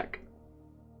Arcana check.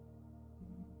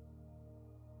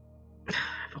 I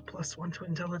have a +1 to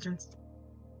intelligence.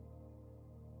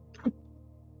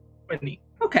 20.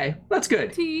 Okay, that's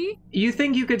good. You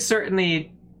think you could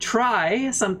certainly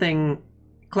try something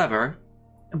clever,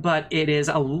 but it is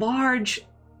a large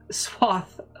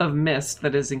swath of mist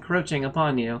that is encroaching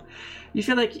upon you. You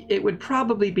feel like it would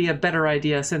probably be a better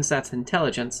idea, since that's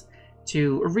intelligence,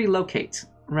 to relocate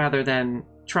rather than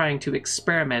trying to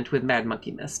experiment with Mad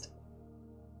Monkey Mist.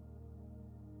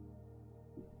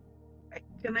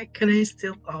 Can I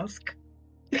still ask?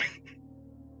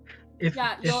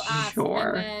 You'll ask,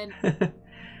 Sure. and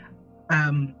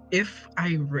then... If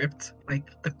I ripped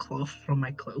like the cloth from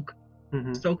my cloak,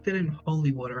 Mm-hmm. soaked it in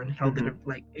holy water, and held it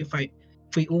like if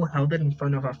we all held it in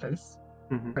front of our face,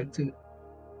 Mhm. Like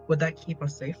would that keep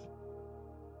us safe?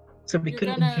 So we You're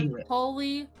couldn't gonna inhale it.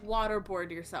 holy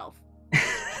waterboard yourself.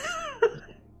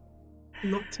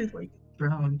 Not to like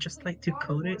drown, just like to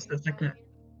coat it. So it's like a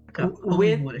With-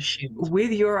 Hollywood shield.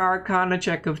 With your Arcana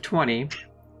check of 20,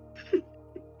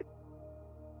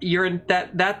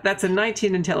 that's a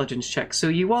 19 intelligence check. So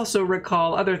you also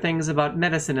recall other things about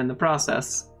medicine in the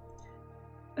process.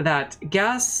 That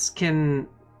gas can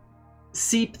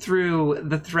seep through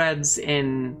the threads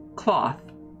in cloth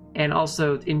and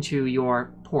also into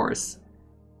your pores.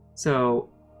 So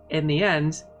in the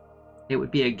end, it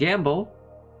would be a gamble.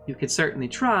 You could certainly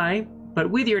try, but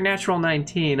with your natural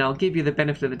 19, I'll give you the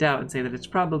benefit of the doubt and say that it's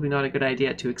probably not a good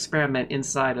idea to experiment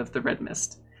inside of the red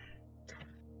mist.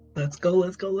 Let's go,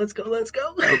 let's go, let's go, let's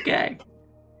go. Okay.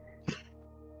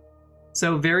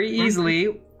 So very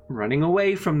easily, running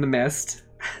away from the mist,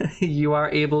 you are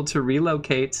able to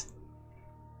relocate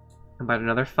about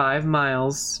another 5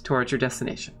 miles towards your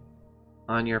destination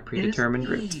on your predetermined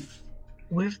route.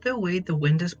 With the way the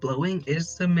wind is blowing,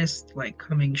 is the mist like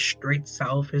coming straight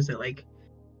south? Is it like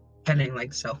heading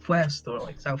like southwest or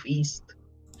like southeast?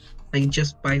 Like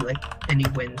just by like any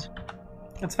wind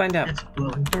Let's find out. that's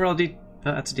blowing. Roll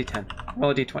that's a d10.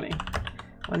 Roll a d20.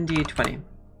 1d20.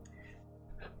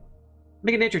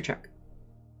 Make a nature check.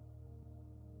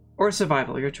 Or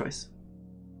survival, your choice.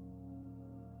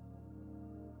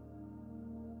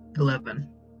 11.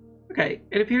 Okay,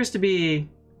 it appears to be...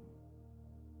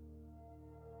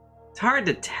 It's hard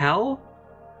to tell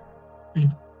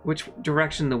which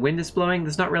direction the wind is blowing.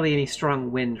 There's not really any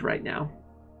strong wind right now.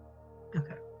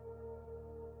 Okay.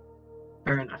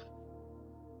 Fair enough.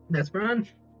 Let's run.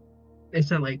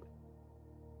 Is it like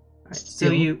Right, so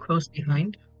still you... close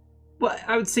behind? Well,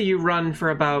 I would say you run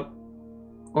for about...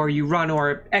 Or you run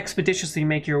or expeditiously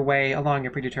make your way along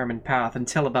your predetermined path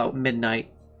until about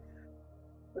midnight.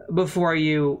 Before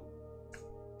you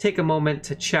take a moment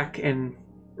to check and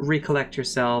recollect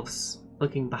yourselves,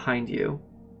 looking behind you.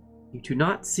 You do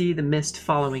not see the mist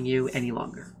following you any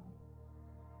longer.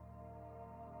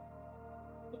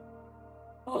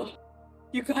 Oh,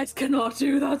 you guys cannot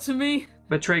do that to me.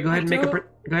 But Trey, go ahead and make don't- go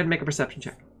ahead and make a perception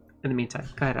check. In the meantime,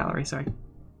 go ahead, Allery. Sorry.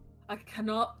 I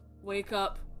cannot wake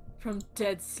up from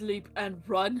dead sleep and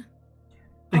run.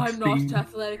 I'm not 16.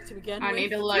 athletic to begin I with. need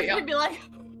to let You'd you. be like,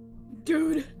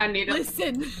 Dude, I need to.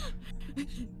 listen.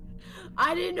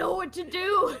 I didn't know what to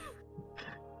do.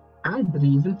 I didn't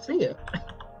even see it.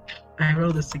 I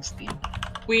rolled a 16.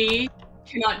 We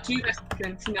cannot do this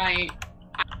again tonight.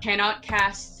 I cannot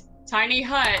cast Tiny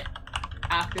Hut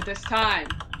after this time.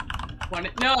 Want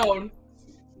it known.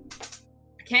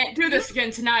 I can't do this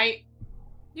again tonight.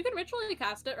 You can ritually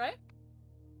cast it, right?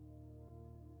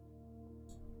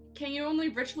 Can you only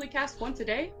ritually cast once a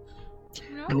day?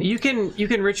 No. You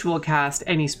can ritual cast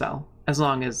any spell as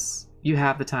long as you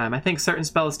have the time. I think certain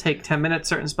spells take 10 minutes,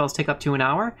 certain spells take up to an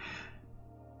hour.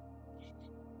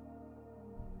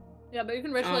 Yeah, but you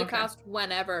can ritually Okay. cast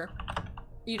whenever.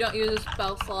 You don't use a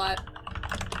spell slot.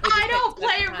 It just I don't takes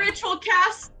play time. ritual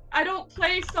cast. I don't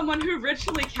play someone who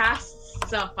ritually casts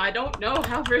stuff. I don't know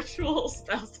how ritual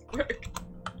spells work.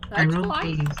 I That's rolled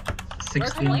fine. a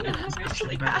 16. fine. I don't know how Actually,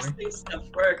 ritually by the way. casting stuff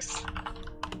works.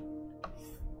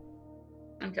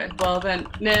 Okay, well then,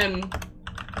 Nim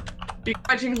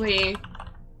begrudgingly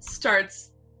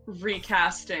starts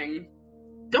recasting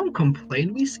Don't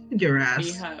complain, we saved your ass.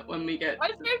 Miha when we get. I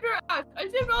saved your ass. I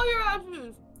saved all your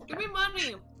asses. Give me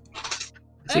money.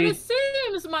 So And you- it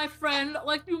seems, my friend,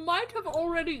 like you might have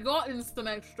already gotten some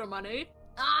extra money.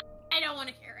 I don't want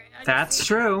to hear it. I just That's saved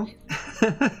true.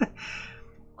 your life.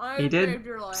 I You did saved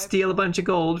your life. Steal a bunch of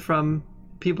gold from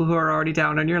people who are already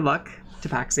down on your luck,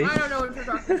 Tabaxi. I don't know what you're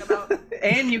talking about.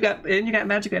 and you got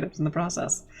magic items in the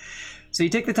process. So you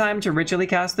take the time to ritually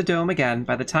cast the dome again.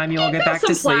 By the time you all get Got back some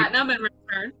to sleep, platinum in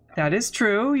return. that is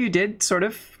true. You did sort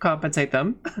of compensate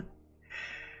them.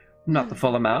 Not the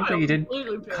full amount, but you did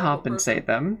Completely terrible compensate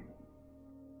them.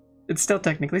 It's still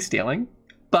technically stealing,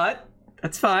 but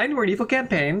that's fine. We're an evil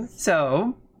campaign,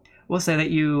 so we'll say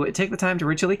that you take the time to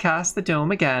ritually cast the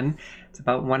dome again. It's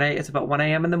about 1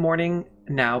 a.m. in the morning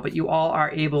now, but you all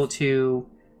are able to,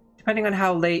 depending on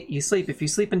how late you sleep. If you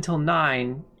sleep until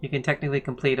 9, you can technically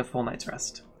complete a full night's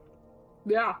rest.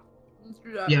 Yeah. Let's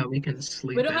do that. Yeah, we can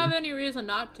sleep We don't in. have any reason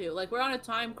not to. Like, we're on a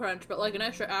time crunch, but like an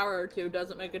extra hour or two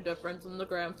doesn't make a difference in the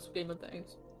grand scheme of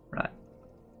things. Right.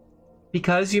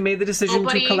 Because you made the decision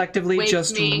Nobody to collectively wake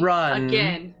just me run,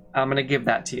 again. I'm gonna give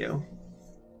that to you.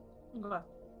 Okay.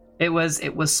 It was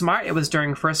smart. It was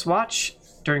during first watch.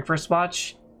 During first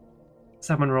watch,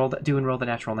 someone rolled the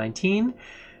natural 19.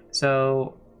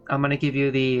 So I'm going to give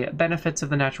you the benefits of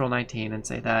the natural 19 and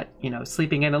say that,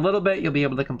 sleeping in a little bit, you'll be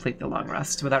able to complete the long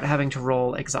rest without having to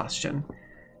roll exhaustion.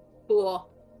 Cool.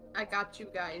 I got you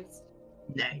guys.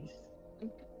 Nice.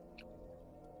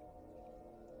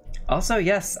 Also,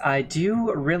 yes, I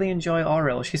do really enjoy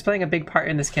Auril. She's playing a big part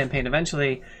in this campaign.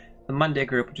 Eventually, the Monday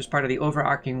group, which is part of the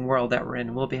overarching world that we're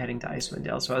in, will be heading to Icewind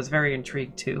Dale, so I was very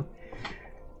intrigued to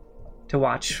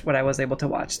watch what I was able to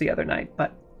watch the other night,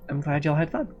 but I'm glad y'all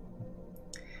had fun.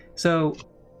 So,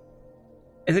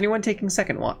 is anyone taking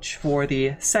second watch for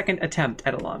the second attempt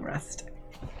at a long rest?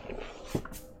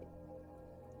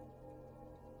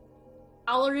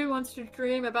 Allery wants to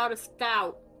dream about a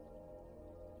scout.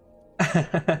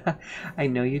 I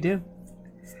know you do.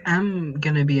 I'm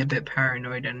gonna be a bit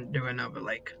paranoid and do another,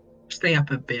 stay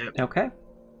up a bit. Okay.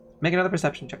 Make another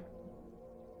perception check.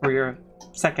 For your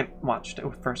second watch,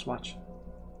 or first watch.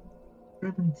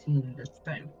 17 this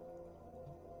time.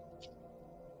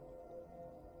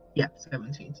 Yeah,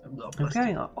 17, so I'm going plus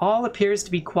Okay, two. all appears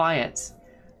to be quiet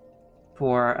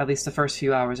for at least the first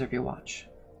few hours of your watch.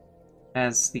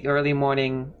 As the early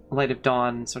morning light of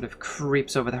dawn sort of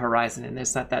creeps over the horizon, and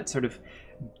there's that sort of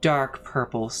dark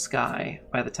purple sky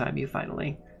by the time you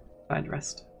finally find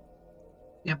rest.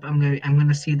 Yep, I'm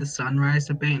gonna see the sunrise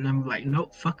a bit, and I'm like,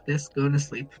 nope, fuck this, go to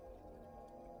sleep.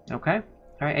 Okay.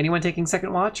 All right, anyone taking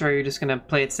second watch, or are you just going to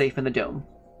play it safe in the dome?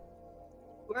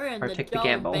 We're in Or the take the dome,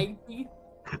 gamble. baby.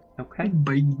 Okay.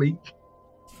 Baby.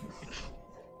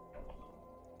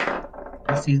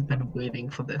 He's been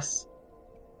waiting for this.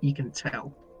 You can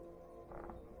tell.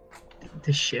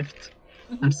 The shift.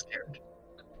 I'm scared.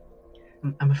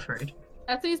 I'm afraid.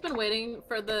 Essie's been waiting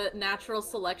for the natural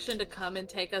selection to come and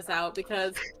take us out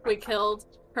because we killed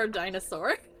her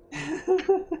dinosaur.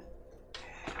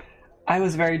 I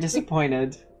was very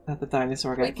disappointed that the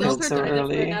dinosaur We got killed killed her so dinosaur,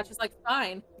 early. and now she's like,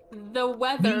 fine. The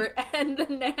weather and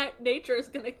the nature is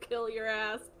gonna kill your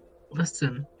ass.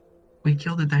 Listen, we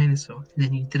killed a dinosaur, and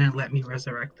then you didn't let me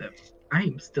resurrect it. I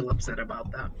am still upset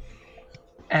about that.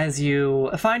 As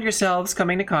you find yourselves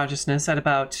coming to consciousness at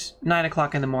about 9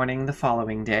 o'clock in the morning the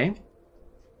following day,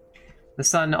 the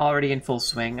sun already in full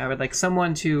swing, I would like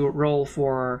someone to roll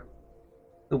for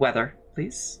the weather,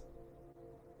 please.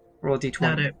 Roll a d20.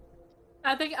 Not it.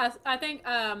 I think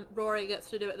Rory gets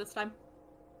to do it this time.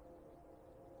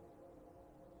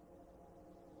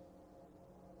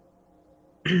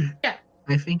 Yeah.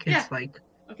 I think it's Yeah.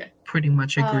 Okay. pretty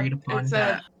much agreed upon it's,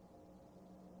 that.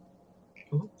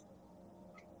 Ooh.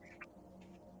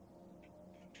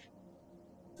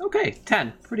 Okay,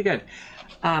 10. Pretty good.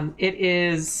 It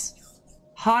is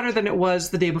hotter than it was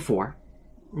the day before.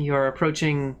 You're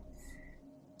approaching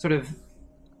sort of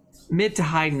mid to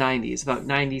high 90s, about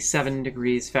 97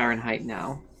 degrees Fahrenheit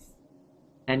now.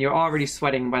 And you're already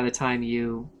sweating by the time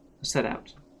you set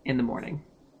out in the morning.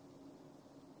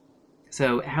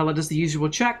 So Hella does the usual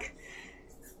check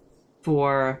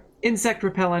for insect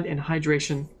repellent and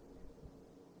hydration.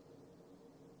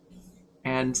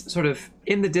 And sort of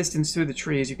in the distance through the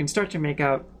trees, you can start to make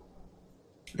out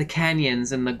the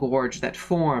canyons and the gorge that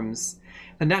forms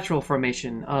the natural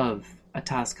formation of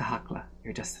Ataz-Kahakla,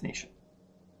 your destination.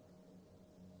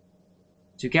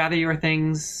 So you gather your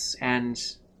things and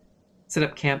set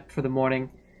up camp for the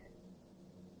morning.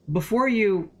 Before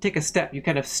you take a step, you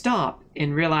kind of stop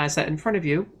and realize that in front of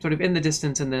you, sort of in the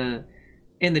distance in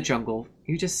the jungle,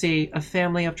 you just see a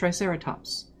family of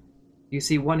Triceratops. You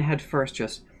see one head first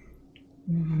just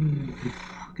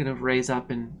kind of raise up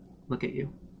and look at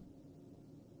you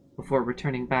before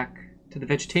returning back to the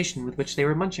vegetation with which they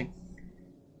were munching.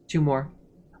 Two more.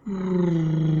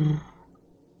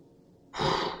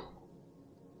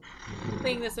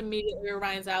 Seeing this immediately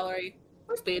reminds Allery,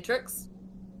 where's Beatrix?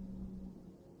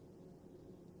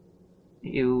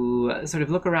 You sort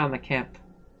of look around the camp,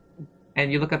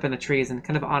 and you look up in the trees, and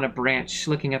kind of on a branch,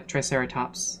 looking up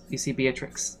Triceratops, you see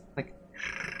Beatrix. Like,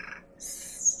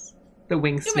 the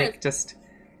winged Come snake here. just...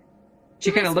 She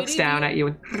Come kind here, of looks sweetie. down at you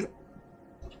and... You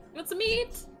want some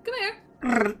meat? Come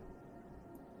here.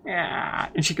 Yeah,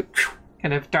 and she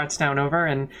kind of darts down over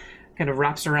and kind of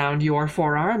wraps around your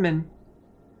forearm and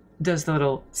does the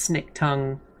little snake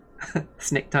tongue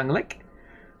lick.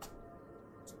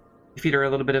 You feed her a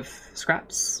little bit of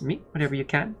scraps, meat, whatever you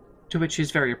can, to which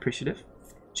she's very appreciative.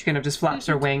 She kind of just flaps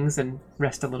her wings and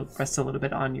rests a little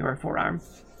bit on your forearm.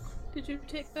 Did you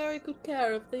take very good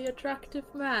care of the attractive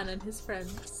man and his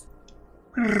friends?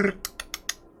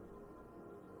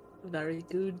 Very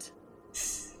good.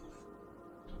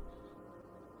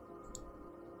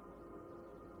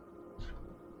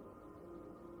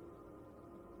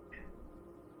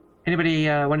 Anybody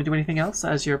want to do anything else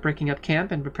as you're breaking up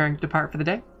camp and preparing to depart for the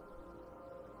day?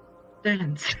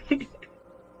 Dance.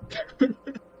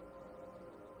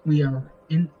 We are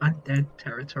in undead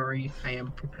territory. I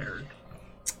am prepared.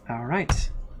 All right.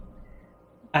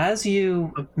 As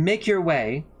you make your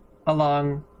way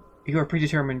along your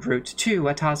predetermined route to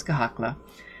Atazcahakla,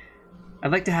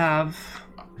 I'd like to have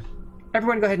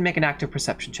everyone go ahead and make an active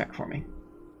perception check for me.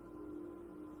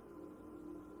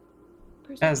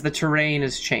 As the terrain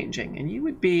is changing, and you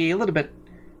would be a little bit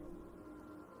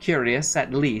curious,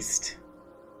 at least,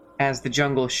 as the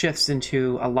jungle shifts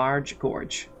into a large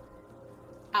gorge.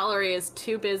 Allery is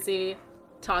too busy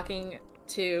talking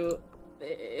to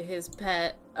his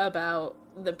pet about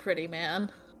the pretty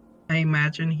man. I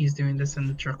imagine he's doing this in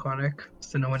the Draconic,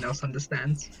 so no one else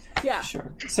understands. Yeah.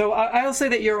 Sure. So I'll say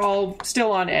that you're all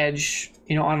still on edge,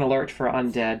 on alert for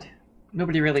undead.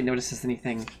 Nobody really notices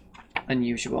anything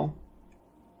unusual.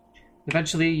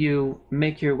 Eventually you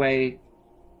make your way,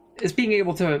 as being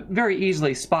able to very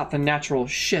easily spot the natural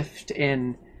shift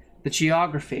in the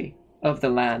geography of the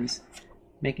land,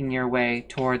 making your way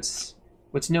towards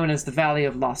what's known as the Valley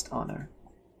of Lost Honor,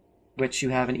 which you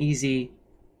have an easy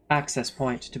access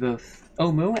point to both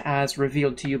Omu, as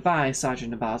revealed to you by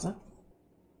Sergeant Nabaza,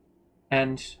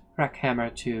 and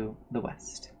Crackhammer to the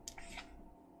west.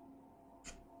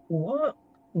 What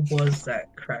was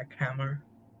that Crackhammer?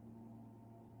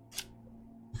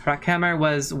 Crackhammer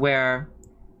was where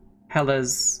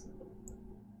Hella's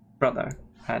brother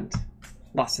had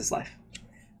lost his life.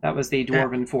 That was the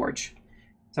Dwarven Forge.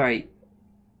 Sorry,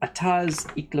 Ataz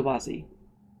Iklawazi.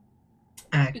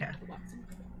 Okay.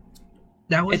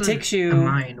 That was takes you... the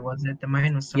mine, was it? The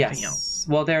mine was something Yes. else.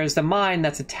 Well, there's the mine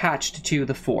that's attached to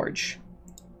the forge.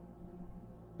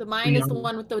 The mine is the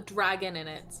one with the dragon in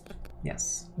it.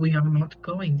 Yes. We are not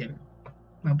going there.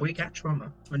 My boy got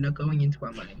trauma. We're not going into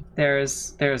our mine.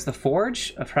 There's the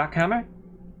forge of Crackhammer,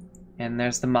 and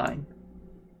there's the mine.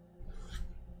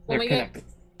 When They're we connected.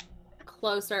 get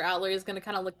closer, Allery is going to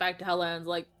kind of look back to Hella and is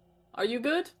like, "Are you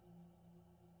good?"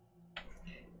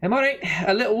 I'm alright.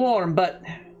 A little warm, but...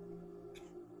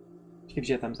 Gives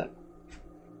you a thumbs up.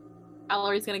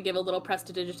 Allery's going to give a little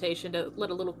prestidigitation to let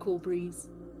a little cool breeze.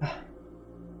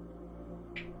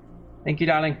 Thank you,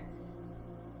 darling.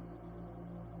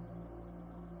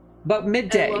 About I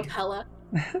midday. love Hella.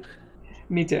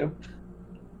 Me too.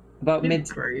 About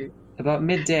Great. About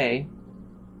midday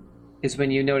is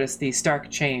when you notice the stark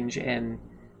change in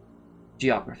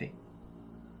geography.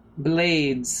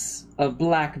 Blades of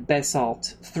black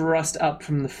basalt thrust up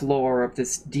from the floor of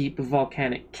this deep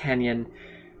volcanic canyon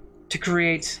to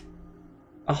create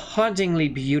a hauntingly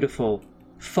beautiful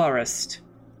forest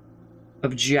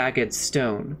of jagged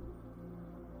stone.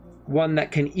 One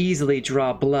that can easily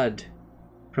draw blood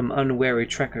from unwary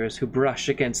trekkers who brush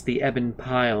against the ebon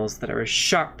piles that are as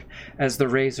sharp as the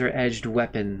razor-edged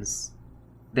weapons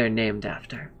they're named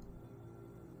after.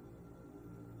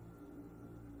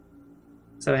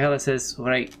 So Hela says,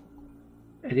 right,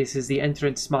 this is the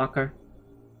entrance marker,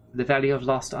 the Valley of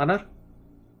Lost Honor.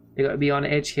 You gotta be on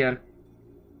edge here.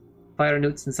 Fire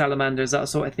newts and salamanders, that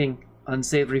sort of thing.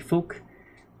 Unsavory folk.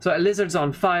 So lizards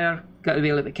on fire, gotta be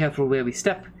a little bit careful where we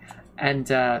step. And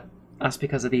that's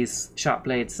because of these sharp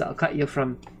blades that'll cut you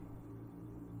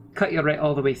right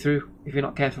all the way through if you're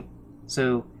not careful.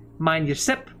 So mind your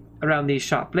step around these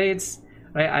sharp blades.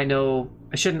 Right, I know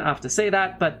I shouldn't have to say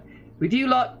that, but with you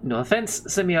lot, no offense,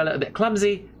 some of you are a little bit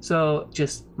clumsy, so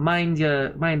just mind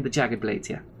the jagged blades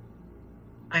here.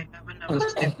 I have another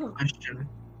stupid question.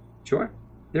 Sure.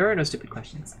 There are no stupid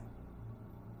questions.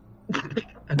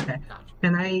 Okay.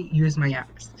 Can I use my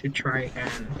axe to try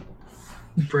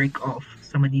and break off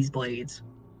some of these blades?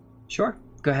 Sure.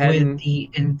 Go ahead With and...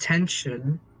 the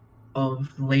intention of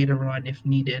later on, if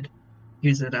needed,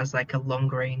 use it as like a long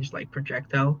range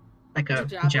projectile. Like a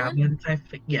javelin type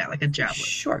thing. Yeah, like a javelin.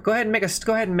 Sure. Go ahead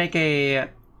and make a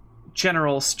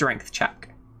general strength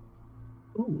check.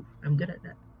 Ooh, I'm good at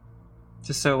that.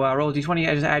 Just so roll d20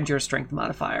 and just add your strength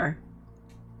modifier.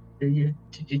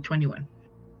 21.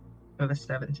 So that's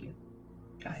 17.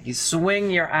 You swing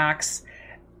your axe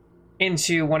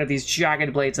into one of these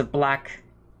jagged blades of black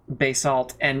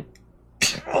basalt, and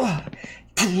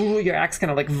your axe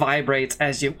kind of vibrates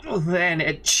as you. Then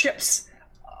it chips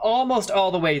almost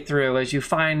all the way through as you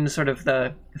find sort of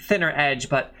the thinner edge,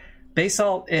 but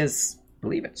basalt is,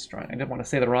 believe it, strong. I didn't want to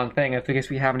say the wrong thing. I guess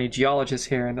we have any geologists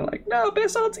here, and they're like, no,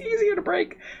 basalt's easier to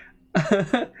break.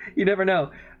 You never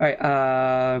know. All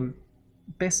right,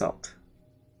 basalt,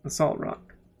 basalt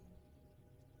rock.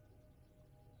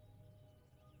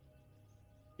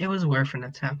 It was worth an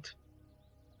attempt.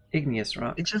 Igneous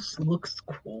rock. It just looks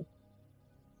cool.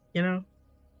 You know?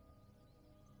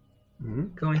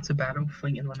 Mm-hmm. Going to battle,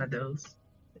 flinging one of those.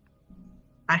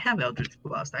 I have Eldritch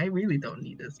Blast. I really don't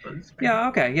need this, but it's fine. Yeah,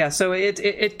 okay, yeah. So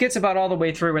it gets about all the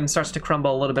way through and starts to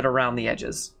crumble a little bit around the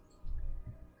edges.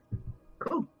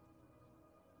 Cool.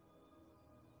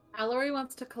 Allery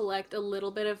wants to collect a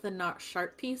little bit of the not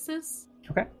sharp pieces.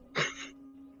 Okay.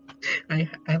 I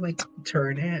like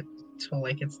turn it so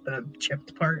like it's the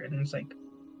chipped part, and it's like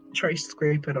try to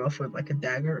scrape it off with like a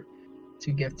dagger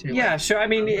to give to. Yeah, like, sure. I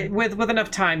mean, with enough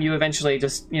time, you eventually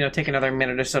just take another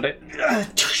minute or so to.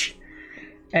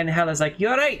 And Hella's like,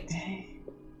 "You're right.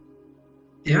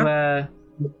 Yeah.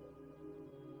 You a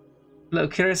little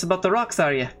curious about the rocks,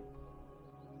 are you?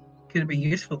 Could be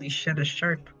useful. These shit is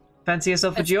sharp. Fancy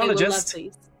yourself a Yes, they will love geologist?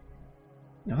 these.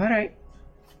 All right.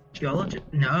 Geologist?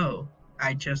 No.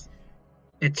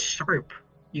 It's sharp.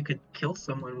 You could kill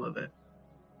someone with it.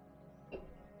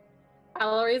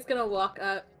 Allery's gonna walk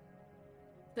up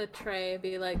to Trey and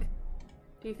be like,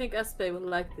 "Do you think Espe would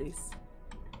like these?"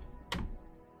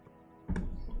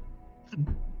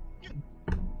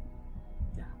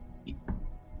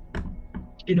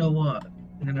 You know what?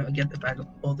 I'm gonna get the bag of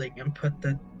holding and put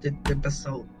the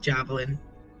basalt javelin.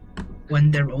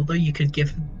 When they're older, you could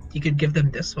give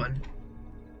them this one.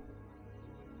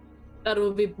 That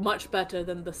would be much better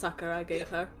than the sucker I gave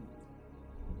her.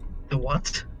 The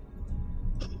what?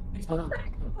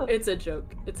 It's a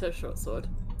joke. It's her short sword.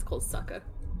 It's called sucker.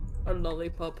 Or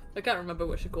lollipop. I can't remember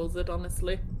what she calls it,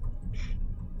 honestly.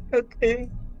 Okay.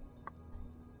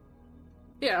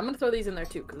 Yeah, I'm gonna throw these in there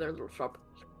too, because they're a little sharp.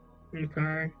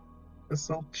 Okay.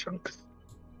 Basalt chunks.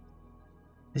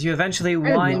 As you eventually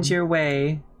love- wind your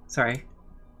way. Sorry.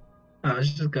 I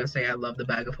was just gonna say I love the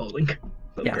bag of holding.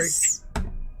 So Yes.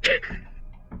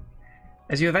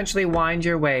 As you eventually wind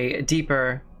your way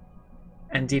deeper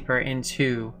and deeper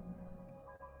into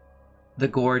the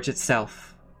gorge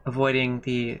itself, avoiding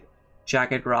the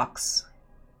jagged rocks,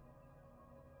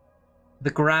 the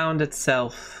ground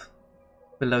itself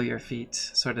below your feet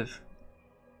sort of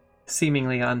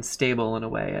seemingly unstable in a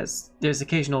way, as there's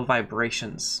occasional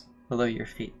vibrations below your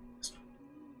feet.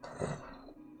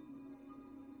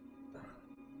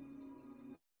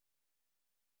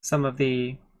 Some of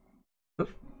the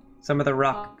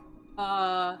rock.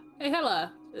 Hey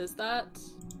Hella,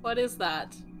 what is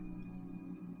that?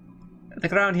 The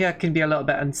ground here can be a little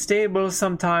bit unstable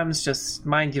sometimes. Just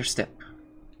mind your step.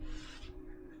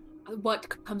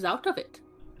 What comes out of it?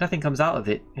 Nothing comes out of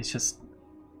it. It's just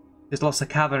there's lots of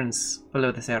caverns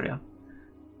below this area.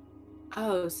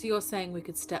 Oh, so you're saying we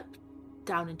could step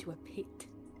down into a pit?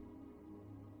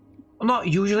 Well, not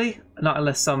usually. Not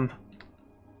unless some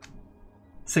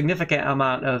significant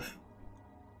amount of...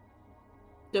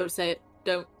 Don't say it.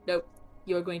 Don't. Nope.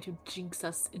 You're going to jinx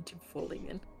us into falling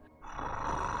in.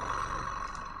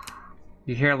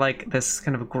 You hear like this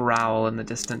kind of growl in the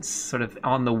distance, sort of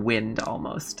on the wind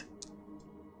almost.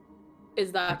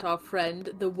 Is that our friend,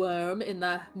 the worm in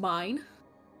the mine?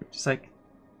 Just like...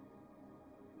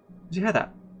 Did you hear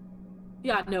that?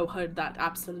 Yeah, no, heard that.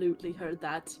 Absolutely heard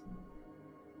that.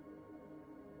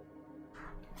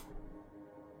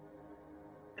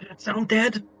 Did it sound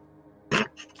dead?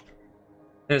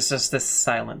 There's just this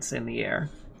silence in the air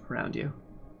around you.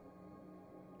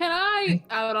 Can I,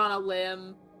 out on a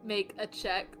limb, make a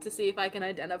check to see if I can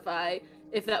identify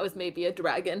if that was maybe a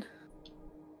dragon?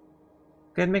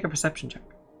 Go ahead and make a perception check.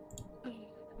 Can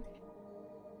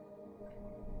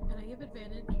I give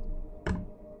advantage?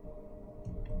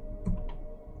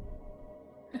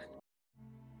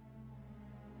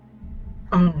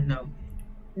 Oh no.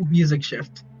 Music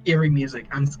shift. Eerie music.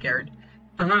 I'm scared.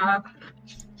 I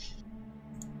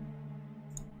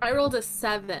rolled a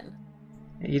 7.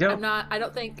 You don't. I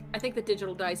think the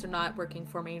digital dice are not working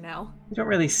for me now. You don't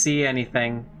really see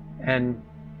anything, and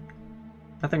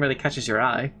nothing really catches your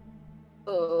eye.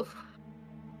 Ugh.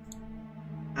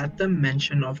 At the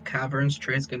mention of caverns,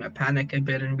 Trey's gonna panic a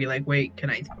bit and be like, wait, can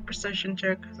I do a perception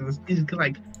check? So he's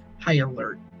like high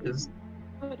alert. Is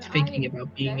thinking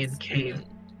about being in cave.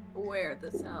 Where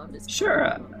the sound is.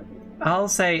 Sure. I'll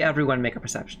say everyone make a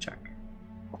perception check.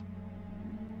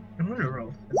 I'm gonna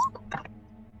roll.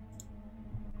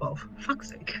 Well, for fuck's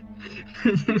sake.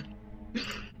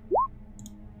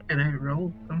 And I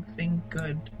rolled something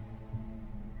good.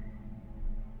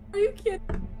 Are you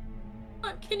kidding?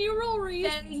 Can you roll, Reese?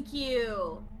 Thank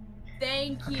you.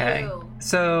 Thank you. Okay.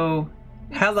 So,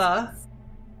 Hella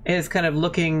is kind of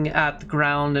looking at the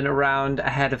ground and around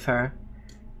ahead of her.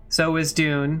 So is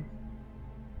Dune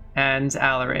and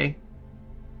Allery.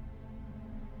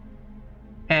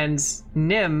 And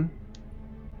Nim,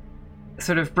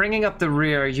 sort of bringing up the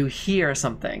rear, you hear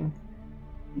something.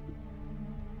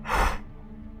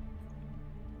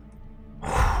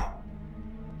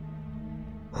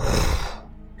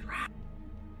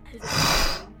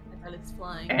 That it's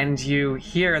flying. And you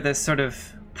hear this sort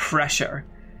of pressure.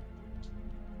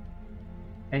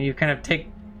 And you kind of take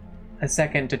a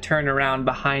second to turn around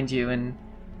behind you, and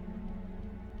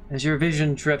as your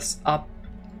vision drifts up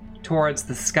towards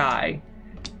the sky,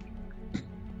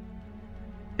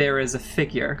 there is a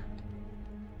figure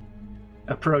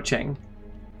approaching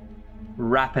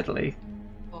rapidly,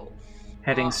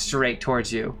 heading straight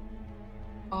towards you.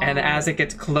 And as it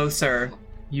gets closer,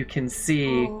 you can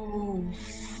see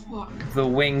the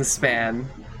wingspan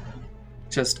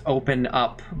just open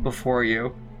up before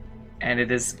you, and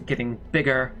it is getting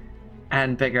bigger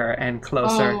and bigger and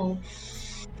closer.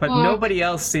 But nobody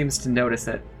else seems to notice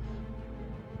it.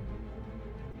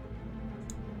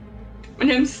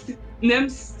 Nim's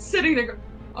sitting there.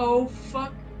 Oh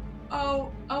fuck!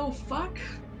 Oh fuck!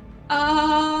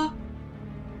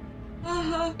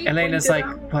 Elena's like,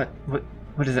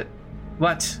 what is it?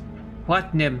 What,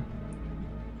 Nim?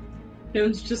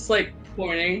 Nim's just like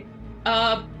pointing.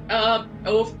 Over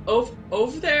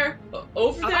there.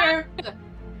 Over there.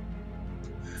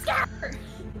 Scatter!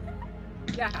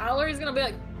 Yeah, Allery's gonna be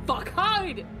like, fuck,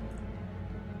 hide!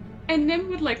 And Nim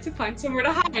would like to find somewhere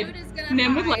to hide. Dude is gonna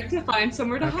Nim would hide. like to find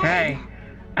somewhere to Okay. hide.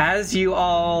 As you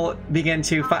all begin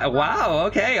to wow,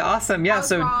 okay, awesome. Yeah, I was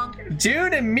so wrong.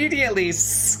 Jude immediately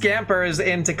scampers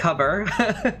into cover.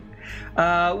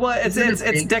 Well,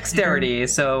 it's dexterity,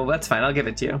 so that's fine. I'll give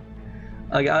it to you.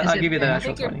 I'll give you the I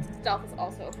natural think your 20. stealth is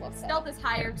also a plus 7. Stealth is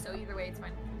higher, so either way it's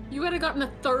fine. You would have gotten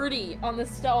a 30 on the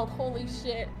stealth, holy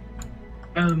shit.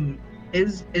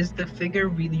 Is the figure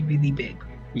really, really big?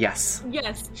 Yes.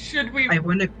 Yes. Should we? I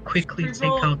want to quickly We take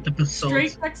roll out the basalt.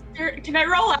 Straight dexterity. Can I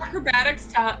roll acrobatics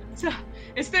to?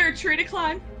 Is there a tree to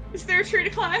climb? Is there a tree to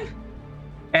climb?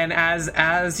 And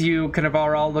as you kind of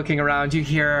are all looking around, you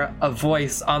hear a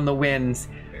voice on the wind. Is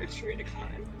there a tree to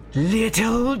climb?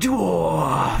 Little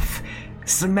dwarf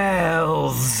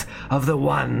smells of the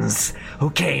ones who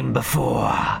came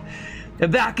before.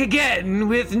 Back again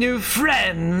with new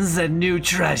friends and new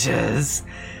treasures.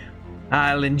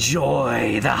 I'll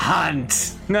enjoy the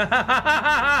hunt.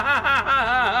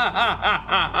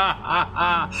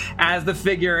 As the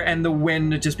figure and the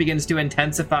wind just begins to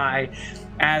intensify,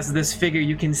 as this figure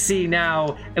you can see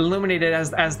now illuminated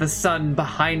as the sun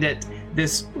behind it,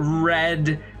 this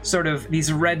red sort of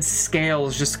these red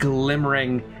scales just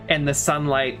glimmering in the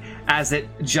sunlight as it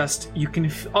just you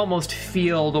can almost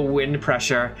feel the wind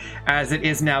pressure as it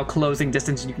is now closing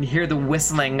distance. You can hear the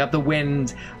whistling of the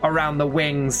wind around the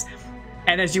wings.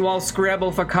 And as you all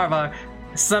scramble for cover,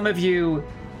 some of you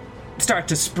start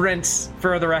to sprint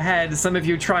further ahead, some of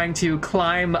you trying to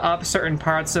climb up certain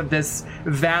parts of this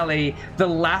valley. The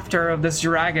laughter of this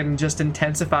dragon just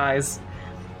intensifies.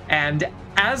 And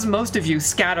as most of you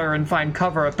scatter and find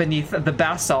cover beneath the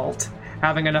basalt,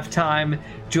 having enough time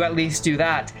to at least do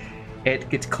that, it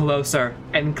gets closer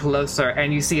and closer,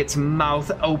 and you see its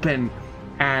mouth open,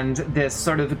 and this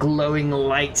sort of glowing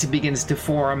light begins to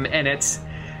form in it.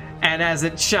 And as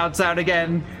it shouts out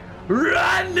again,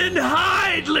 "Run and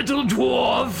hide, little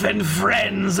dwarf and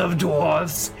friends of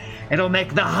dwarfs. It'll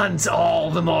make the hunt all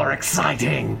the more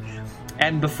exciting."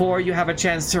 And before you have a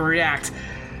chance to react,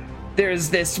 there's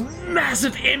this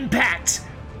massive impact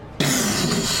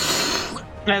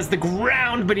as the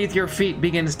ground beneath your feet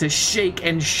begins to shake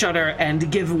and shudder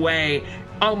and give way,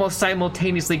 almost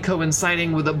simultaneously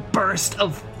coinciding with a burst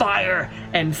of fire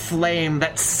and flame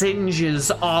that singes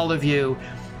all of you.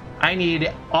 I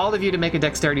need all of you to make a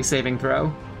dexterity saving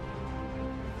throw.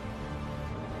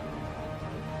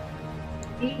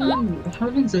 Ooh,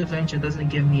 Heaven's Adventure doesn't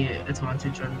give me an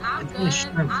advantage on I'm it's only good.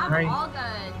 strength, I'm right? all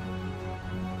good.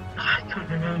 I can't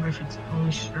remember if it's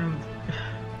only strength.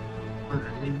 Hold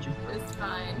on, let me just- It's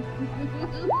fine.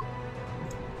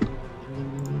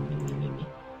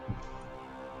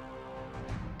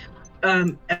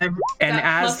 And That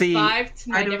as plus the 5 to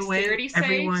my by the way, dexterity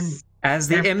everyone, saves. as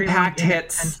the everyone impact in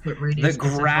hits, 10-foot radius the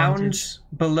gets ground advantage.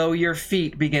 below your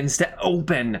feet begins to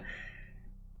open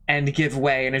and give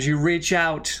way. And as you reach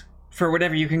out for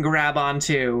whatever you can grab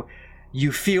onto,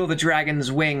 you feel the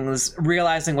dragon's wings,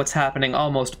 realizing what's happening,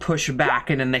 almost push back.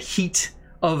 And in the heat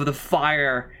of the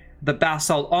fire, the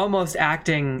basalt almost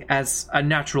acting as a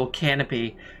natural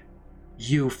canopy,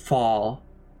 you fall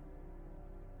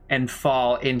and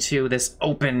fall into this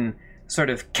open sort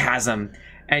of chasm.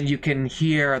 And you can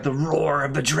hear the roar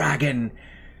of the dragon.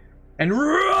 And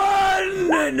run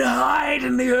and hide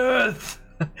in the earth.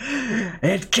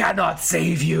 It cannot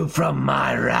save you from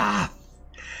my wrath.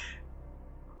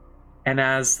 And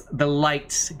as the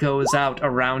light goes out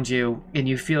around you, and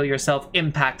you feel yourself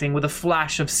impacting with a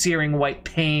flash of searing white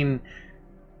pain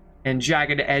and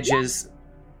jagged edges,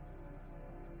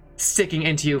 sticking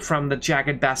into you from the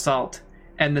jagged basalt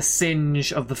and the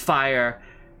singe of the fire.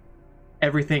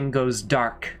 Everything goes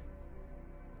dark.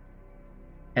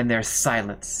 And there's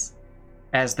silence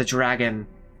as the dragon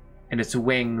and its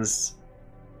wings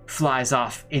flies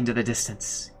off into the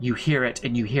distance. You hear it,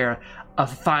 and you hear a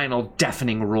final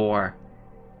deafening roar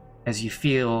as you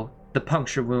feel the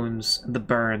puncture wounds, the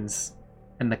burns,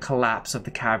 and the collapse of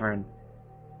the cavern,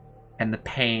 and the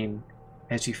pain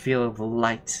as you feel the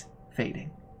light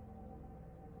fading.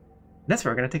 That's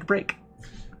where we're going to take a break.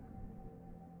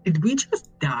 Did we just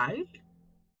die?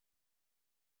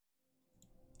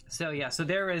 So yeah, so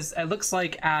there is. It looks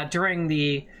like during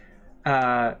the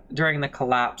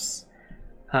collapse,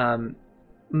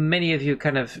 many of you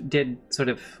kind of did sort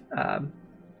of.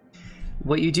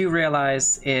 What you do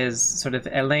realize is sort of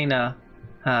Elena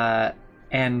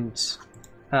and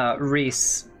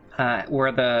Reese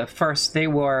were the first. They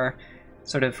were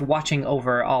sort of watching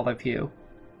over all of you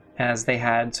as they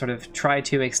had sort of tried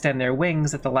to extend their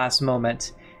wings at the last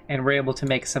moment and were able to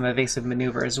make some evasive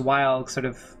maneuvers while sort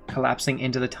of collapsing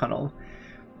into the tunnel.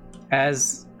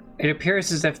 As it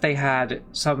appears as if they had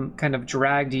some kind of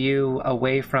dragged you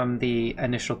away from the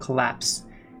initial collapse.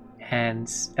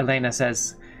 And Elena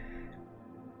says,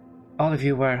 all of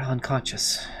you were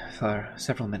unconscious for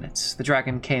several minutes. The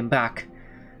dragon came back,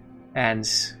 and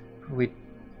we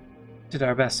did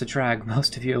our best to drag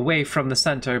most of you away from the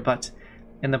center, but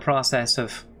in the process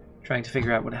of trying to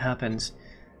figure out what happened,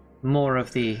 more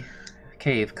of the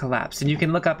cave collapsed. And you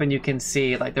can look up and you can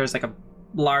see, like, there's like a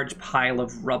large pile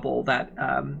of rubble that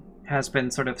has been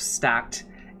sort of stacked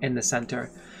in the center.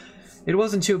 It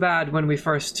wasn't too bad when we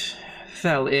first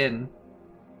fell in.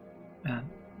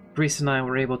 Reese and I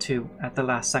were able to, at the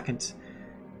last second,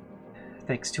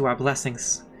 thanks to our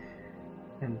blessings,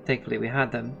 and thankfully we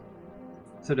had them,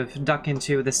 sort of duck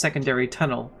into the secondary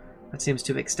tunnel that seems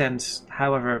to extend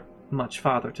however much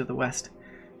farther to the west,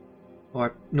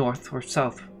 or north or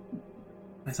south.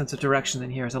 My sense of direction in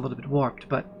here is a little bit warped,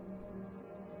 but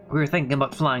we were thinking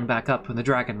about flying back up when the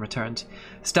dragon returned,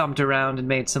 stomped around and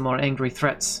made some more angry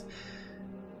threats.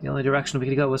 The only direction we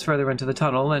could go was further into the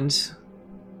tunnel, and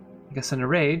I guess in a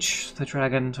rage, the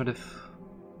dragon sort of,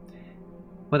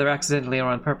 whether accidentally or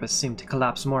on purpose, seemed to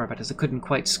collapse more of it as it couldn't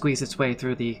quite squeeze its way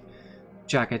through the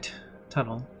jagged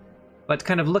tunnel. But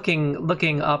kind of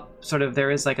looking up, sort of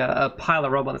there is like a pile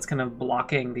of rubble that's kind of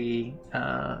blocking the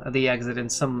exit,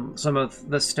 and some of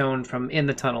the stone from in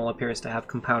the tunnel appears to have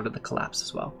compounded the collapse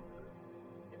as well.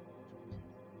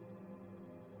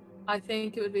 I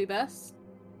think it would be best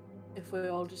if we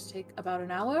all just take about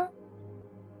an hour,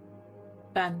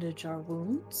 bandage our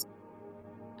wounds,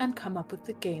 and come up with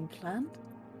a game plan.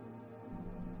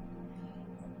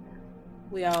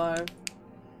 We are,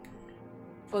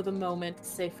 for the moment,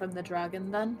 safe from the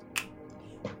dragon, then?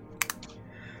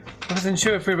 I wasn't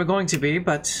sure if we were going to be,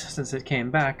 but since it came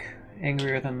back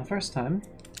angrier than the first time.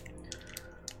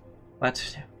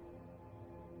 But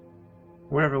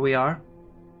wherever we are,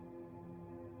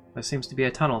 there seems to be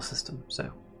a tunnel system,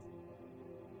 so.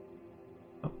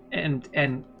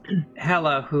 And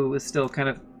Hela, who is still kind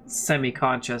of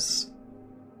semi-conscious,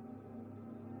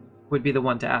 would be the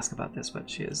one to ask about this, but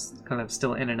she is kind of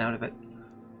still in and out of it.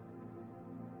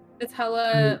 It's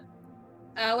Hela.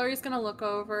 Allery's gonna look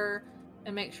over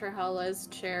and make sure Hela's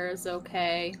chair is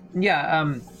okay. Yeah,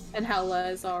 And Hela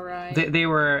is alright. They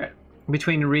were,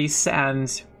 between Reese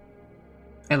and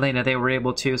Elena, they were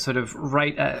able to sort of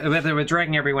they were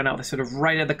dragging everyone out, they sort of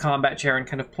righted the combat chair and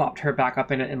kind of plopped her back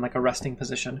up in it in like a resting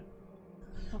position.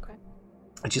 Okay.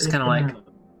 And she's kind of like,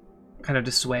 kind of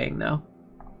just swaying now.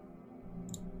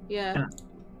 Yeah.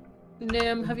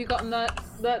 Nim, have you gotten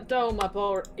that dome up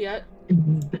yet?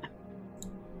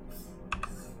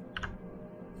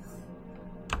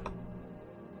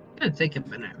 It'd take a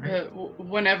minute, right?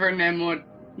 Whenever Nim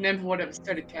would have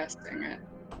started casting it.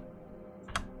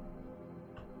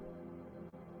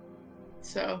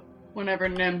 So, whenever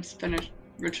Nim's finished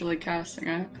ritually casting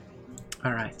it.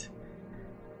 Alright.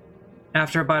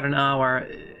 After about an hour,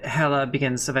 Hela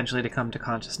begins eventually to come to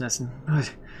consciousness and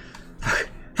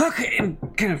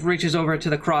kind of reaches over to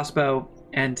the crossbow,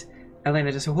 and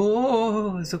Elena just,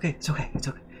 whoa, it's okay.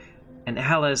 And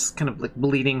Hela's kind of like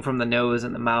bleeding from the nose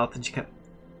and the mouth, and she kind of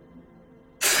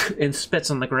and spits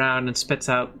on the ground and spits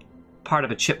out part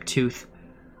of a chipped tooth.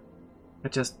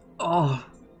 It just,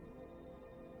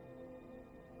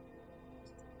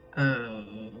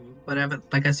 whatever.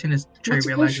 Like as soon as Trey What's a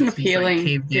realizes potion of he's like healing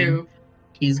caved in, do?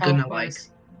 he's gonna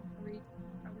Health-wise? like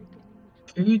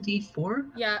 2d4.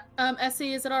 Yeah.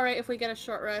 Essie, is it alright if we get a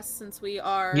short rest since we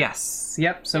are... yes,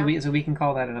 yep. So we can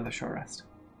call that another short rest.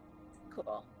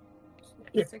 Cool.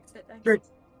 Yeah. 6 hit dice. Great.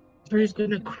 Trey's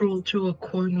gonna crawl to a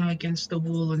corner against the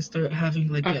wall and start having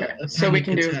like Okay, a so we panic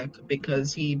can do- attack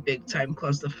because he big time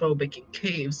claustrophobic in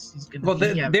caves. He's gonna. Well,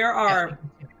 yeah, there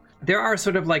are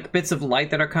sort of like bits of light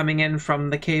that are coming in from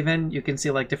the cave-in. You can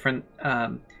see like different.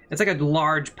 It's like a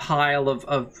large pile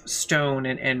of stone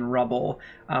and rubble.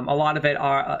 A lot of it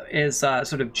is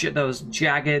sort of those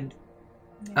jagged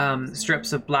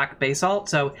strips of black basalt.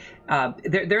 So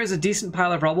there is a decent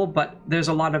pile of rubble, but there's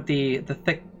a lot of the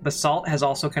thick basalt has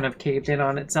also kind of caved in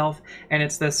on itself, and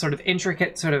it's this sort of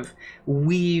intricate sort of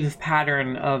weave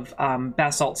pattern of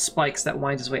basalt spikes that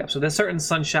winds its way up. So there's certain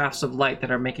sun shafts of light that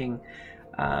are making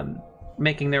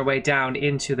their way down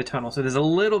into the tunnel. So there's a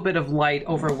little bit of light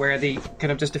over where the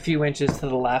kind of just a few inches to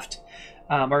the left,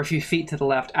 or a few feet to the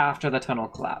left after the tunnel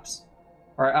collapse,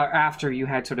 or after you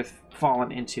had sort of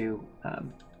fallen into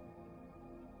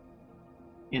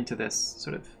this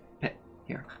sort of pit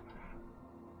here.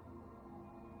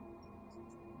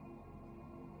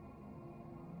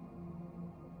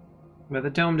 But the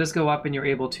dome does go up and you're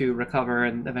able to recover,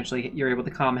 and eventually you're able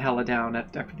to calm Hella down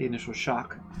after the initial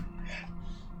shock.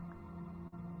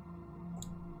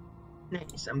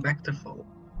 Nice, I'm back to full.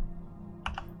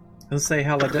 Let's say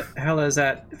Hella's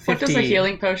at 50. What does a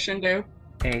healing potion do?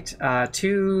 8.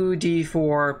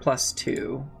 2d4 plus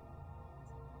 2.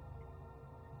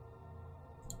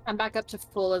 I'm back up to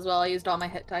full as well. I used all my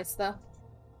hit dice though.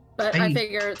 But I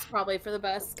figure it's probably for the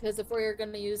best, because if we're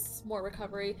going to use more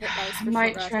recovery hit dice for I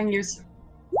might short try and rest, use...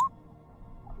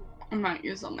 I might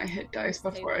use all my hit dice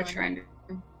before I try and...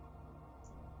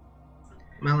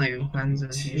 Melee weapons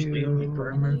is usually only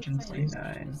for emergencies.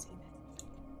 9.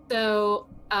 So,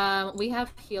 we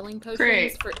have healing potions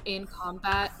Great. for in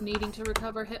combat needing to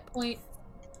recover hit points.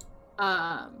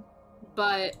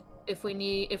 But if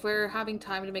we're having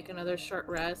time to make another short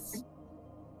rest,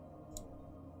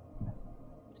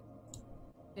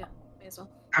 yeah, may as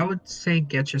well. I would say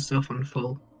get yourself on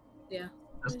full. Yeah.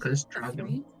 Just because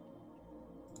dragon.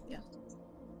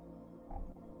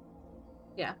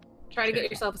 Yeah. Try to get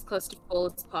yourself as close to full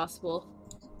as possible.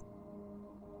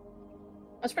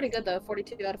 That's pretty good though.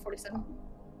 42 out of 47.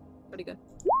 Pretty good.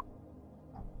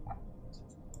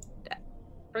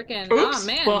 Freaking! Oops. Oh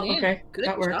man, Well, man, okay, good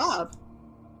that works. job.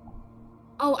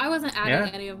 Oh, I wasn't adding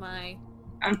Yeah. any of my.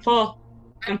 I'm full.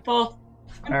 I'm full.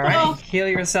 I'm All right, full. heal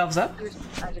yourselves up.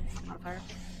 I did modifier.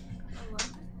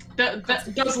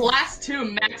 Those last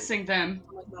two, maxing them.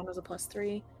 Mine was a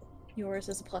 +3. Yours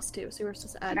is a +2. So yours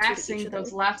just add 2 to each Maxing of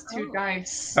those last two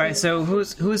dice. All right, so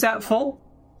who's at full?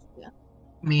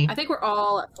 Me. I think we're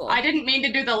all at full. I didn't mean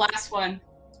to do the last one.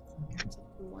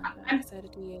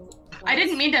 I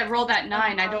didn't mean to roll that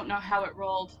 9. I don't know how it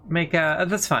rolled.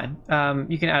 That's fine.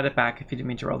 You can add it back if you didn't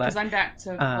mean to roll that. Because I'm back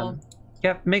to full.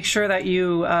 Yep. Make sure that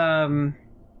you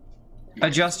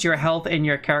adjust your health in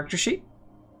your character sheet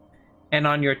and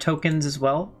on your tokens as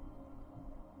well.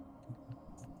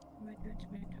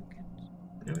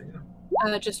 There we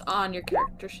go. Just on your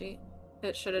character sheet.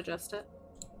 It should adjust it.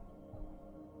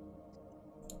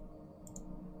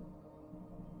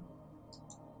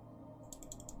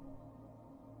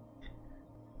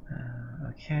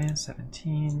 Okay,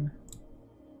 17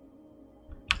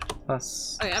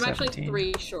 plus. Okay, I'm 17. actually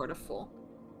 3 short of full.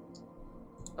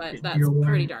 But that's You're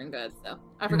pretty one- darn good, so.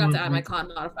 I you're forgot one to add my point- con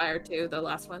modifier to the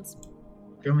last ones. Do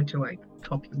you want me to like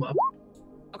top you up?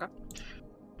 Okay.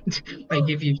 I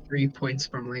give you 3 points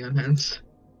from lay on hands.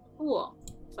 Cool.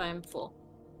 So I'm full.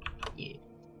 Yeah.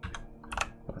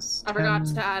 Plus I forgot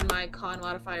 10. to add my con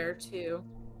modifier to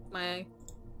my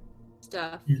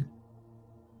stuff. Yeah.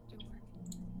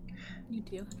 You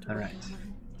do. have to All work right. on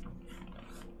mine.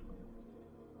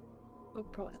 Oh,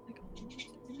 probably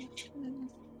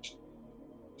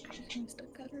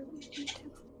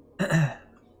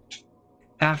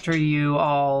After you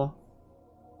all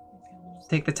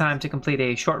take the time to complete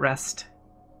a short rest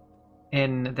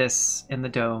in the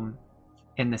dome,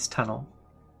 in this tunnel,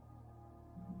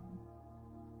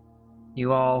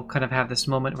 you all kind of have this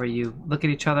moment where you look at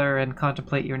each other and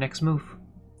contemplate your next move.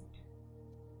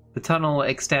 The tunnel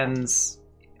extends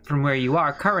from where you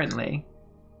are currently.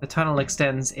 The tunnel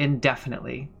extends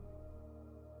indefinitely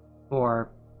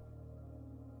for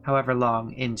however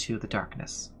long into the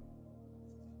darkness.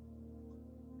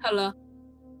 Hello.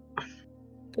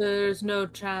 There's no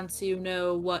chance you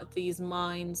know what these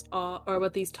mines are, or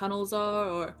what these tunnels are,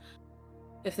 or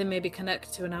if they maybe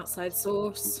connect to an outside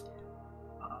source.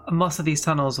 Most of these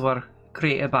tunnels were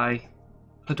created by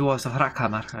the dwarves of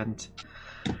Hrakhamar, and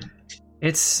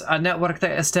it's a network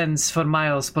that extends for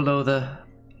miles below the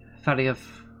Valley of...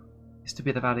 used to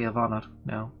be the Valley of Honor,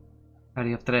 now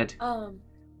Valley of Dread.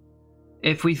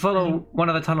 If we follow one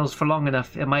of the tunnels for long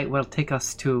enough, it might well take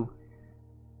us to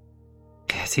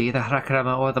city, the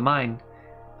Harakarama, or the mine.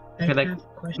 I feel like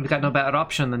we've got no better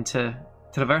option than to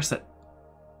traverse it.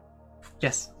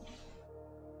 Yes.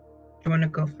 You want to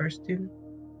go first, dude?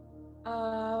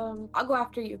 I'll go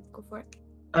after you. Go for it.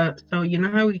 So you know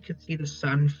how we could see the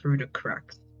sun through the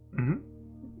cracks? Mm-hmm.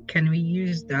 Can we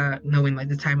use that, knowing like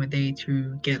the time of day,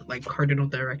 to get like cardinal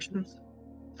directions?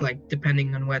 Like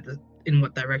depending on in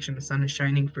what direction the sun is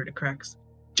shining through the cracks,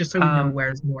 just so we know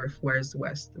where's north, where's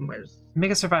west, and where's.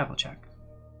 Make a survival check.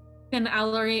 Can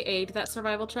Allery aid that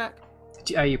survival check?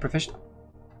 Are you proficient?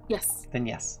 Yes. Then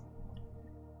yes.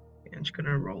 I'm just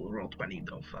gonna roll 20.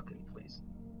 Don't fuck me, please.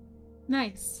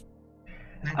 Nice.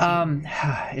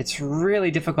 It's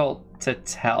really difficult to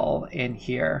tell in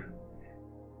here.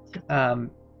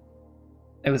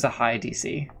 It was a high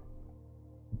DC.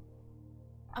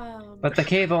 But the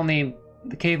cave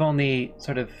only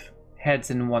sort of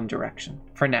heads in one direction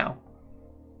for now.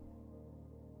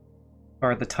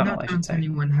 Or the tunnel, I should say. Not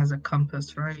anyone has a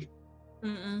compass, right?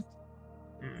 Mm-mm.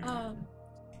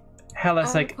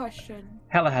 Hella's like question.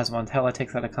 Hella has one. Hella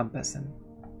takes out a compass and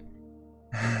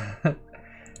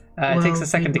it takes a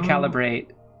second to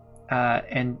calibrate,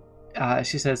 and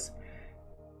she says,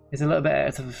 "It's a little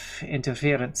bit of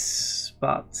interference,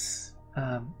 but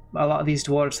a lot of these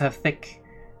dwarves have thick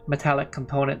metallic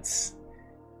components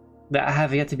that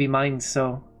have yet to be mined.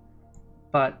 So,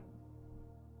 but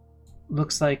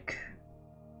looks like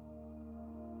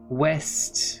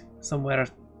west somewhere.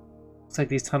 Looks like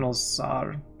these tunnels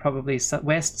are probably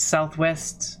west,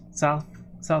 southwest, south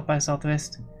by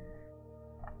southwest."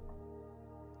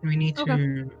 We need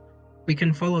to. We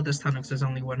can follow this tunnel because there's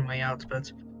only one way out,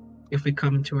 but if we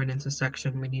come to an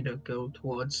intersection, we need to go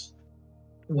towards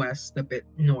west, a bit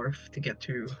north, to get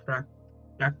to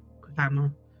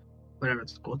Rakhama, whatever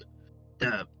it's called.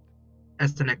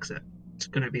 As an exit. It's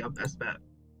gonna be our best bet.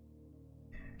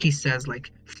 He says,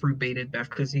 like, through bated breath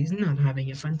because he's not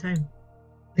having a fun time.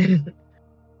 I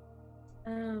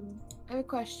have a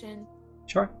question.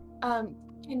 Sure.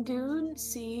 Can Dune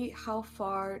see how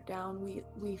far down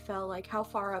we fell? Like, how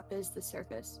far up is the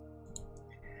surface?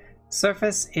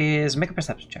 Surface is make a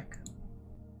perception check.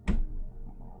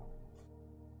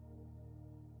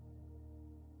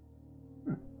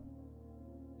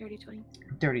 Dirty 20.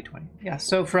 Dirty 20. Yeah.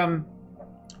 So from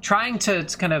trying to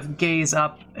kind of gaze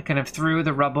up, kind of through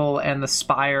the rubble and the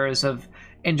spires of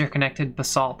interconnected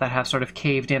basalt that have sort of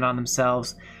caved in on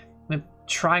themselves,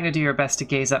 trying to do your best to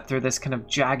gaze up through this kind of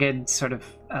jagged sort of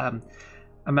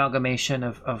amalgamation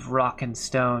of rock and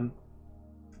stone.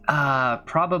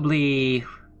 Probably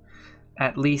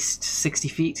at least 60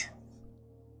 feet.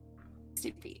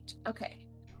 60 feet. Okay.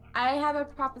 I have a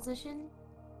proposition.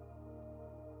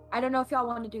 I don't know if y'all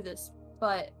want to do this,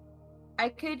 but I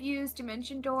could use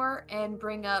Dimension Door and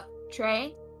bring up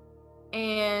Trey,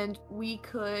 and we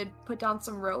could put down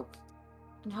some rope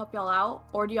and help y'all out,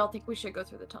 or do y'all think we should go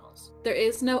through the tunnels? There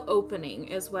is no opening,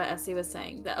 is what Essie was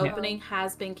saying. The opening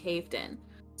has been caved in.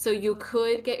 So you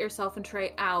could get yourself and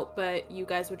Trey out, but you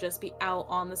guys would just be out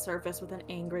on the surface with an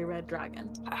angry red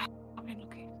dragon.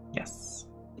 Okay. Yes.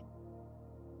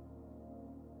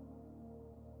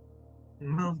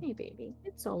 Well, Hey, baby,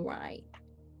 it's all right.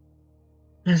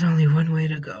 there's only one way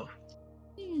to go.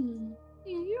 Yeah,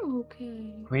 you're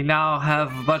okay. We now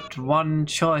have but one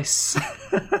choice.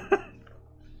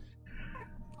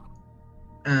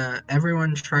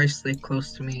 Everyone try to stay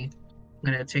close to me.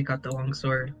 I'm gonna take out the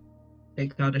longsword,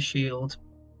 take out a shield,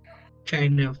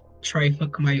 kind of try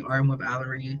hook my arm with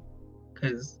Allery,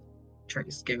 because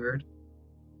Trey's scared.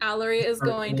 Allery is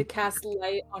going to cast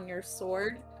light on your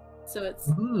sword, so it's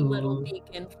a little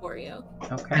beacon for you.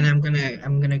 Okay. And I'm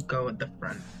gonna go at the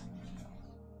front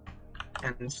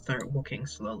and start walking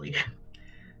slowly.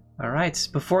 All right.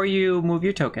 Before you move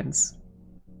your tokens,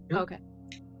 Okay.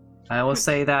 I will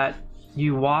say that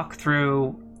you walk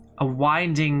through a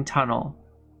winding tunnel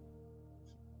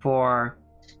for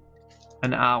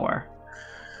an hour,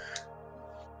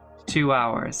 2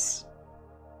 hours,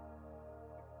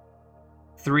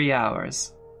 3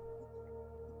 hours,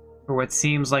 for what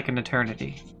seems like an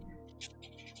eternity.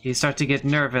 You start to get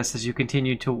nervous as you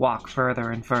continue to walk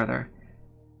further and further.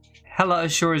 Hela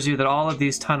assures you that all of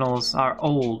these tunnels are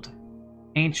old,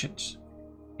 ancient,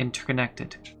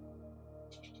 interconnected.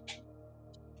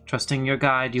 Trusting your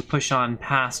guide, you push on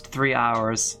past 3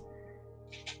 hours,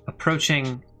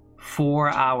 approaching 4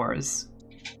 hours,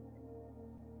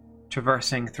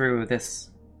 traversing through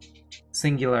this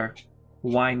singular,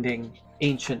 winding,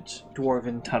 ancient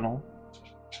dwarven tunnel.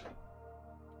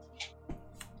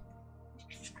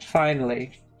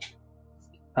 Finally,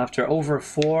 after over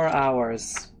 4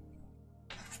 hours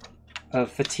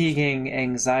of fatiguing,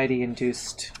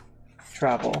 anxiety-induced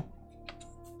travel,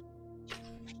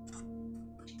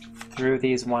 through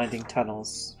these winding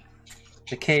tunnels,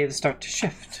 the caves start to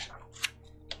shift.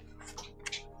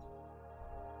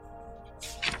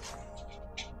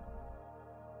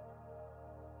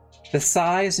 The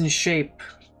size and shape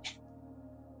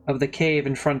of the cave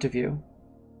in front of you.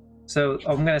 So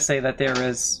I'm going to say that there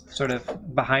is sort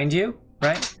of behind you,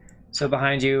 right? So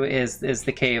behind you is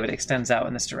the cave. It extends out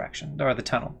in this direction, or the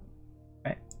tunnel,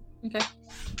 right? Okay.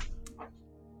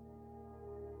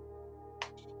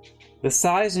 The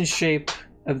size and shape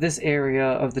of this area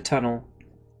of the tunnel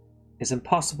is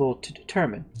impossible to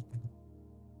determine,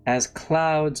 as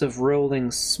clouds of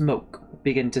rolling smoke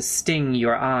begin to sting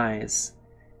your eyes,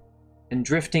 and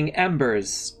drifting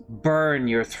embers burn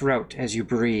your throat as you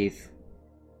breathe.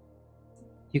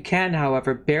 You can,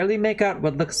 however, barely make out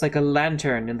what looks like a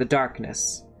lantern in the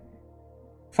darkness,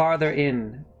 farther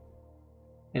in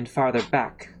and farther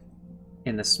back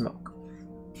in the smoke.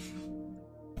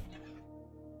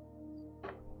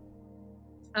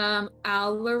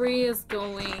 Allery is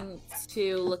going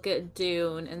to look at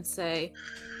Dune and say,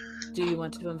 do you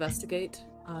want to investigate?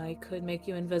 I could make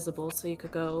you invisible so you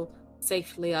could go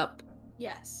safely up.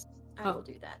 Yes, I will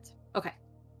do that. Okay.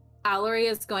 Allery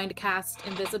is going to cast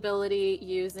invisibility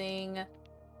using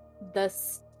the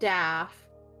staff,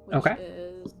 which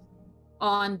is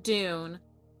on Dune.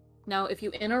 Now, if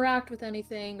you interact with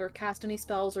anything or cast any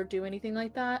spells or do anything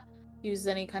like that, use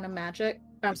any kind of magic,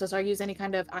 use any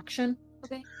kind of action,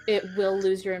 okay, it will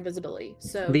lose your invisibility.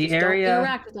 So The just area- don't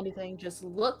interact with anything, just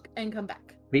look and come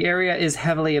back. The area is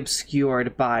heavily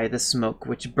obscured by the smoke,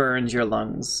 which burns your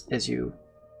lungs as you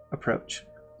approach.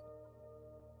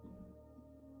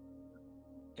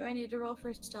 Do I need to roll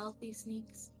for stealthy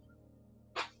sneaks?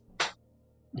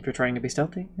 If you're trying to be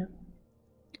stealthy, yeah.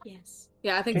 Yes.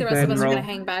 Yeah, I think Okay, the go rest ahead of us and are going roll.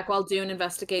 to hang back while Dune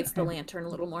investigates the lantern a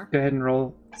little more. Go ahead and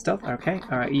roll stealth. Okay,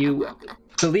 all right. You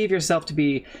believe yourself to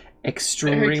be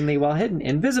extremely well hidden,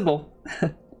 invisible.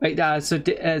 Wait, does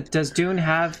Dune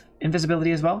have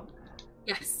invisibility as well?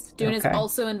 Yes, Dune is Okay.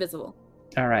 also invisible.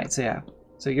 All right, so yeah,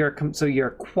 so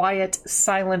you're quiet,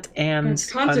 silent, and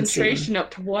Concentration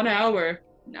up to 1 hour.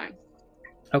 Nice. unseen.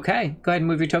 Okay, go ahead and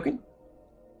move your token.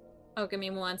 Oh, give me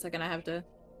 1 second. I have to.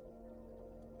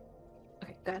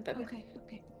 Okay, go ahead. Bebe.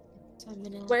 Okay. So I'm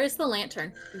gonna. Where's the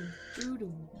lantern?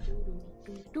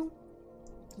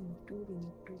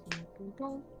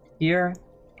 Here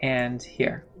and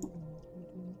here.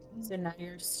 So now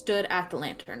you're stood at the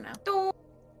lantern now. Go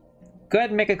ahead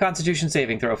and make a Constitution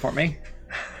saving throw for me.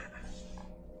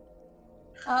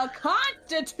 A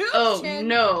Constitution. Oh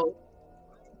no.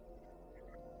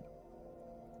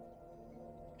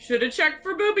 Should have checked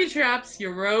for booby traps,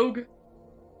 you rogue.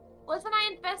 Wasn't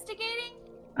I investigating?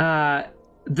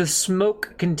 The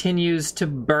smoke continues to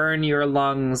burn your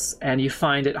lungs, and you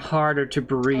find it harder to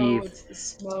breathe. Oh, it's the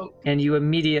smoke. And you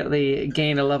immediately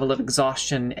gain a level of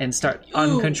exhaustion and start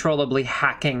uncontrollably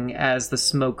hacking as the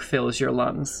smoke fills your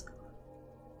lungs.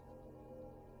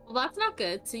 Well, that's not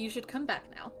good, so you should come back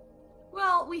now.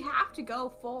 Well, we have to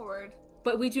go forward.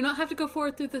 But we do not have to go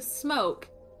forward through the smoke.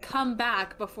 Come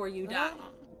back before you die.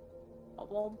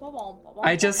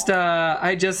 I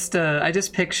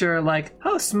just picture like,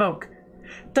 oh, smoke.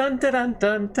 Dun dun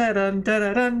dun dun dun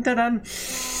dun dun dun dun.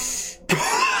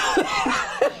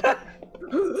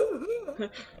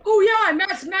 Oh yeah, I'm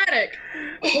asthmatic.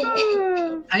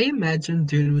 I imagine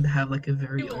Dune would have like a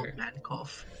very old man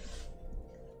cough.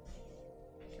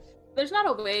 There's not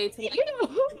a way to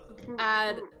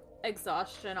add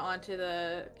exhaustion onto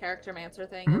the character mancer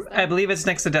thing, is there? I believe it's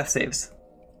next to death saves.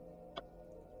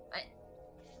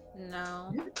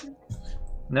 No.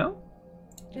 No?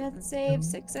 Death save,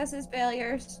 successes,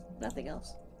 failures, nothing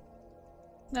else.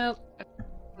 Nope.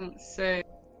 Don't say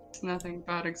it's nothing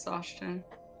about exhaustion.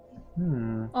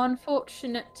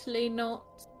 Unfortunately not.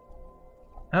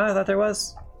 Oh, I thought there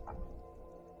was.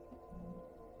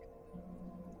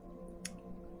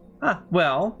 Ah,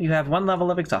 well, you have 1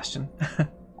 level of exhaustion.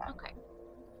 Okay.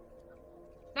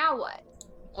 Now what?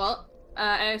 Well,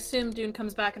 I assume Dune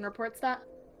comes back and reports that?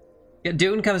 Yeah,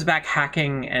 Dune comes back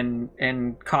hacking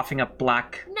and coughing up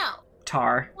black No.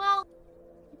 tar. Well.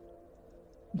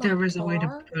 There was a way to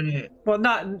Tar? put it. Well,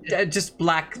 not just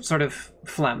black sort of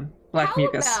phlegm, black How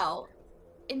mucus. about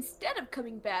instead of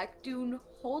coming back, Dune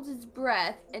holds his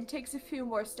breath and takes a few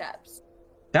more steps?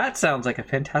 That sounds like a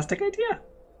fantastic idea.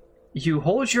 You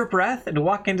hold your breath and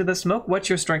walk into the smoke. What's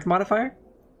your strength modifier?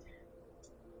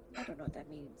 I don't know what that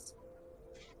means.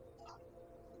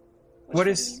 What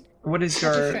is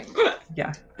your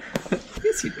yeah?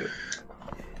 Yes, you do.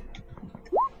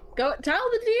 Go tell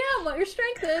the DM what your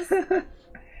strength is.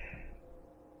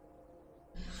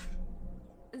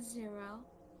 0.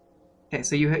 Okay,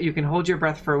 so you can hold your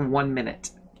breath for 1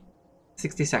 minute.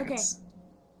 60 seconds.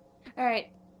 All right.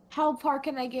 How far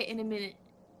can I get in a minute?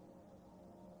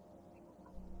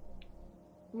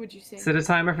 Would you say? Set a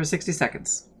timer for 60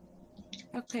 seconds.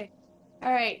 Okay.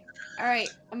 All right.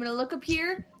 I'm gonna look up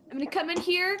here. I'm gonna come in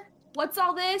here. What's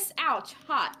all this? Ouch,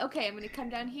 hot. Okay, I'm gonna come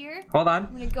down here. Hold on.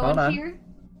 I'm gonna go Hold in on. here.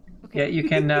 Okay. Yeah, you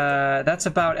can. That's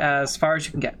about as far as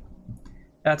you can get.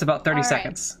 That's about 30 All right.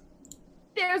 seconds.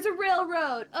 There's a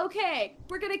railroad. Okay,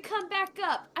 we're gonna come back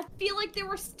up. I feel like there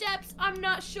were steps. I'm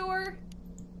not sure.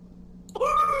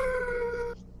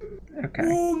 Okay.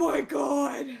 Oh my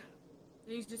god.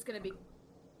 He's just gonna be.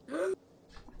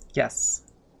 Yes.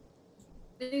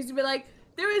 He's gonna be like,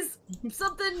 there is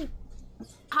something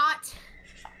hot,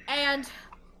 and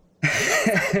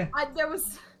there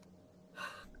was.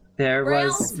 There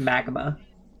Rails. was magma.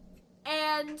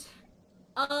 And,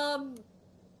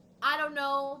 I don't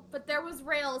know, but there was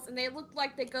rails, and they looked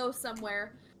like they go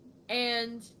somewhere,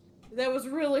 and that was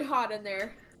really hot in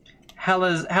there.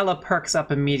 Hella perks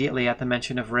up immediately at the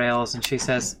mention of rails, and she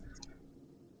says,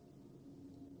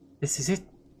 "This is it.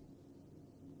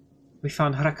 We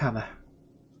found Harakama."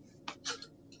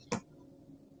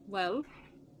 Well,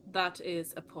 that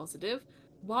is a positive.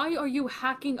 Why are you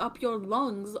hacking up your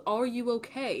lungs? Are you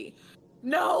okay?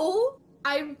 No!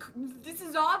 This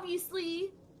is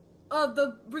obviously,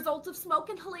 the result of smoke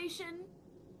inhalation.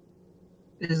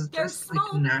 Is There's this like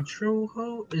smoke.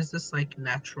 natural? Is this like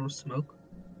natural smoke?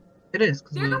 It is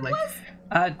because There we like.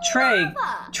 was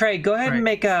Trey, go ahead and Right.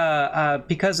 make a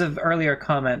because of earlier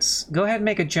comments. Go ahead and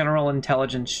make a general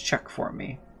intelligence check for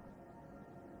me.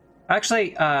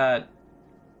 Actually, yeah,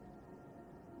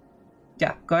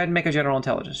 go ahead and make a general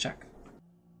intelligence check.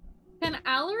 Can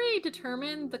Allery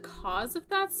determine the cause of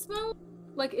that smoke?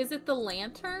 Like, is it the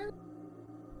lantern?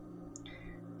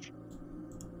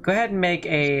 Go ahead and make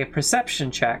a perception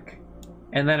check,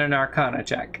 and then an arcana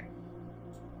check,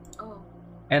 Oh.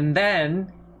 and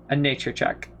then a nature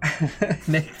check.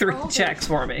 Make 3 Oh. checks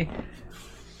for me.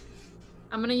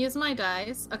 I'm gonna use my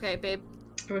dice. Okay, babe.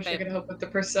 I wish I Babe. could help with the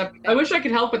perception. I wish I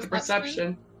could help with the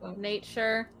Perception? perception.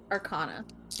 Nature, Arcana.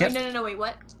 Yep. No, wait,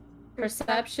 what?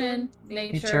 Perception,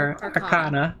 Nature, nature,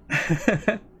 Arcana.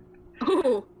 arcana.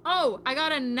 Oh, I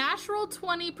got a natural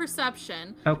 20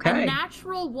 perception, Okay. a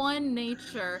natural 1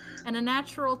 nature, and a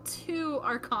natural 2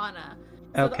 arcana.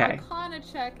 So Okay. the arcana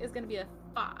check is going to be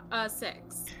a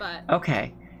 6, but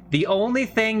Okay. The only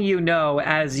thing you know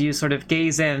as you sort of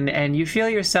gaze in and you feel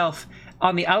yourself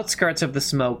on the outskirts of the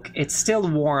smoke, it's still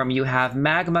warm. You have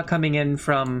magma coming in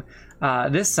from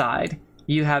this side.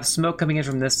 You have smoke coming in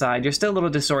from this side. You're still a little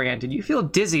disoriented. You feel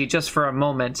dizzy just for a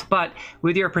moment, but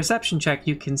with your perception check,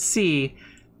 you can see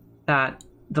that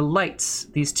the lights,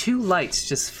 these 2 lights,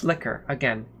 just flicker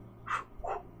again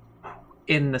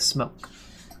in the smoke.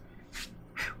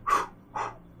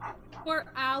 for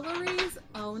Allery's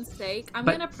own sake, I'm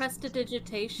But- going to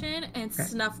prestidigitation and Okay.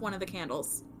 snuff one of the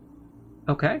candles.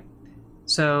 Okay.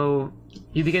 So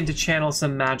you begin to channel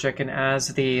some magic, and as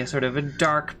the sort of a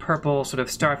dark purple sort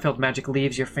of star-filled magic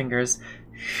leaves your fingers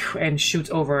and shoots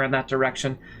over in that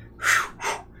direction,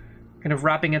 kind of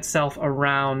wrapping itself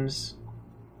around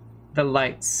the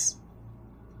lights,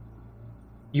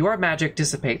 your magic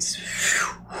dissipates.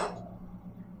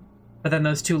 But then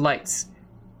those 2 lights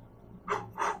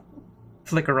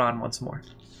flicker on once more.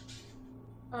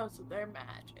 Oh, so they're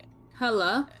magic.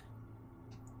 Hella.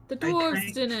 The I dwarves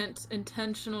think- didn't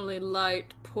intentionally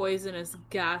light poisonous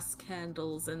gas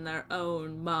candles in their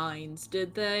own minds,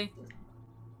 did they?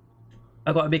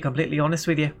 I gotta be completely honest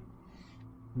with you.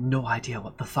 No idea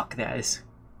what the fuck that is.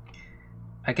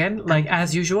 Again, like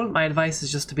as usual, my advice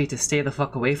is just to stay the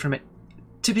fuck away from it.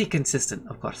 To be consistent,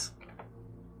 of course.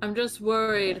 I'm just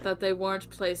worried that they weren't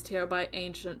placed here by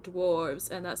ancient dwarves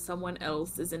and that someone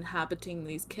else is inhabiting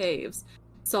these caves.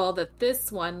 Saw that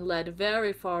this one led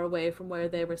very far away from where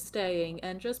they were staying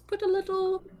and just put a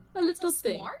little thing.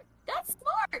 Smart? That's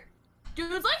smart.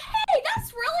 Dude's like, hey,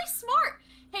 that's really smart.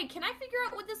 Hey, can I figure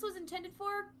out what this was intended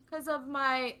for? Because of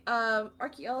my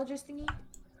archaeologist thingy. Go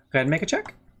ahead and make a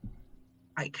check.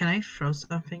 Can I throw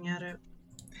something at it?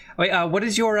 Wait, what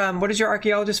is your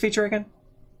archaeologist feature again?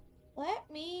 Let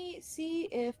me see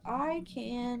if I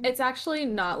can. It's actually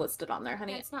not listed on there, Yeah,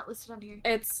 honey. it's not listed on here.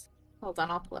 It's hold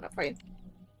on, I'll pull it up for you.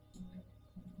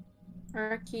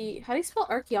 How do you spell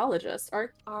archaeologist?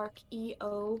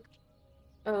 Arc-E-O.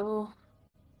 Oh.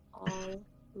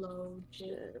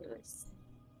 Logist.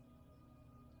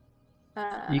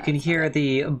 You can hear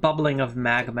the bubbling of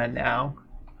magma now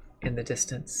in the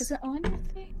distance. Is it on your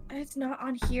thing? It's not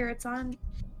on here. It's on.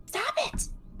 Stop it!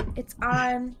 It's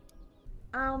on.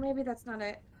 Oh, maybe that's not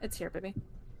it. It's here, baby.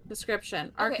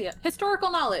 Description. Okay. Historical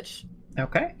knowledge.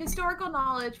 Okay. Historical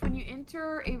knowledge. When you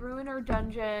enter a ruin or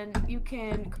dungeon, you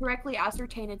can correctly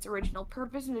ascertain its original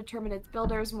purpose and determine its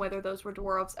builders and whether those were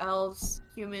dwarves, elves,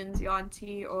 humans,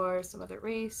 Yuan-ti, or some other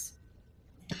race.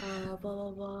 Blah,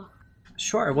 blah, blah.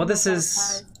 Sure. Well, this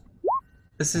is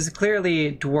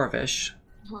clearly dwarvish.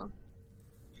 Huh.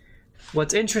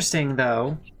 What's interesting,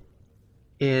 though,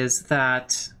 is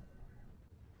that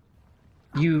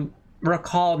you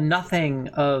recall nothing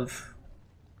of,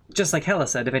 just like Hella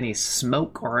said, of any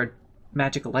smoke or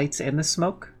magic lights in the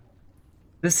smoke.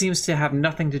 This seems to have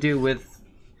nothing to do with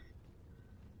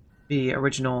the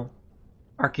original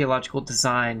archaeological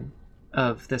design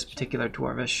of this particular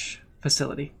dwarvish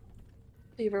facility.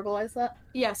 Do you verbalize that?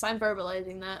 Yes, I'm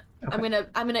verbalizing that. Okay.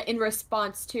 I'm gonna in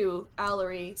response to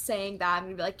Allery saying that, I'm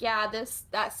gonna be like, yeah,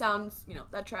 that sounds,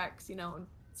 that tracks, and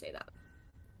say that.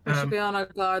 We should be on our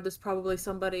guard. There's probably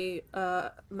somebody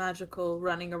magical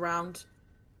running around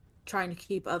trying to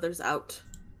keep others out.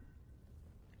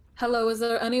 Hello, is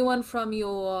there anyone from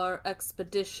your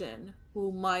expedition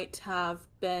who might have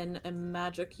been a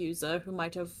magic user who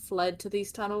might have fled to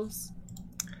these tunnels?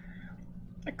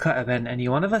 It could have been any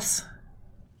one of us.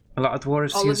 A lot of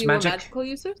dwarves All use of you magic. were magical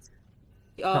users?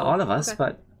 Not all of us, okay.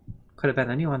 but could have been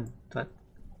anyone. But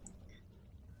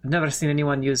I've never seen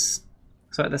anyone use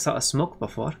this sort of smoke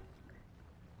before.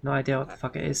 No idea what the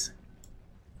fuck it is.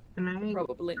 Can I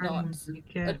Probably try not and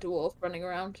break a it? dwarf running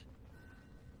around.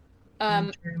 Can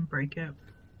I try and break it?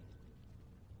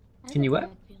 Can you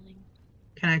what?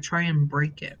 Can I try and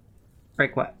break it?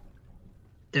 Break what?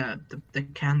 The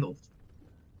candles.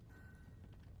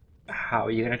 How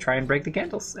are you gonna try and break the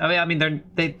candles? I mean,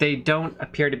 they don't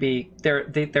appear to be.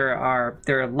 There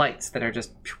are lights that are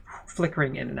just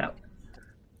flickering in and out.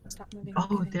 Stop moving.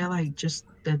 Oh,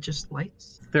 they're just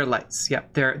lights. They're lights. Yeah,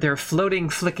 they're floating,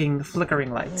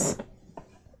 flickering lights.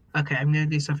 Okay, I'm gonna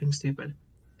do something stupid.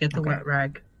 Get the Okay. wet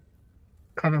rag,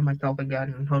 cover myself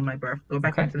again, and hold my breath. Go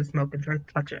back Okay. into the smoke and try to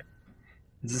touch it.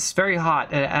 This is very hot.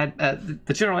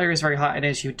 The general area is very hot, and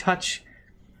as you touch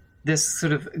this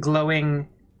sort of glowing,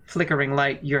 flickering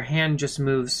light, your hand just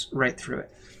moves right through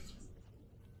it.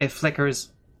 It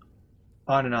flickers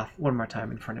on and off one more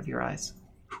time in front of your eyes.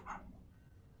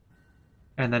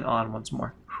 And then on once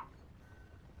more.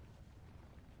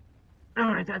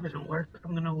 Alright, that didn't work.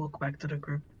 I'm gonna walk back to the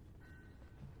group.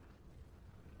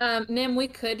 Nim, we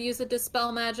could use a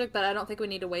dispel magic, but I don't think we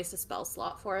need to waste a spell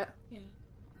slot for it. Yeah.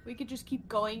 We could just keep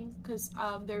going, because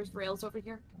there's rails over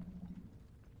here.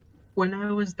 When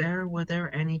I was there, were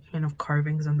there any kind of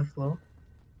carvings on the floor?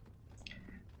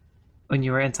 When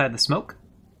you were inside the smoke?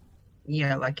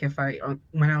 Yeah, like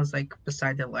when I was like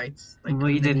beside the lights. Like Well,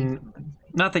 you underneath didn't. them.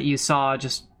 Not that you saw,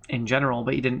 just in general,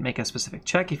 but you didn't make a specific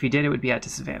check. If you did, it would be at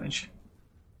disadvantage.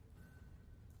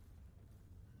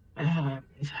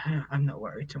 I'm not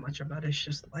worried too much about it. It's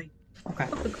just like Okay.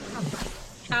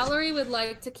 Allery would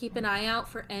like to keep an eye out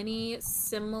for any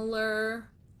similar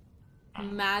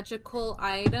magical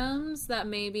items that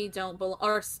maybe don't belong,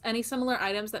 or any similar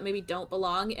items that maybe don't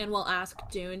belong, and we'll ask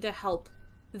Dune to help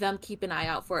them keep an eye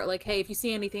out for it. Like, hey, if you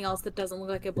see anything else that doesn't look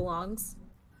like it belongs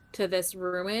to this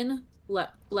ruin,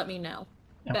 let me know.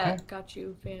 Okay. Bet, got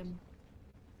you, fam.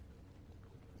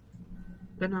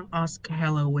 gonna ask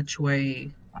Hella which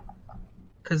way,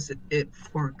 because it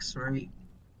forks, right?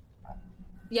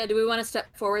 Yeah, do we want to step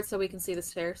forward so we can see the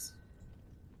stairs?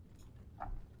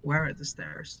 Where are the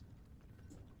stairs?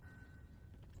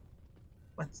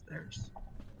 What stairs?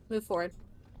 Move forward.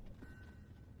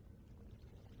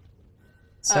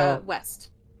 So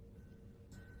West.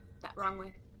 That wrong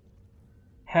way.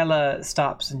 Hella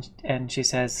stops and she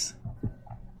says,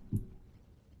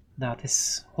 "Now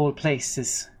this whole place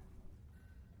is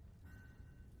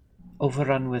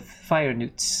overrun with fire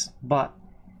newts, but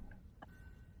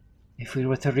if we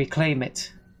were to reclaim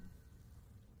it,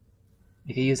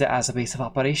 we could use it as a base of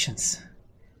operations.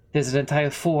 There's an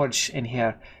entire forge in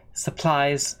here,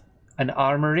 supplies, an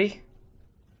armory,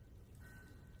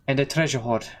 and a treasure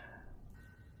hoard.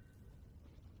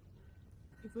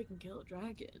 If we can kill a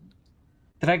dragon.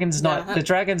 The dragon's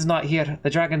not here. The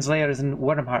dragon's lair is in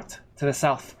Wormheart, to the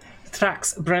south. The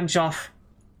tracks branch off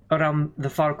around the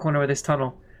far corner of this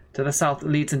tunnel. To the south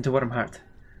leads into Wormheart.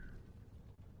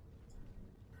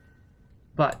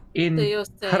 But in So you're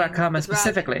saying Harakama the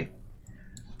specifically,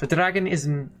 the dragon is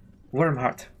in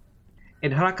Wormheart.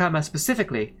 In Harakama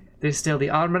specifically, there's still the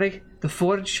armory, the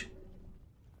forge,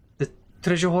 the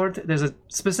treasure hoard. There's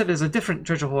a different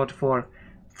treasure hoard for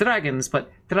dragons,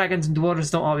 but dragons and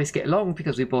dwarves don't always get along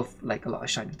because we both like a lot of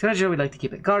shiny treasure. We like to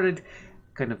keep it guarded,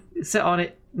 kind of sit on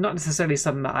it. Not necessarily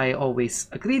something that I always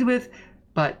agreed with,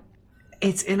 but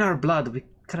it's in our blood. We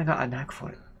kind of got a knack for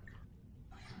it.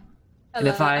 And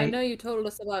if I know you told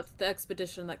us about the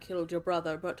expedition that killed your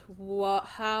brother, but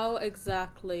how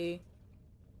exactly...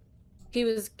 He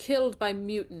was killed by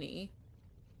mutiny.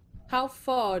 How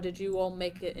far did you all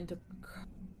make it into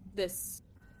this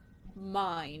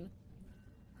mine?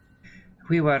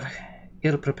 We were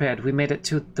ill-prepared. We made it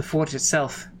to the forge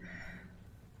itself,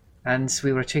 and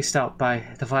we were chased out by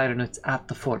the Vironauts at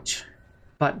the forge.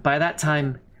 But by that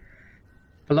time,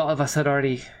 a lot of us had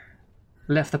already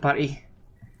left the party.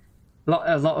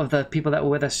 A lot of the people that were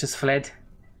with us just fled,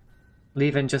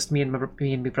 leaving just me and my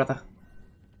brother.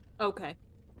 Okay.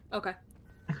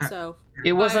 So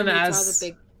it wasn't Vironauts as are the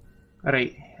big...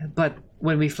 right, but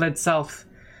when we fled south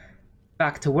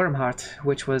back to Wormheart,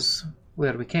 which was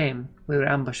where we came, we were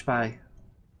ambushed by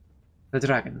the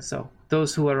dragon. So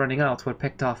those who were running out were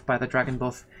picked off by the dragon,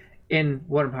 both in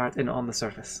Wormheart and on the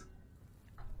surface.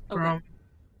 Okay. From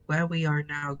where we are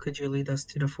now, could you lead us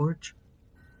to the forge?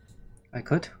 I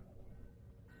could.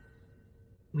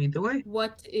 Either way.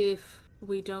 What if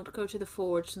we don't go to the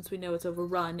forge since we know it's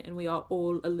overrun and we are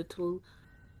all a little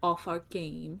off our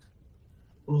game?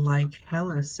 Like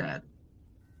Hella said,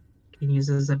 can use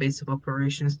it as a base of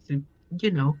operations to,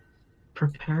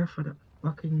 prepare for the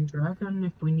fucking dragon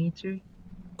if we need to.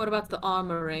 What about the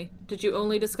armory? Did you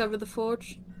only discover the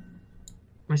forge?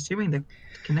 I'm assuming they're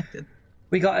connected.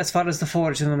 We got as far as the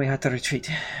forge and then we had to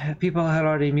retreat. People had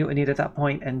already mutinied at that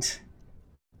point and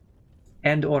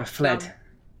or fled.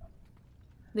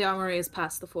 The armory is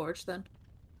past the forge then.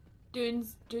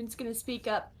 Dune's gonna speak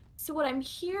up. So what I'm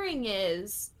hearing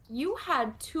is you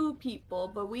had 2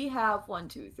 people, but we have 1,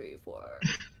 2, 3, 4,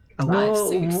 5, Well,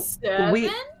 6, 7.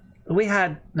 We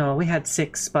had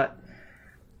 6, but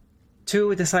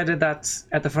 2 decided that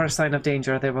at the first sign of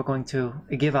danger they were going to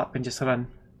give up and just run.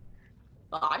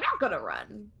 Well, I'm not gonna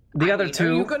run. The other 2...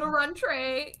 Are you gonna run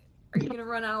Trey? Are you gonna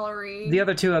run Allery? The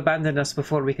other 2 abandoned us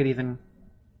before we could even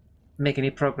make any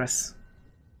progress.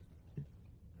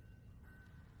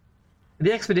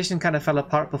 The expedition kind of fell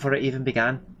apart before it even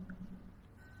began.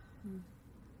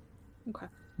 Okay.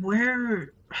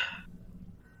 Where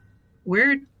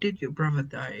did your brother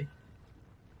die?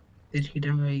 Did he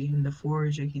die in the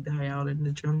forge? Did he die out in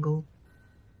the jungle?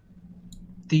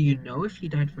 Do you know if he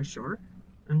died for sure?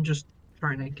 I'm just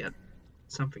trying to get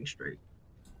something straight.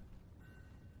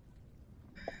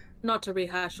 Not to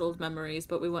rehash old memories,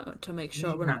 but we want to make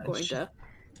sure we're not going to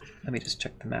Let me just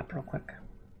check the map real quick.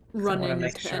 run wanna into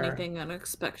make sure. anything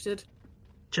unexpected.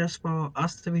 Just for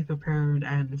us to be prepared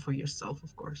and for yourself,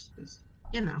 of course. Because,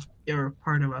 you're a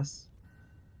part of us.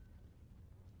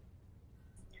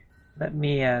 Let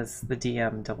me, as the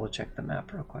DM, double check the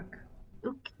map real quick.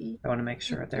 Okay. I want to make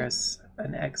sure there's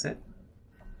an exit.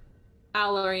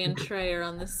 Allery and Trey are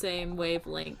on the same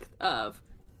wavelength of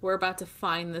we're about to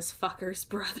find this fucker's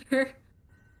brother.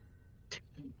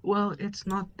 Well, it's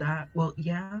not that. Well,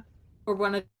 yeah. Or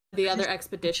one of the other Just-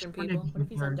 expedition just wanna people. be What if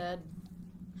he's prepared.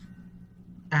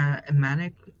 undead? A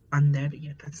manic undead.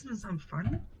 Yeah, that doesn't sound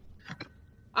fun.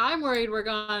 I'm worried we're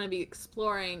gonna be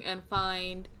exploring and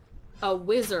find a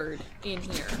wizard in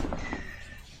here.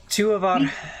 2 of our... We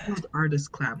killed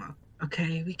Artist Clamor.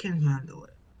 Okay, we can handle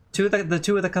it. Two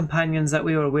of the companions that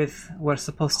we were with were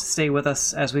supposed to stay with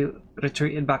us as we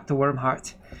retreated back to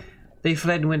Wormheart. They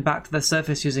fled and went back to the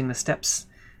surface using the steps.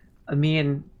 Me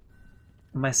and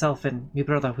myself and my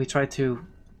brother, we tried to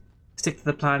stick to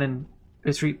the plan and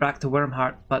retreat back to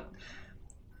Wormheart, but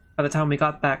by the time we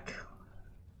got back,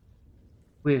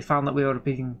 we found that we were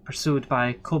being pursued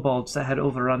by kobolds that had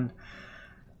overrun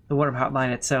the Wormheart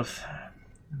line itself.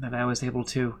 And then I was able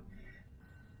to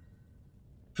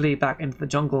flee back into the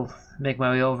jungle, make my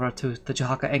way over to the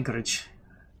Jahaka anchorage.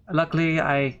 Luckily,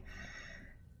 I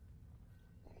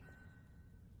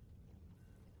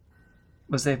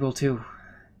was able to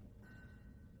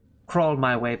crawl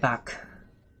my way back.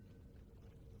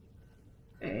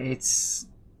 It's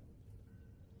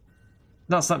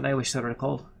not something I wish to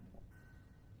recall.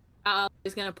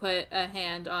 Allery's gonna put a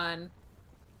hand on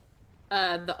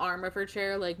the arm of her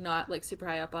chair, like not like super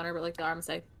high up on her, but like the arm, and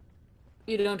say,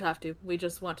 "You don't have to. We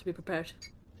just want to be prepared."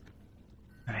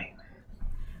 Right.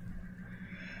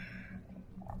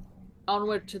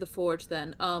 Onward to the forge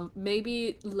then.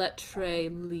 Maybe let Trey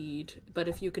lead, but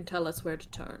if you can tell us where to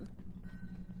turn.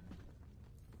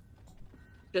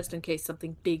 Just in case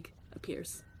something big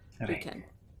appears. We Right. can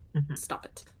Mhm. stop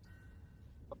it.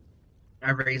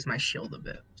 I raise my shield a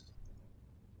bit.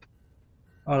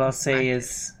 All I'll say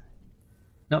is,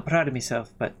 not proud of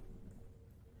myself, but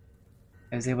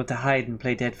I was able to hide and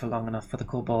play dead for long enough for the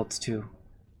kobolds to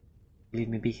leave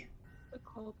me be. The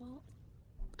kobold.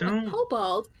 Don't. A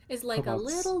kobold is like Kobolds.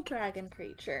 a little dragon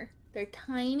creature. They're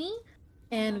tiny,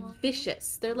 and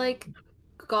vicious. They're like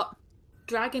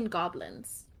dragon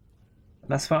goblins.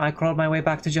 That's why I crawled my way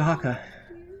back to Jahaka,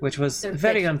 which was They're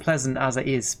very vicious. unpleasant as it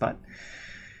is, but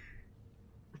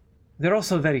they're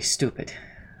also very stupid.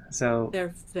 So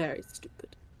They're very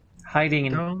stupid. hiding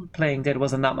and Don't- playing dead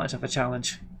wasn't that much of a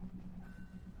challenge.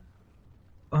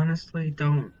 Honestly,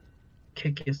 don't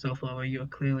kick yourself over. You're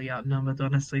clearly outnumbered.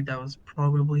 Honestly, that was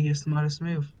probably your smartest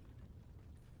move.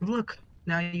 Look,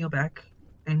 now you're back,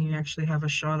 and you actually have a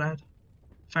shot at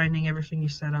finding everything you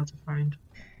set out to find.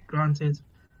 Granted,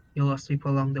 you lost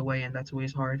people along the way, and that's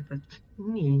always hard, but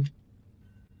you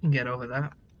can get over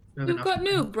that. You've got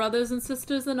new brothers and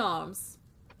sisters in arms.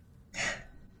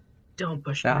 Don't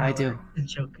push That me. I Mallory. do. I'm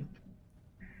joking.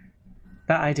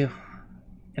 That I do.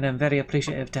 And I'm very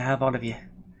appreciative to have all of you.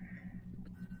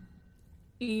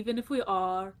 Even if we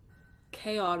are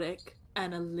chaotic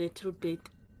and a little bit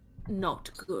not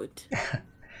good.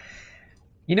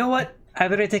 You know what?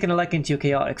 I've already taken a liking to you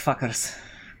chaotic fuckers.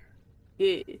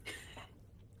 Yeah.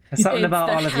 There's something It's about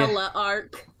the all of you. Hella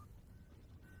arc.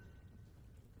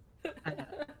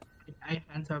 I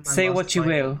hand her my Say last what you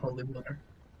vial will. of holy water.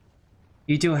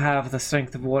 You do have the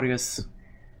strength of warriors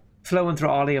flowing through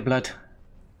all of your blood.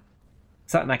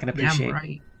 Something I can appreciate. Damn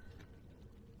right.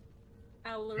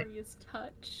 Ellery is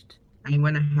touched. I'm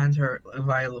gonna hand her a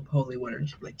vial of holy water, and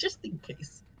she's like, just in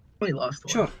case. We lost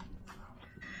one. Sure.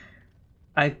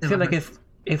 I feel like hurts.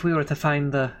 if we were to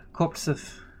find the corpse of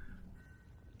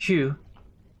Hugh,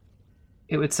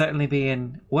 it would certainly be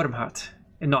in Wormheart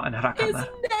and not in His Harakama.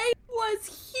 name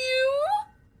was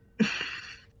Hugh?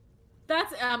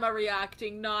 That's Emma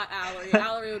reacting, not Allery.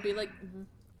 Allery would be like, "Mhm."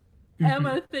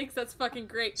 Emma thinks that's fucking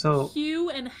great. So- Hugh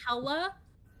and Hella?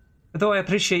 Though I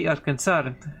appreciate your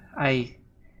concern, I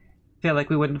feel like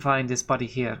we wouldn't find his body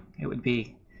here. It would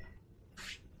be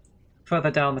further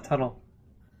down the tunnel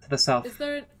to the south. Is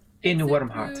there an In exit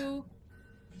Wormheart. through-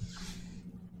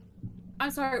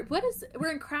 I'm sorry, what is...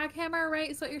 We're in Craghammer, right?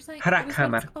 Is what you're saying? Hrakhammer. Is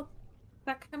what it's called?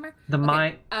 Craghammer? The Okay,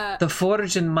 mine, uh, the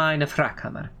forge and mine of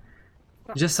Hrakhammer.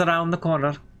 Just around the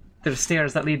corner, there are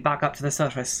stairs that lead back up to the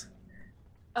surface.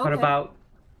 For okay. about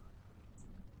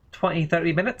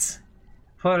 20-30 minutes.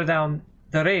 Further down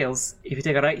the rails, if you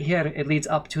take a right here, it leads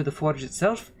up to the forge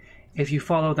itself. If you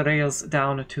follow the rails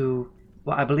down to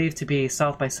what I believe to be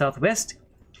south by southwest,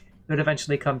 you would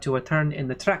eventually come to a turn in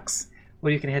the tracks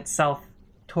where you can head south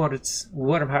towards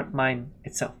Wormheart Mine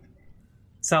itself.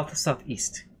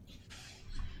 South-southeast.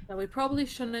 Now, we probably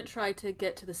shouldn't try to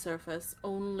get to the surface,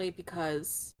 only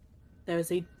because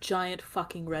there's a giant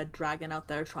fucking red dragon out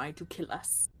there trying to kill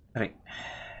us. Right.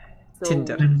 So,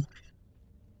 Tinder. And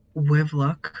with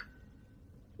luck,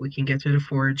 we can get to the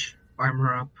forge,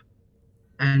 armor up,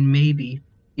 and maybe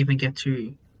even get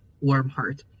to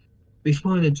Wormheart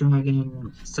before the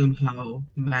dragon somehow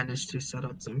managed to set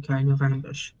up some kind of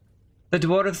ambush. The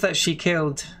dwarf that she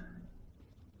killed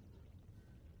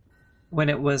when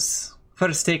it was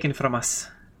first taken from us,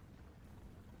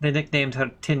 they nicknamed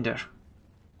her Tinder.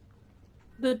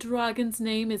 The dragon's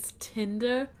name is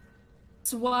Tinder.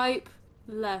 Swipe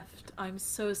left. I'm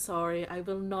so sorry. I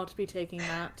will not be taking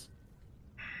that.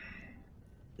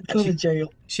 Go to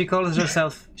jail. She calls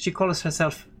herself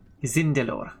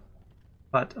Zindelor,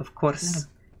 but of course,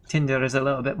 Tinder is a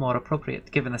little bit more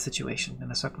appropriate given the situation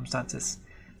and the circumstances.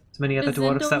 So many other Does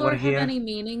dwarves that were Zindalor here. have any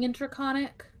meaning in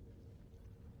Draconic?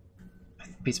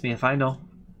 Beats me if I know.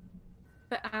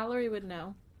 But Allery would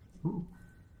know. Ooh,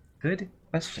 good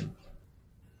question.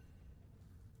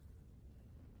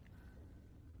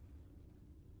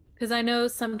 Because I know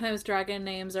sometimes dragon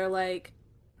names are like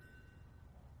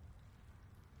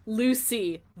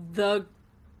Lucy, the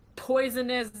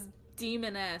poisonous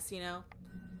demoness, you know?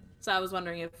 So I was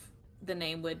wondering if the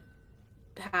name would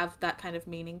have that kind of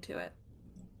meaning to it.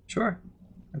 Sure.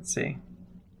 Let's see.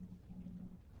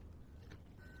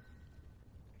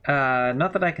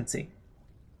 Not that I can see.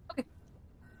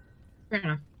 Fair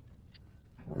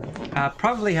enough.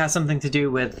 Probably has something to do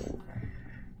with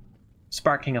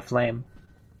sparking a flame.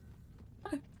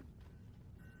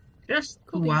 Just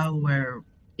Cool beans. while we're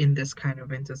in this kind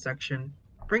of intersection,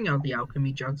 bring out the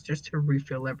alchemy jugs just to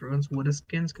refill everyone's water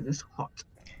skins because it's hot.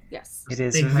 Yes. It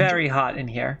is Big hunter. very hot in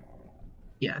here.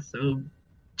 Yeah, so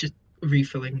just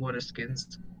refilling water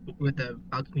skins with the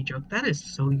alchemy jug, that is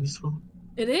so useful.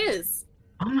 It is.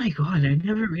 Oh my god, I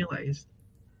never realized.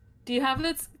 Do you have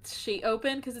this sheet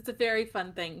open? Because it's a very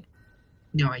fun thing.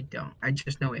 No, I don't. I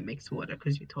just know it makes water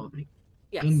because you told me.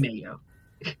 Yes. And mayo.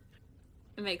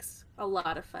 It makes a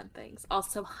lot of fun things.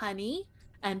 Also honey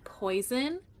and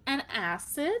poison and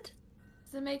acid.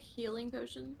 Does it make healing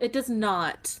potion? It does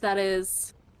not. That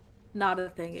is not a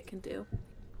thing it can do.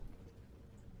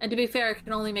 And to be fair, it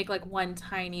can only make like one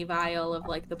tiny vial of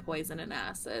like the poison and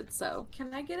acid, so.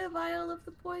 Can I get a vial of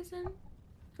the poison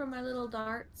for my little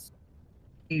darts?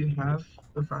 Do you have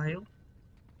a vial?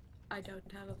 I don't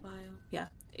have a vial. Yeah,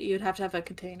 you'd have to have a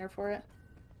container for it.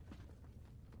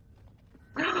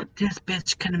 This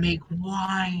bitch can make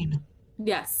wine.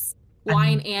 Yes.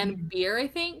 Wine And- and beer, I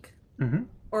think? Mm-hmm.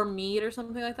 Or mead or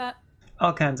something like that.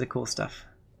 All kinds of cool stuff.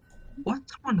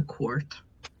 What's 1 quart?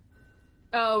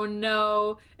 Oh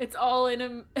no, it's all in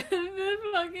a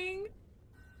fucking...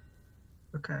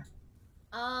 Okay.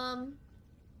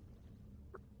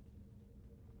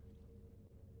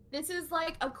 This is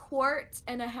like 1.5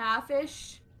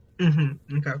 quart-ish,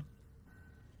 Mm-hmm. Okay.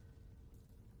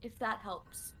 if that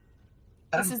helps.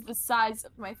 Um, This is the size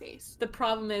of my face. The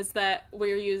problem is that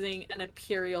we're using an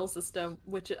imperial system,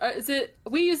 which is it?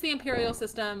 We use the imperial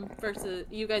system versus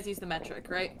you guys use the metric,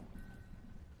 right?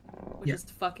 Which Yeah. is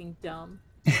fucking dumb.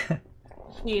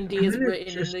 D&D I'm is gonna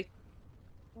written just- in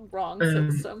the wrong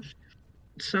Um, system.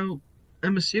 So,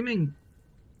 I'm assuming...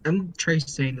 I'm Trace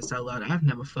saying this out loud. I've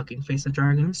never fucking faced a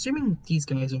dragon. I'm assuming these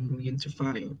guys are immune to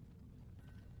fire.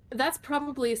 That's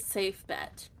probably a safe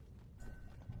bet,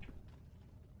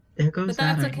 There goes but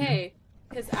that that's idea. okay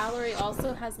because Allery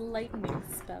also has lightning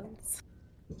spells.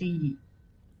 It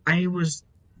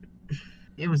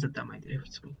was a dumb idea.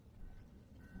 It's me.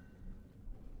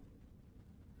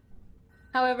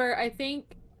 However, I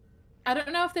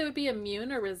don't know if they would be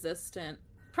immune or resistant.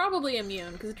 Probably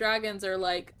immune because dragons are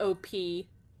like OP.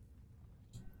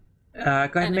 Go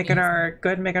ahead and make an Enemies. Go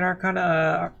ahead and make an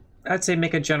Arcana. I'd say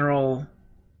make a general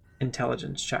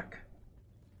intelligence check.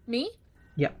 Me?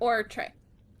 Yeah. Or Trey?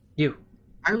 You.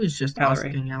 I was just Valerie.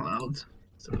 asking out loud.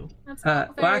 So, That's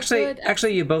Well, not very good.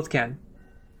 actually, you both can.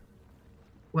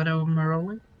 what am I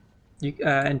rolling? You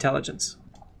intelligence.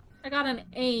 I got an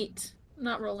 8.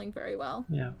 Not rolling very well.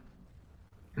 Yeah.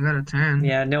 I got a 10.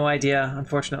 Yeah. No idea,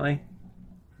 unfortunately.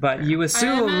 But you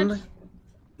assume. imagine-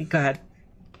 Go ahead.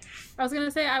 I was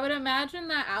gonna say I would imagine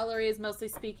that Allery is mostly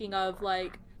speaking of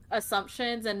like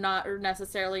assumptions and not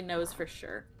necessarily knows for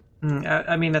sure.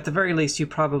 I mean, at the very least, you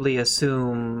probably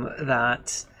assume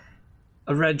that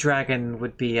a red dragon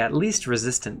would be at least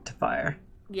resistant to fire.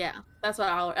 Yeah, that's what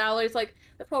Allery's like.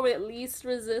 They're probably at least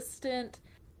resistant,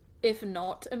 if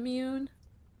not immune.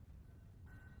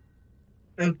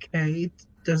 Okay.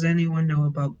 Does anyone know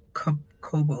about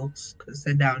kobolds? Because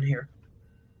they're down here.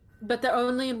 But they're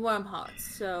only in Wormheart,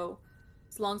 so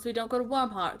as long as we don't go to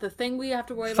Wormheart, the thing we have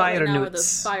to worry about Fire right now are the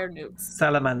newts. fire newts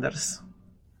Salamanders.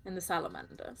 and the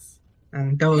salamanders.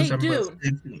 And those Hey, are most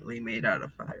dude. definitely made out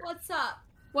of fire. What's up?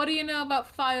 What do you know about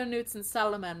fire newts and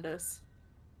salamanders?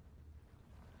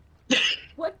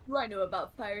 What do I know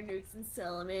about fire newts and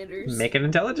salamanders? Make an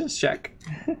intelligence check.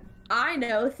 I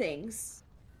know things.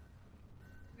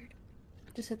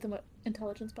 Just hit the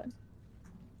intelligence button.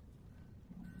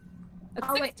 It's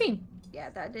Oh, wait. 16. Yeah,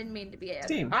 that didn't mean to be it.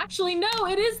 16. Actually, no,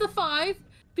 it is the 5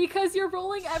 because you're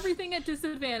rolling everything at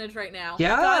disadvantage right now.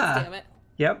 Yeah. God damn it.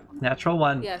 Yep, natural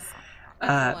one. Yes.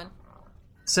 That's the one.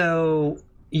 So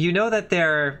you know that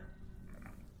they're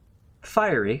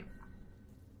fiery,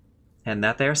 and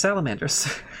that they're salamanders.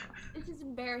 This is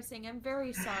embarrassing. I'm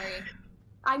very sorry.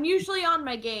 I'm usually on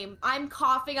my game. I'm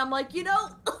coughing. I'm like,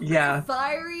 Yeah.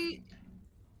 fiery,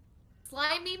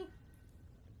 slimy.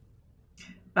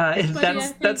 Funny, I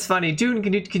That's think- funny. Dune,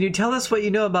 can you tell us what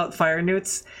you know about fire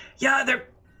newts? Yeah, they're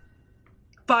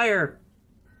fire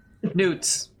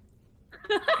newts.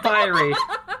 Fiery.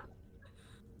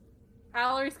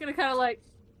 Allery's gonna kind of like,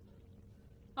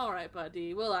 all right,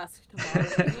 buddy, we'll ask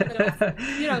tomorrow.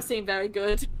 You don't seem very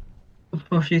good.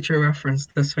 For future reference,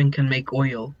 this thing can make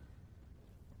oil.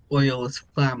 Oil is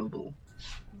flammable.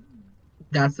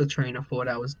 That's the train of thought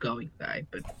I was going by,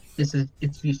 but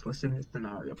it's useless in this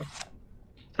scenario. But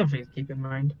something to keep in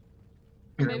mind.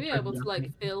 You know, Maybe for able to like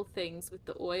nothing. fill things with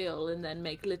the oil and then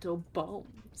make little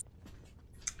bombs.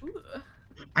 Ooh.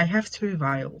 I have 2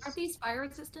 vials. Are these fire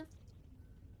resistant?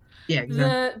 Yeah,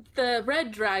 exactly. The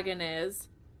red dragon is,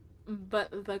 but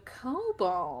the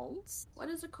kobolds, What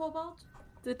is a cobalt?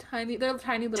 they're tiny little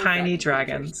Tiny creatures.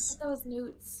 dragons. Those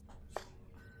newts.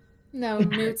 No,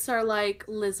 newts are like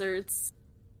lizards,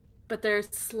 but they're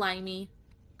slimy.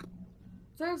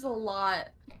 There's a lot.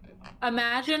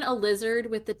 Imagine a lizard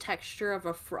with the texture of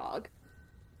a frog.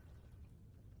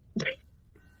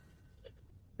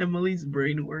 Emily's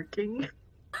brain working.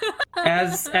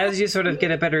 As you sort of get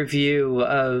a better view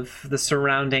of the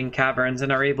surrounding caverns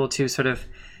and are able to sort of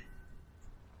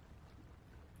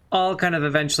all kind of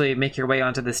eventually make your way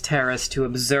onto this terrace to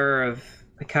observe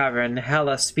the cavern,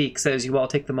 Hela speaks as you all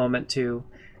take the moment to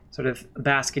sort of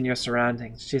bask in your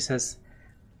surroundings. She says,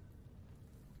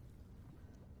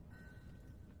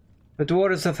 The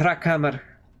dwarves of Thrakhammer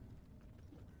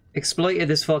exploited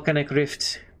this volcanic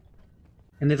rift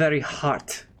in the very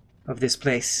heart of this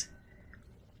place.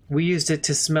 We used it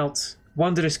to smelt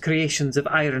wondrous creations of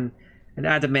iron and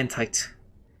adamantite.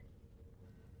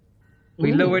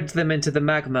 We lowered them into the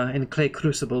magma in clay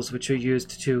crucibles, which are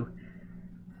used to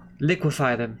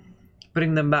liquefy them,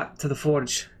 bring them back to the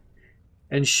forge,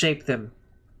 and shape them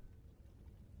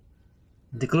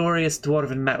into glorious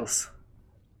dwarven metals.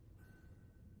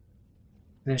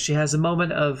 And as she has a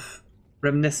moment of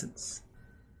reminiscence,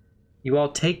 you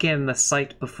all take in the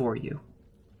sight before you.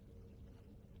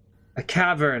 A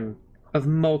cavern of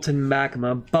molten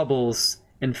magma bubbles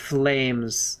and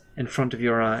flames in front of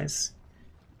your eyes.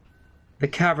 The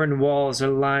cavern walls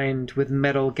are lined with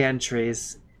metal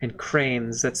gantries and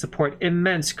cranes that support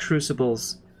immense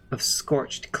crucibles of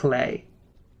scorched clay.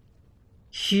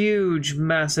 Huge,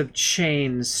 massive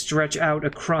chains stretch out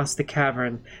across the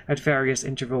cavern at various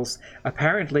intervals,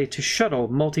 apparently to shuttle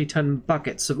multi-ton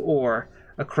buckets of ore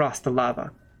across the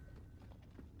lava.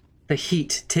 The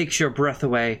heat takes your breath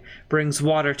away, brings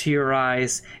water to your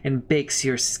eyes, and bakes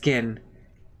your skin.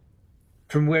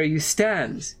 From where you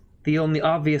stand, the only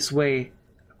obvious way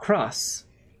across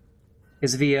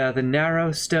is via the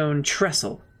narrow stone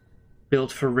trestle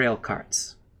built for rail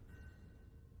carts,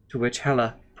 to which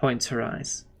Hela points her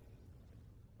eyes,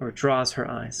 or draws her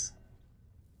eyes.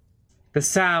 The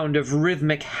sound of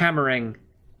rhythmic hammering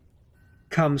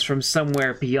comes from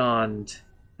somewhere beyond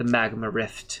the magma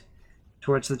rift,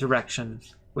 towards the direction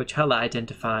which Hela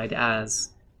identified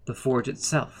as the forge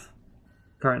itself,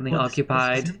 currently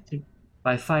occupied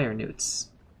by fire newts.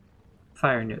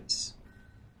 Fire newts.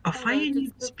 Are fire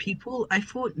newts people? I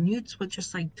thought newts were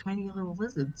just like tiny little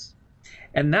lizards.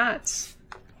 And that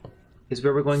is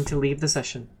where we're going to leave the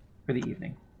session for the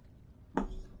evening.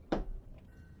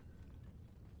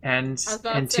 And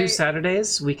in 2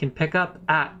 Saturdays, we can pick up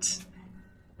at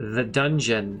the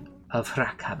Dungeon of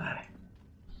Thrakhammer.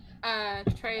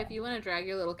 Trey, if you want to drag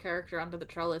your little character onto the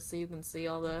trellis so you can see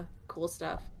all the cool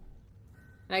stuff.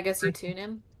 And I guess you tune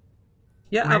him?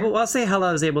 Yeah, I'll say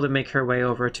Hela is able to make her way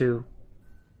over to...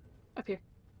 Up here.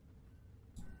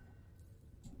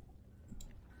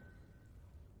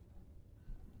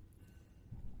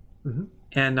 Mm-hmm.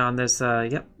 And on this,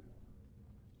 yep.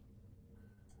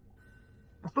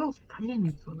 I thought fire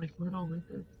newts were like little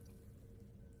lizards.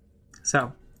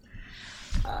 So...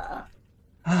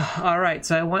 Alright,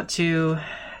 so I want to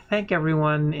thank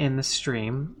everyone in the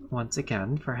stream once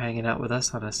again for hanging out with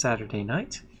us on a Saturday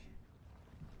night.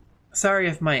 Sorry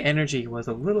if my energy was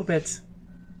a little bit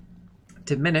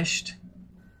diminished.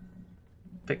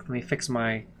 Let me fix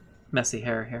my messy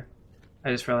hair here.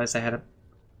 I just realized I had a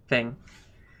thing.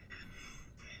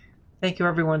 Thank you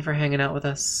everyone for hanging out with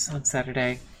us on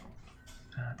Saturday.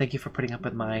 Thank you for putting up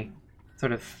with my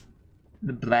sort of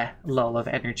bleh lull of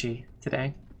energy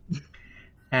today.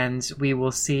 And we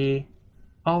will see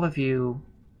all of you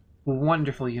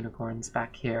wonderful unicorns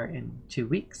back here in 2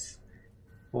 weeks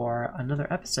for another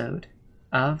episode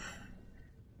of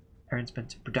Aaron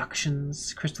Spencer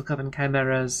Productions, Crystal Coven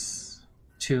Chimera's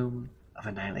Tomb of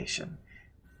Annihilation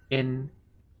in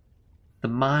the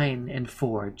mine and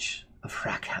forge of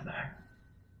Thrakhammer.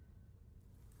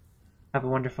 Have a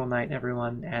wonderful night,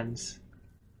 everyone, and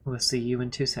we'll see you in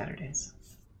 2 Saturdays.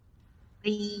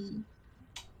 Bye.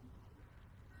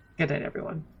 Good night,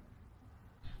 everyone.